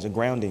Homewood, right, as a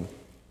grounding.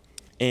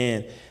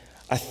 And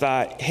I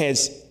thought,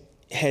 has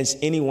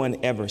anyone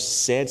ever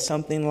said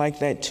something like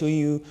that to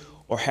you?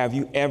 Or have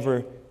you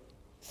ever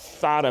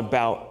thought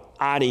about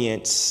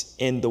audience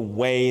in the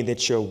way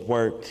that your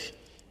work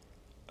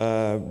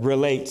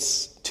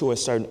relates to a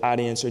certain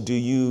audience? Or do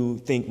you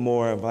think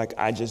more of like,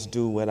 I just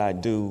do what I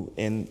do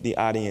and the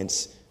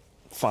audience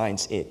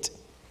finds it?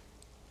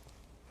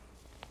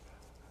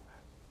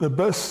 The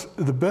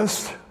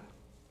best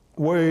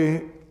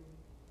way,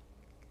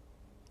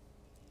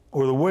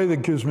 or the way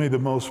that gives me the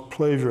most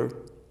pleasure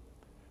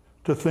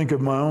to think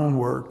of my own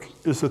work,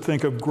 is to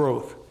think of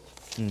growth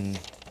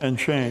and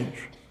change.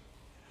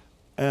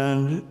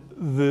 And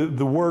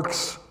the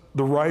works,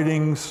 the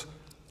writings,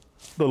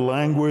 the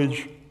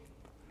language,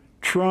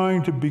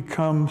 trying to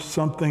become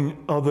something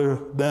other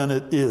than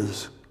it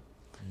is,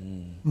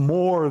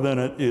 more than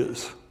it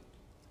is.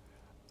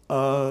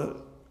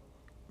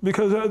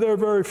 Because there are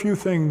very few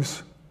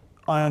things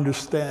I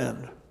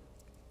understand.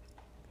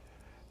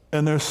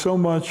 And there's so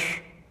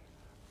much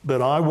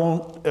that I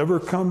won't ever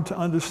come to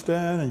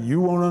understand, and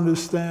you won't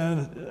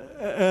understand.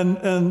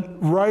 And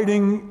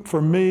writing,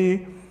 for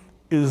me,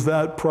 is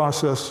that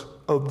process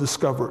of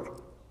discovery.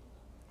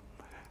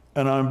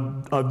 And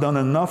I've done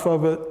enough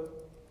of it,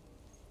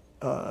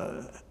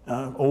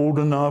 I'm old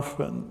enough,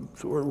 and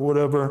or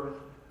whatever,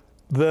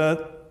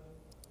 that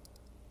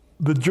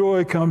the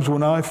joy comes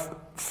when I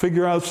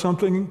figure out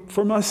something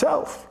for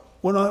myself,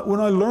 when I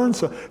learn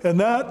something. And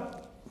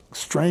that,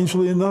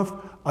 strangely enough,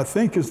 I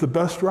think is the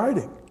best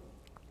writing,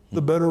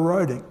 the better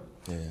writing.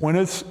 When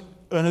it's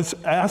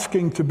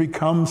asking to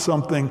become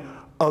something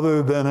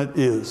other than it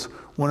is,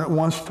 when it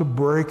wants to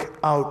break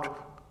out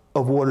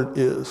of what it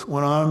is,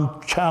 when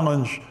I'm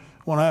challenged,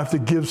 when I have to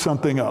give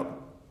something up.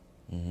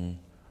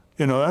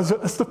 You know,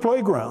 that's the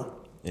playground.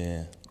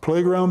 Yeah.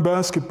 Playground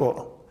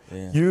basketball.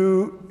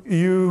 Yeah.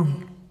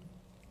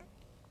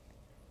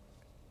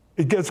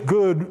 It gets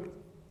good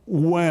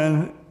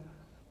when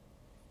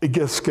it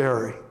gets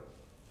scary.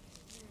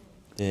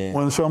 Yeah.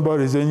 When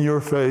somebody's in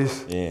your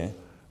face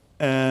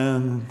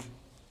and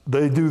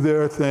they do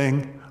their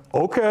thing,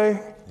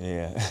 okay.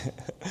 Yeah.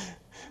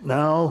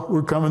 Now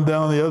we're coming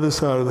down the other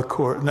side of the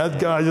court, and that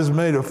guy just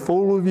made a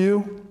fool of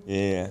you.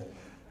 Yeah.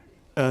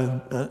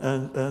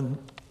 And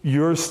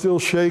you're still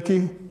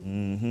shaky,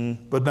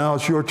 but now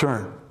it's your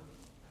turn.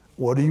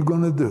 What are you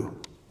going to do?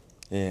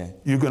 Yeah.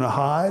 You going to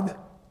hide?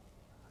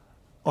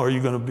 Or are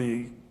you going to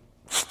be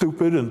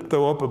stupid and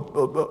throw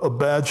up a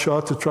bad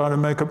shot to try to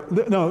make up?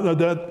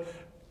 No,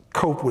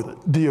 cope with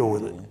it. Deal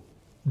with it.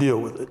 Deal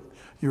with it.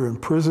 You're in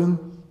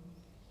prison.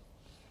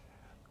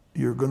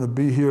 You're going to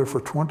be here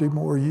for 20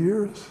 more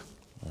years.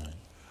 Right.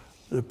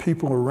 There are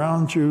people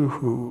around you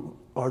who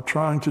are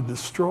trying to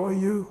destroy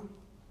you.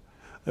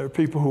 There are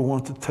people who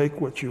want to take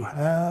what you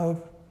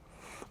have.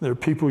 There are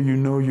people you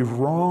know you've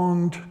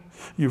wronged.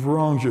 You've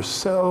wronged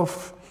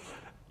yourself.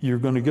 You're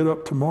going to get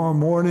up tomorrow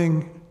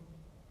morning.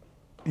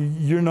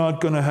 You're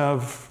not going to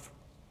have,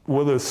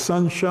 whether it's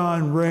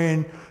sunshine,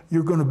 rain,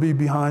 you're going to be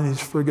behind these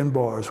friggin'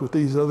 bars with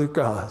these other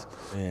guys,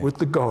 with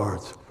the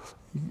guards.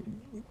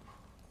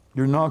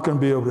 You're not going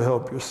to be able to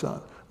help your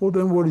son. Well,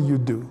 then what do you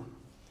do?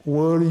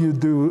 What do you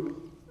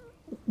do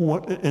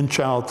in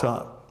child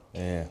time?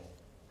 Yeah.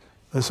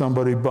 If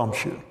somebody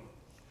bumps you,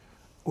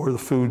 or the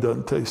food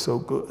doesn't taste so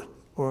good,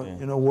 or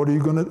you know, what are you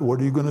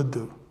gonna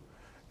do?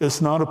 It's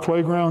not a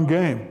playground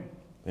game.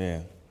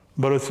 Yeah.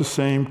 But it's the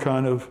same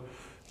kind of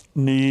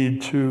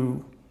need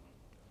to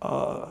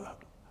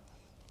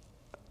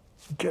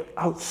get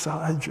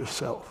outside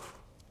yourself.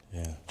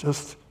 Yeah.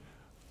 Just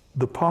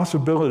the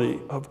possibility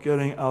of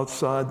getting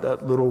outside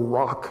that little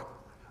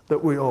rock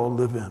that we all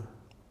live in.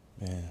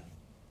 Yeah.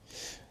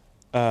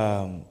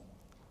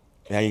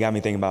 Now you got me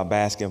thinking about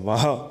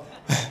basketball.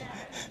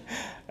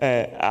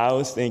 I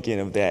was thinking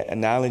of that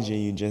analogy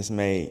you just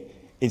made.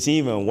 It's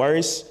even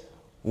worse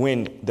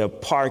when the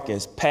park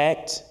is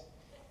packed,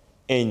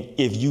 and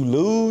if you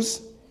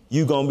lose,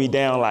 you're gonna be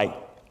down like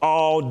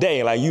all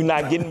day. Like you're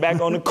not getting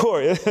back on the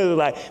court.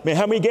 Like, man,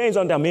 how many games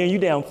I'm down? Man, you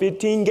down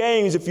 15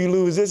 games if you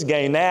lose this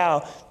game.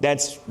 Now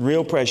that's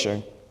real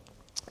pressure.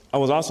 I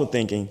was also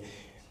thinking,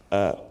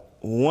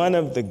 one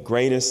of the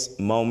greatest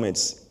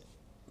moments,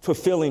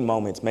 fulfilling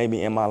moments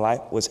maybe in my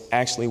life, was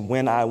actually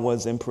when I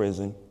was in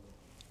prison.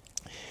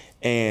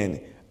 And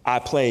I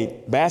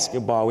played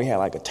basketball. We had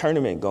like a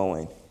tournament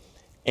going.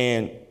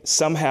 And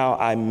somehow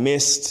I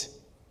missed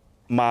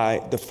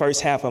the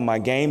first half of my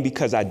game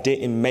because I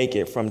didn't make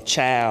it from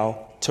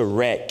chow to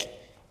rec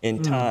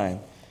in time.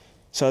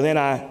 So then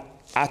I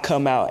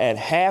come out at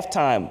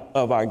halftime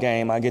of our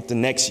game. I get the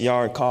next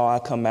yard call. I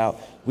come out.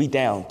 We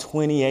down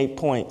 28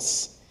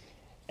 points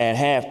at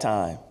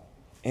halftime.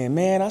 And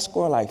man, I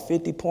scored like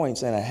 50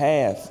 points and a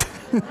half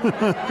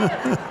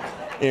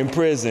in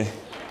prison.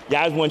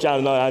 Yeah, I just want y'all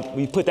to know,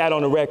 we put that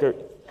on the record.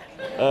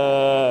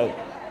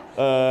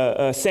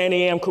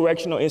 Sandy Am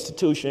Correctional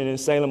Institution in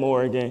Salem,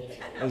 Oregon.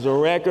 There's a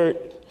record,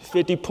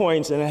 50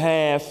 points and a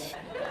half,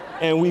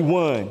 and we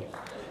won.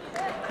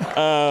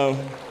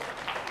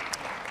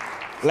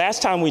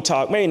 Last time we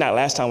talked, maybe not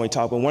last time we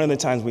talked, but one of the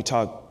times we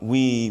talked,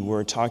 we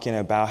were talking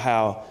about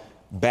how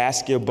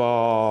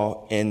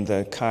basketball and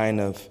the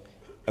kind of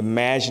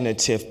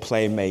imaginative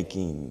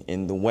playmaking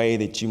and the way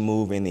that you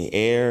move in the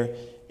air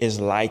is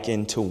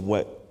likened to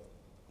what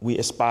we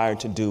aspire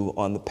to do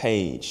on the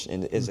page,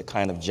 and is a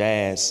kind of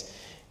jazz.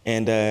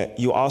 And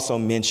you also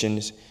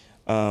mentioned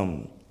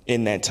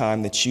in that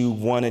time that you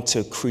wanted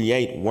to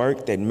create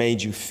work that made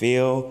you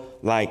feel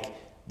like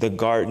the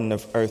Garden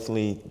of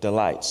Earthly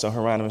Delights. So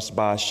Hieronymus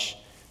Bosch,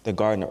 the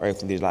Garden of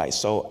Earthly Delights.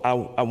 So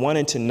I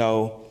wanted to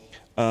know,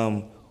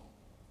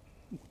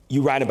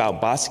 you write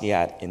about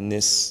Basquiat in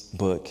this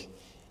book.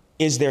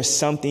 Is there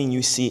something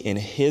you see in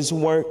his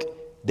work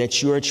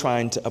that you're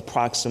trying to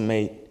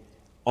approximate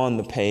on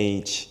the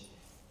page?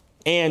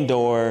 And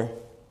or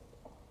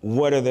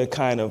what are the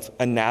kind of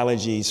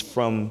analogies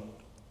from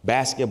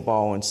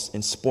basketball and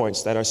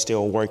sports that are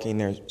still working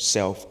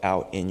themselves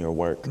out in your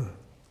work?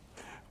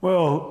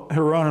 Well,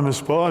 Hieronymus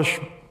Bosch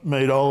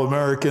made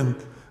All-American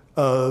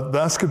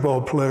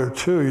basketball player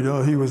too. You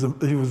know, he was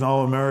an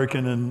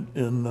All-American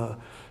in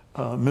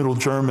Middle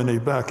Germany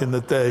back in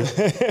the day.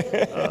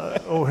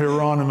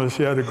 Hieronymus,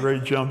 he had a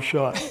great jump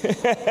shot.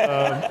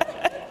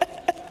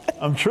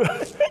 I'm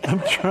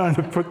trying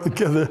to put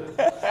together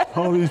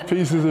all these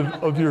pieces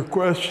of your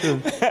question.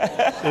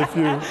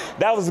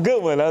 That was a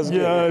good one. That was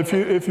good. Yeah,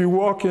 if you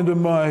walk into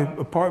my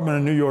apartment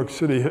in New York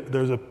City,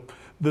 there's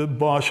the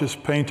Bosch is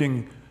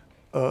painting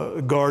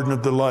Garden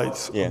of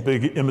Delights, a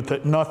big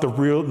imitation, not the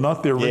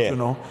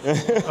original,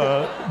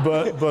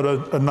 but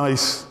a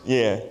nice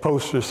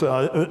poster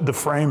size. The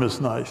frame is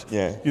nice.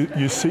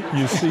 You see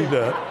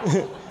that,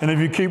 and if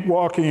you keep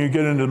walking, you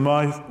get into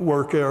my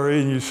work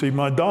area, and you see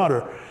my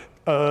daughter.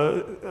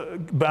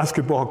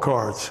 Basketball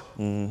cards.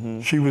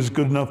 She was a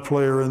good enough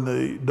player in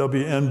the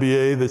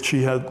WNBA that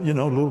she had,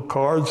 little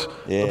cards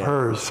of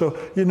hers. So,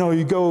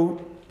 you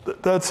go,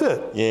 that's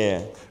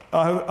it.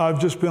 I've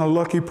just been a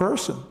lucky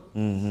person.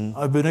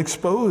 I've been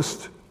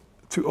exposed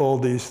to all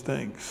these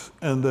things,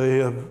 and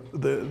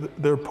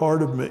they're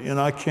part of me, and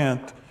I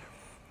can't,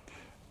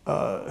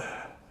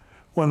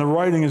 when the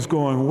writing is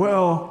going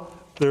well,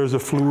 there's a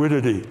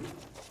fluidity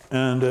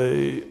and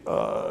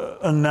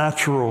a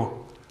natural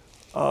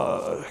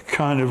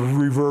kind of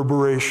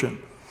reverberation,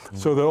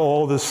 so that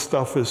all this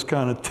stuff is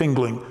kind of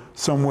tingling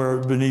somewhere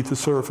beneath the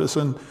surface,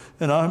 and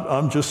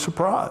I'm just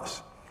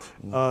surprised.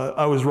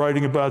 I was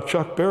writing about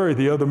Chuck Berry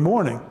the other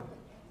morning,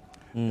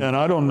 and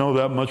I don't know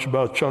that much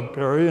about Chuck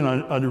Berry, and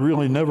I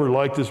really never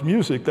liked his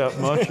music that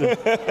much.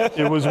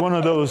 It was one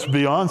of those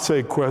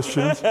Beyonce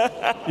questions,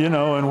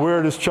 and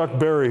where does Chuck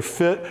Berry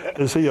fit?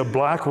 Is he a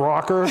black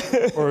rocker,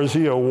 or is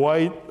he a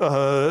white,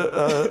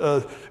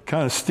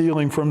 kind of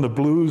stealing from the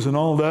blues and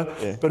all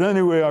that? But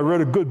anyway, I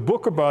read a good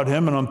book about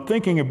him, and I'm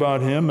thinking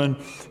about him, and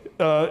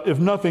if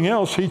nothing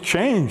else, he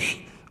changed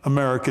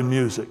American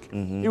music.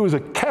 He was a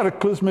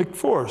cataclysmic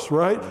force,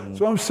 right?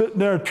 So I'm sitting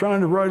there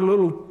trying to write a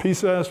little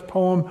piece-ass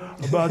poem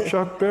about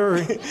Chuck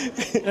Berry,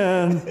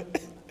 and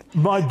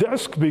my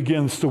desk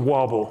begins to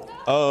wobble.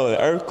 Oh, the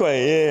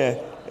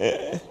earthquake,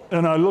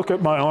 And I look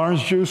at my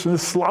orange juice, and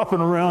it's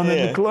slopping around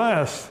in the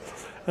glass.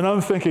 And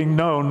I'm thinking,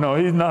 no,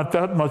 he's not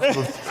that much of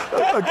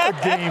a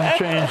game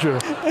changer.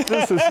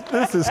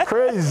 This is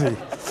crazy.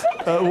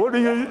 What are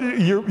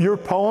your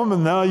poem,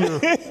 and now you're...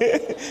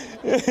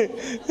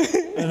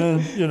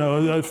 And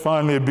then,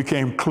 finally it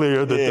became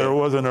clear that there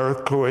was an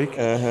earthquake.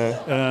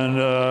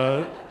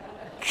 And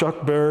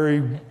Chuck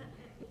Berry,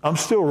 I'm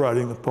still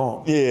writing the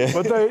poem.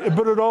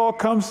 But it all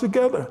comes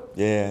together.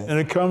 And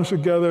it comes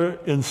together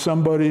in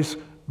somebody's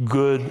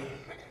good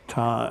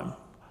time.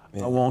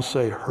 I won't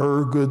say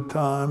her good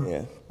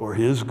time or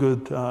his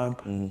good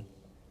time,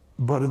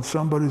 but in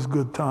somebody's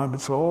good time,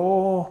 it's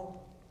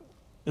all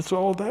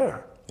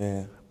there.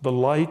 The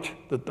light,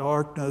 the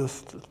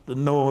darkness, the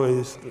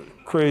noise, the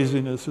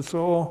craziness, it's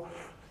all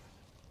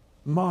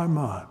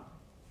my.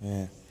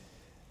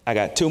 I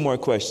got two more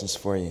questions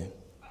for you.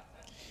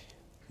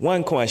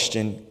 One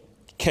question,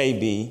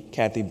 KB,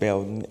 Kathy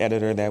Belton,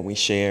 editor that we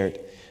shared,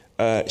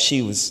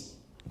 she was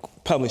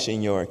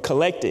publishing your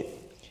Collected,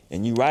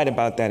 and you write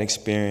about that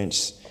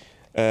experience.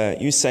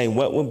 You say,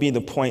 what would be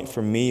the point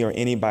for me or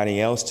anybody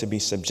else to be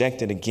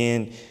subjected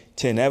again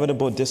to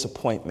inevitable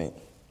disappointment?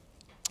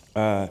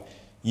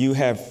 You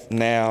have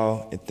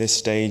now, at this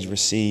stage,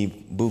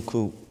 received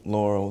buku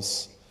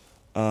laurels,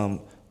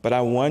 but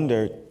I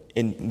wonder,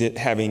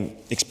 having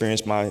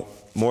experienced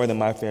more than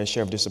my fair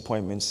share of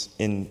disappointments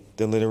in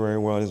the literary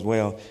world as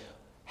well,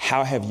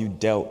 how have you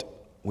dealt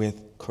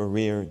with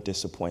career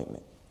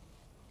disappointment?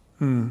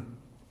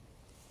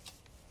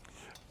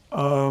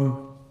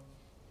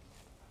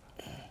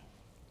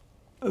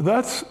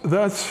 That's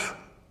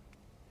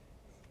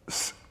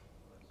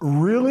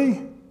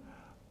really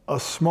a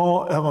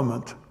small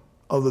element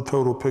of the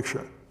total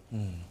picture.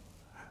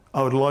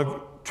 I would like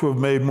to have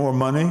made more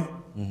money,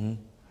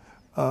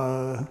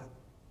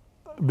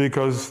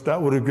 because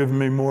that would have given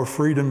me more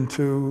freedom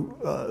to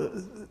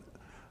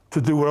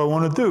do what I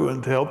want to do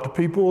and to help the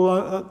people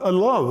I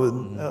love.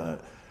 And,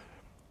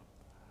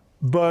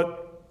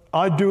 but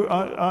I do,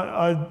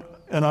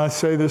 and I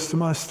say this to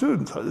my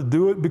students: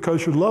 do it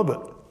because you love it.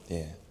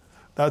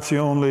 That's the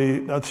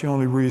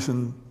only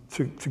reason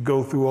to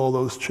go through all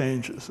those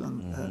changes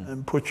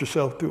and put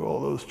yourself through all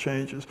those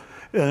changes.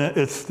 And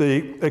it's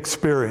the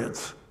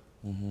experience.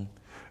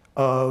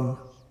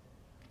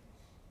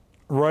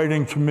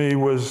 Writing to me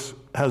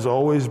has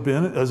always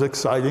been as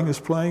exciting as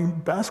playing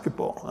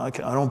basketball. I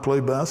don't play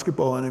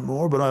basketball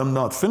anymore, but I'm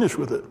not finished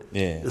with it.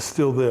 It's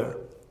still there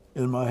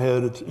in my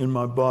head, it's in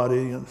my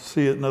body, and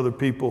see it in other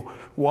people,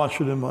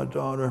 watch it in my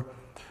daughter.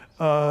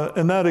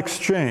 And that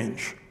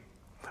exchange,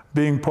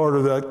 being part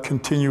of that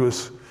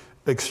continuous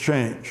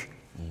exchange.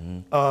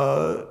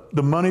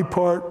 The money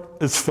part,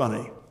 it's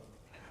funny.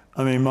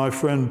 I mean, my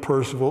friend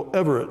Percival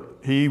Everett,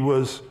 he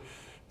was,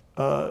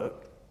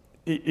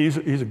 he's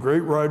a great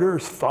writer,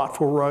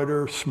 thoughtful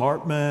writer,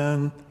 smart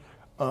man.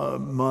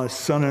 My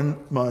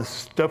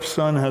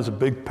stepson has a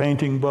big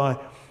painting by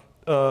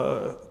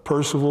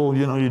Percival.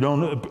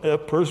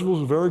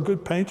 Percival's a very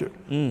good painter.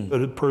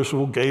 But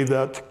Percival gave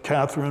that to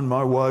Catherine,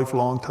 my wife,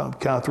 long time.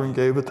 Catherine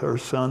gave it to her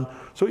son.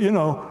 So,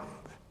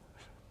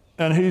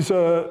 and he's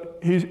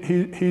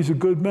a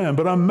good man,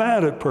 but I'm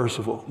mad at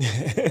Percival.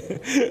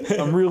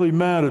 I'm really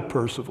mad at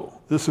Percival.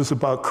 This is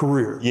about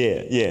career.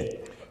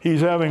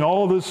 He's having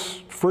all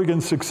this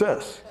friggin'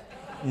 success,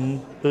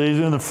 He's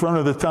in the front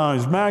of the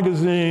Times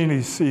Magazine.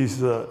 He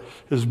sees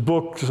his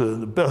books,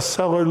 the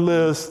bestseller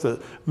list,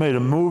 made a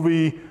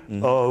movie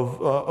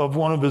of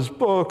one of his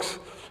books.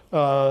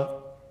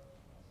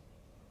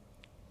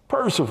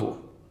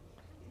 Percival,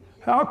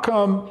 how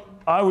come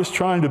I was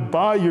trying to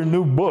buy your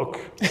new book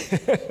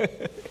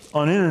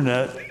on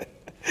internet,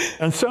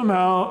 and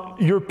somehow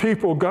your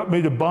people got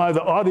me to buy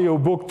the audio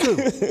book too?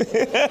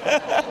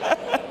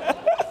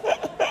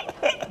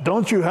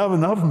 Don't you have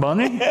enough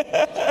money?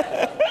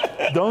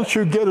 Don't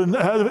you get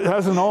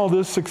hasn't all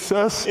this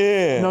success?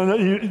 Yeah. No,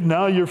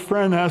 now your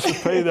friend has to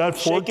pay that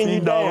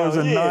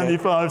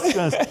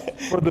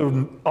 $14.95 for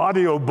the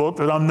audio book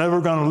that I'm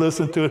never going to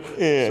listen to.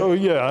 Yeah. So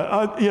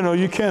yeah,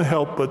 you can't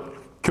help but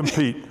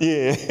compete.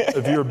 Yeah.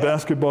 If you're a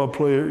basketball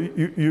player,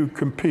 you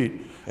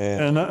compete.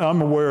 Yeah. And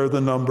I'm aware of the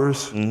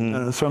numbers,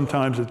 and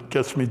sometimes it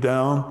gets me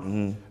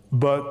down,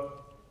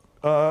 but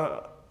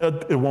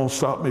it won't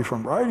stop me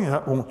from writing.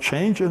 That won't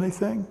change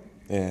anything.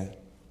 Yeah.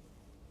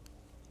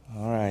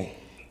 All right.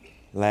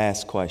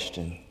 Last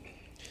question.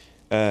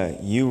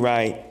 You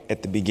write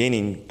at the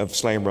beginning of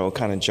Slave Road,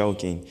 kind of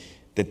joking,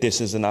 that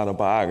this is an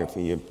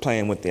autobiography. You're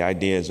playing with the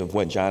ideas of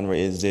what genre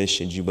is this?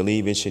 Should you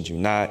believe it? Should you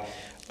not?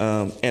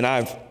 And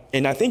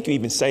I think you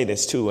even say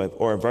this too,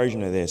 or a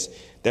version of this,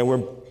 that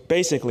we're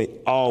basically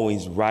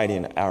always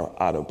writing our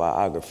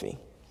autobiography.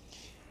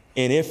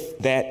 And if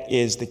that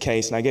is the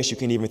case, and I guess you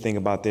can even think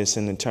about this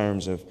in the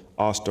terms of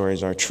all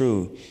stories are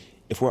true,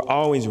 if we're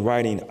always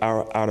writing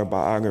our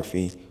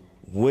autobiography,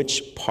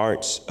 which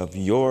parts of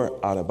your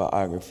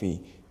autobiography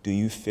do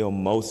you feel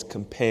most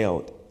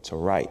compelled to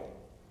write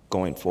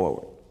going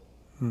forward?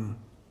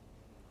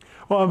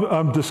 Well,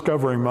 I'm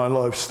discovering my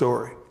life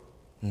story.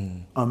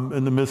 I'm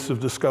in the midst of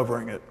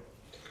discovering it.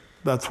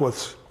 That's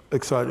what's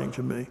exciting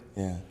to me.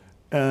 Yeah.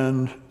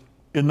 And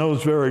in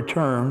those very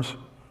terms,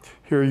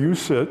 here you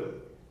sit,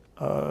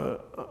 a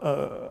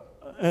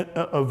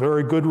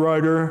very good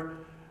writer,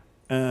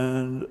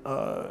 and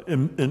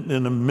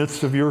in the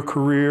midst of your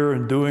career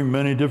and doing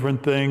many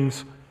different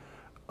things,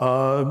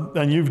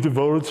 and you've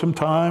devoted some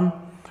time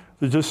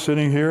to just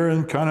sitting here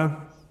and kind of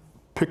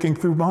picking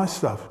through my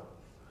stuff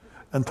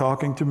and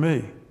talking to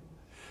me.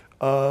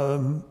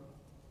 And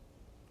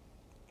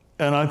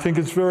I think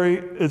it's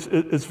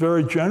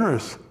very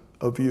generous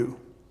of you.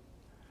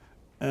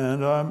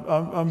 And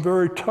I'm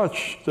very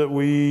touched that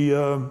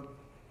we're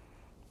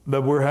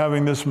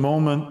having this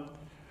moment,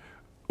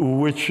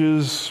 which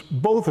is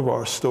both of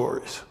our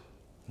stories.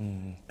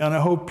 And I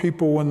hope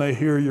people, when they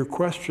hear your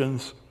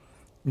questions,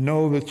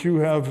 know that you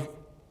have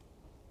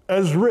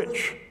as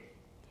rich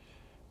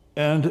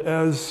and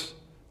as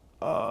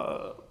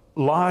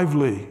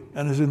lively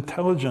and as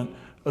intelligent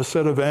a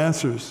set of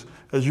answers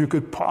as you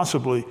could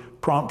possibly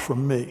prompt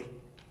from me.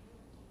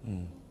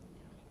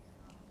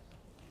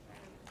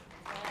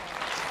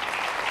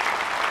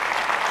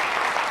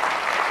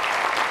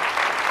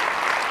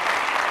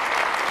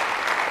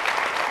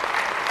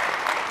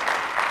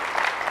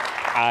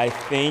 I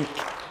think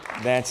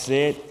that's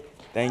it.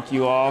 Thank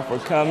you all for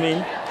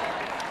coming.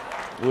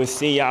 We'll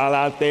see y'all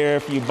out there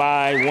if you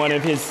buy one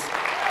of his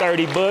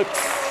 30 books.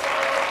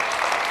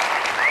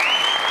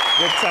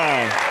 Good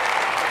time.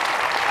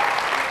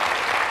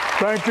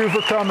 Thank you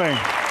for coming.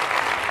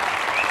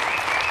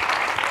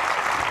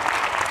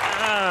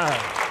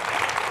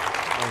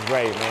 That was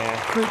great, man.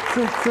 Creak,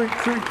 creak, creak,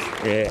 creak.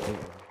 Yeah.